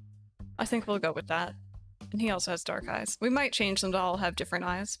closer. I think we'll go with that. And he also has dark eyes. We might change them to all have different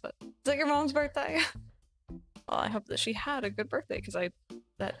eyes, but is that your mom's birthday? Well, I hope that she had a good birthday, because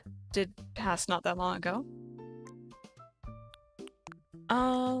that did pass not that long ago.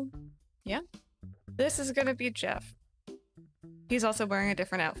 Yeah. This is gonna be Jeff. He's also wearing a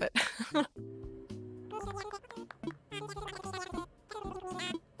different outfit.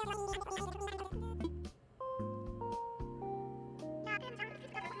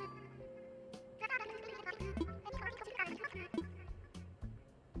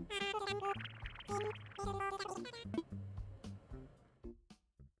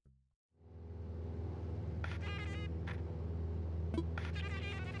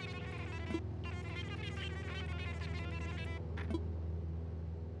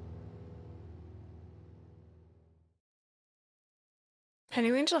 Penny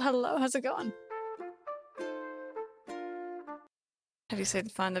Angel, hello, how's it going? How do you say to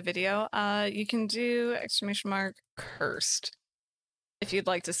find the video? You can do !! cursed if you'd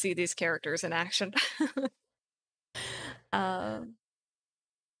like to see these characters in action. But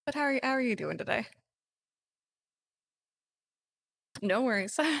how are you doing today? No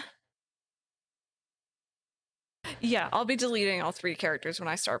worries. Yeah, I'll be deleting all 3 characters when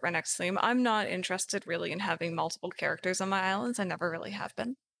I start my next stream. I'm not interested really in having multiple characters on my islands. I never really have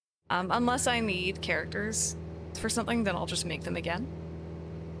been. Unless I need characters for something, then I'll just make them again.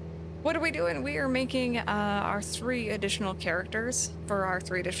 What are we doing? We are making our 3 additional characters for our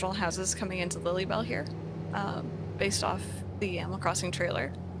 3 additional houses coming into LilyBelle here, based off the Animal Crossing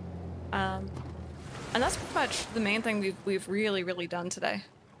trailer. And that's pretty much the main thing we've really done today.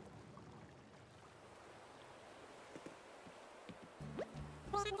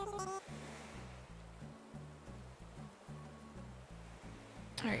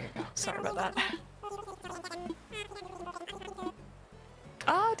 There you go. Sorry about that.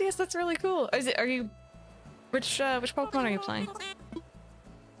 Ah, DS, that's really cool. Is it? Are you? Which Pokemon are you playing?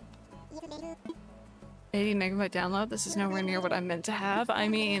 80 megabyte download. This is nowhere near what I meant to have. I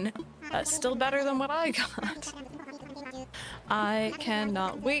mean, that's still better than what I got. I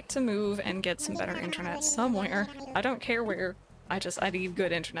cannot wait to move and get some better internet somewhere. I don't care where. I need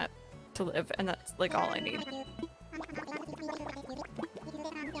good internet to live, and that's like all I need.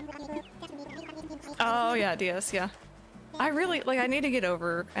 Oh yeah, DS, yeah. I really, like, I need to get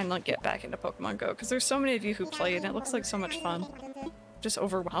over and like get back into Pokemon Go, because there's so many of you who play it and it looks like so much fun. Just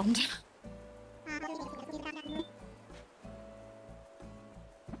overwhelmed.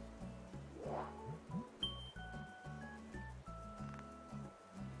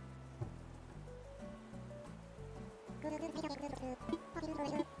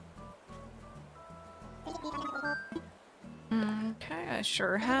 Okay, I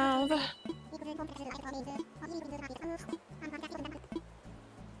sure have.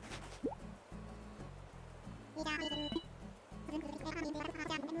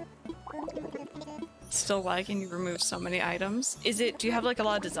 Still lagging, you remove so many items. Do you have like a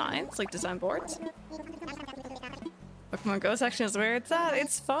lot of designs, like design boards? Pokemon Go section is where it's at.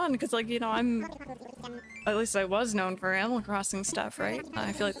 It's fun, because like, you know, at least I was known for Animal Crossing stuff, right?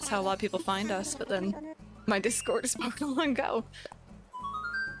 I feel like that's how a lot of people find us, but then my Discord is Pokemon Go.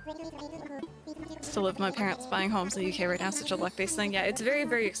 Still live with my parents buying homes in the UK right now, such a luck-based thing. Yeah, it's very,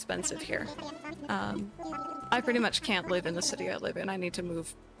 very expensive here. I pretty much can't live in the city I live in. I need to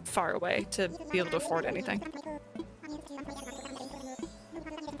move far away to be able to afford anything.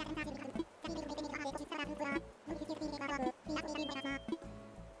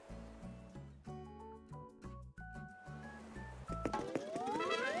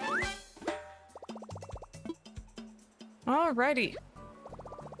 Alrighty.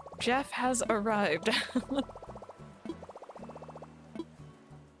 Jeff has arrived.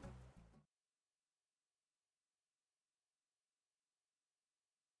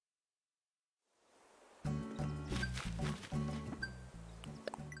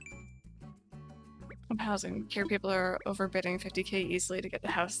 Housing. Here people are overbidding 50k easily to get the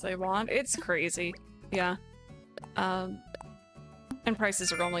house they want. It's crazy. Yeah. And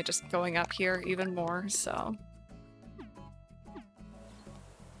prices are only just going up here even more, so...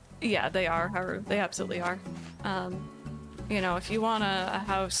 Yeah, they are. They absolutely are. You know, if you want a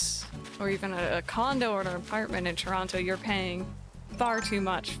house or even a condo or an apartment in Toronto, you're paying far too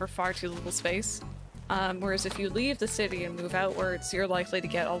much for far too little space. Whereas if you leave the city and move outwards, you're likely to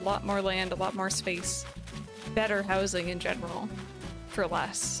get a lot more land, a lot more space, better housing in general for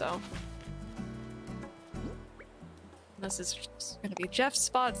less, so. This is just gonna be Jeff's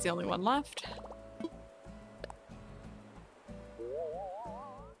spot, it's the only one left.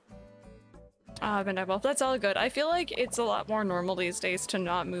 But that's all good. I feel like it's a lot more normal these days to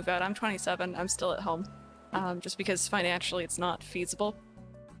not move out. I'm 27, I'm still at home. Just because financially it's not feasible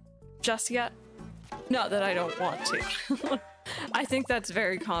just yet. Not that I don't want to. I think that's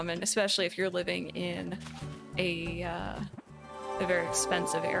very common, especially if you're living in a very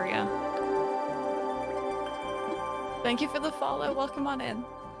expensive area. Thank you for the follow, welcome on in.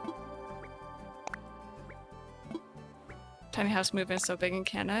 Tiny house movement is so big in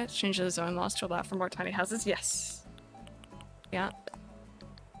Canada, it changes the zone laws to allow for more tiny houses. Yes. Yeah.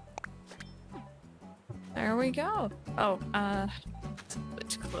 There we go. Oh, it's a bit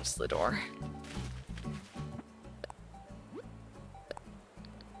too close to the door.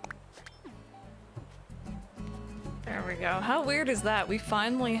 There we go. How weird is that? We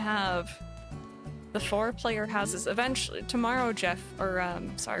finally have the 4-player houses. Eventually, tomorrow Jeff, or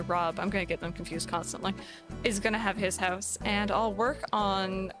sorry, Rob, I'm gonna get them confused constantly, is gonna have his house, and I'll work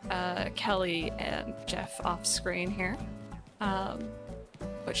on Kelly and Jeff off screen here,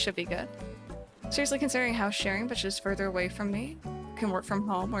 which should be good. Seriously considering house sharing, but just further away from me. Can work from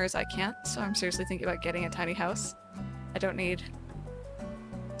home, whereas I can't, so I'm seriously thinking about getting a tiny house. I don't need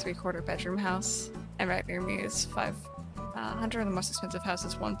a 3/4 bedroom house, and right near me is 500. The most expensive house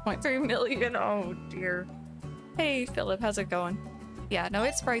is 1.3 million. Oh dear. Hey Philip, how's it going? Yeah, no,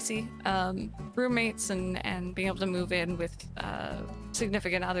 it's pricey. Roommates and being able to move in with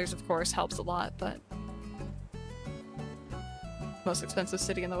significant others, of course, helps a lot, but most expensive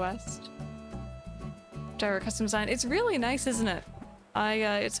city in the West. Gyro custom design. It's really nice, isn't it?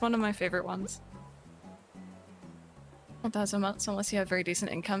 It's one of my favorite ones. 1,000 a month, so unless you have very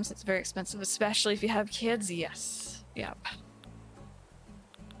decent incomes, it's very expensive, especially if you have kids. Yes. Yep.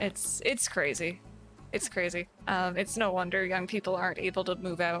 It's crazy. It's crazy. It's no wonder young people aren't able to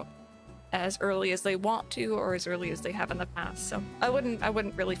move out as early as they want to or as early as they have in the past, so I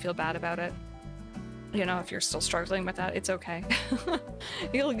wouldn't really feel bad about it. you know, if you're still struggling with that, it's okay.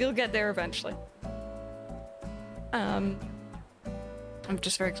 You'll get there eventually. I'm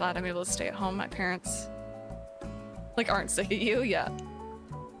just very glad I'm able to stay at home. My parents, like, aren't sick of you yet.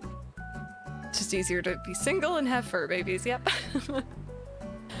 It's just easier to be single and have fur babies, yep.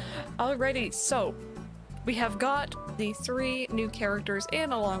 Alrighty, so we have got the 3 new characters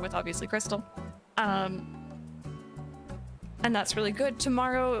in, along with obviously Crystal. And that's really good.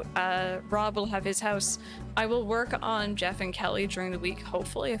 Tomorrow, Rob will have his house. I will work on Jeff and Kelly during the week,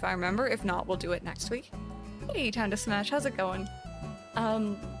 hopefully, if I remember. If not, we'll do it next week. Hey, Time to Smash, how's it going?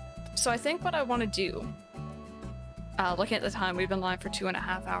 So I think what I want to do, looking at the time, we've been live for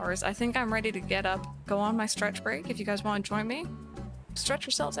 2.5 hours. I think I'm ready to get up, go on my stretch break. If you guys want to join me, stretch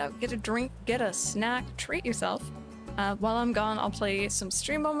yourselves out, get a drink, get a snack, treat yourself. While I'm gone, I'll play some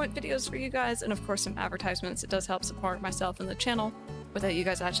stream moment videos for you guys, and of course some advertisements. It does help support myself and the channel without you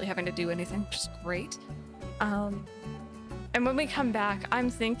guys actually having to do anything, which is great. And when we come back, I'm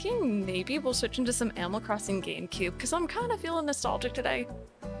thinking maybe we'll switch into some Animal Crossing GameCube, because I'm kind of feeling nostalgic today.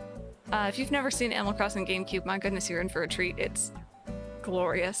 If you've never seen Animal Crossing GameCube, my goodness, you're in for a treat. It's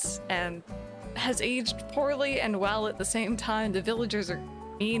glorious and has aged poorly and well at the same time. The villagers are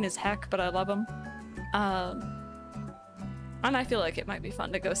mean as heck, but I love them. And I feel like it might be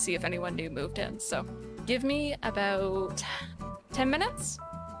fun to go see if anyone new moved in. So give me about 10 minutes,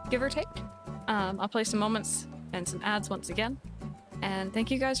 give or take. I'll play some moments and some ads once again. And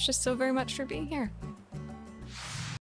thank you guys just so very much for being here.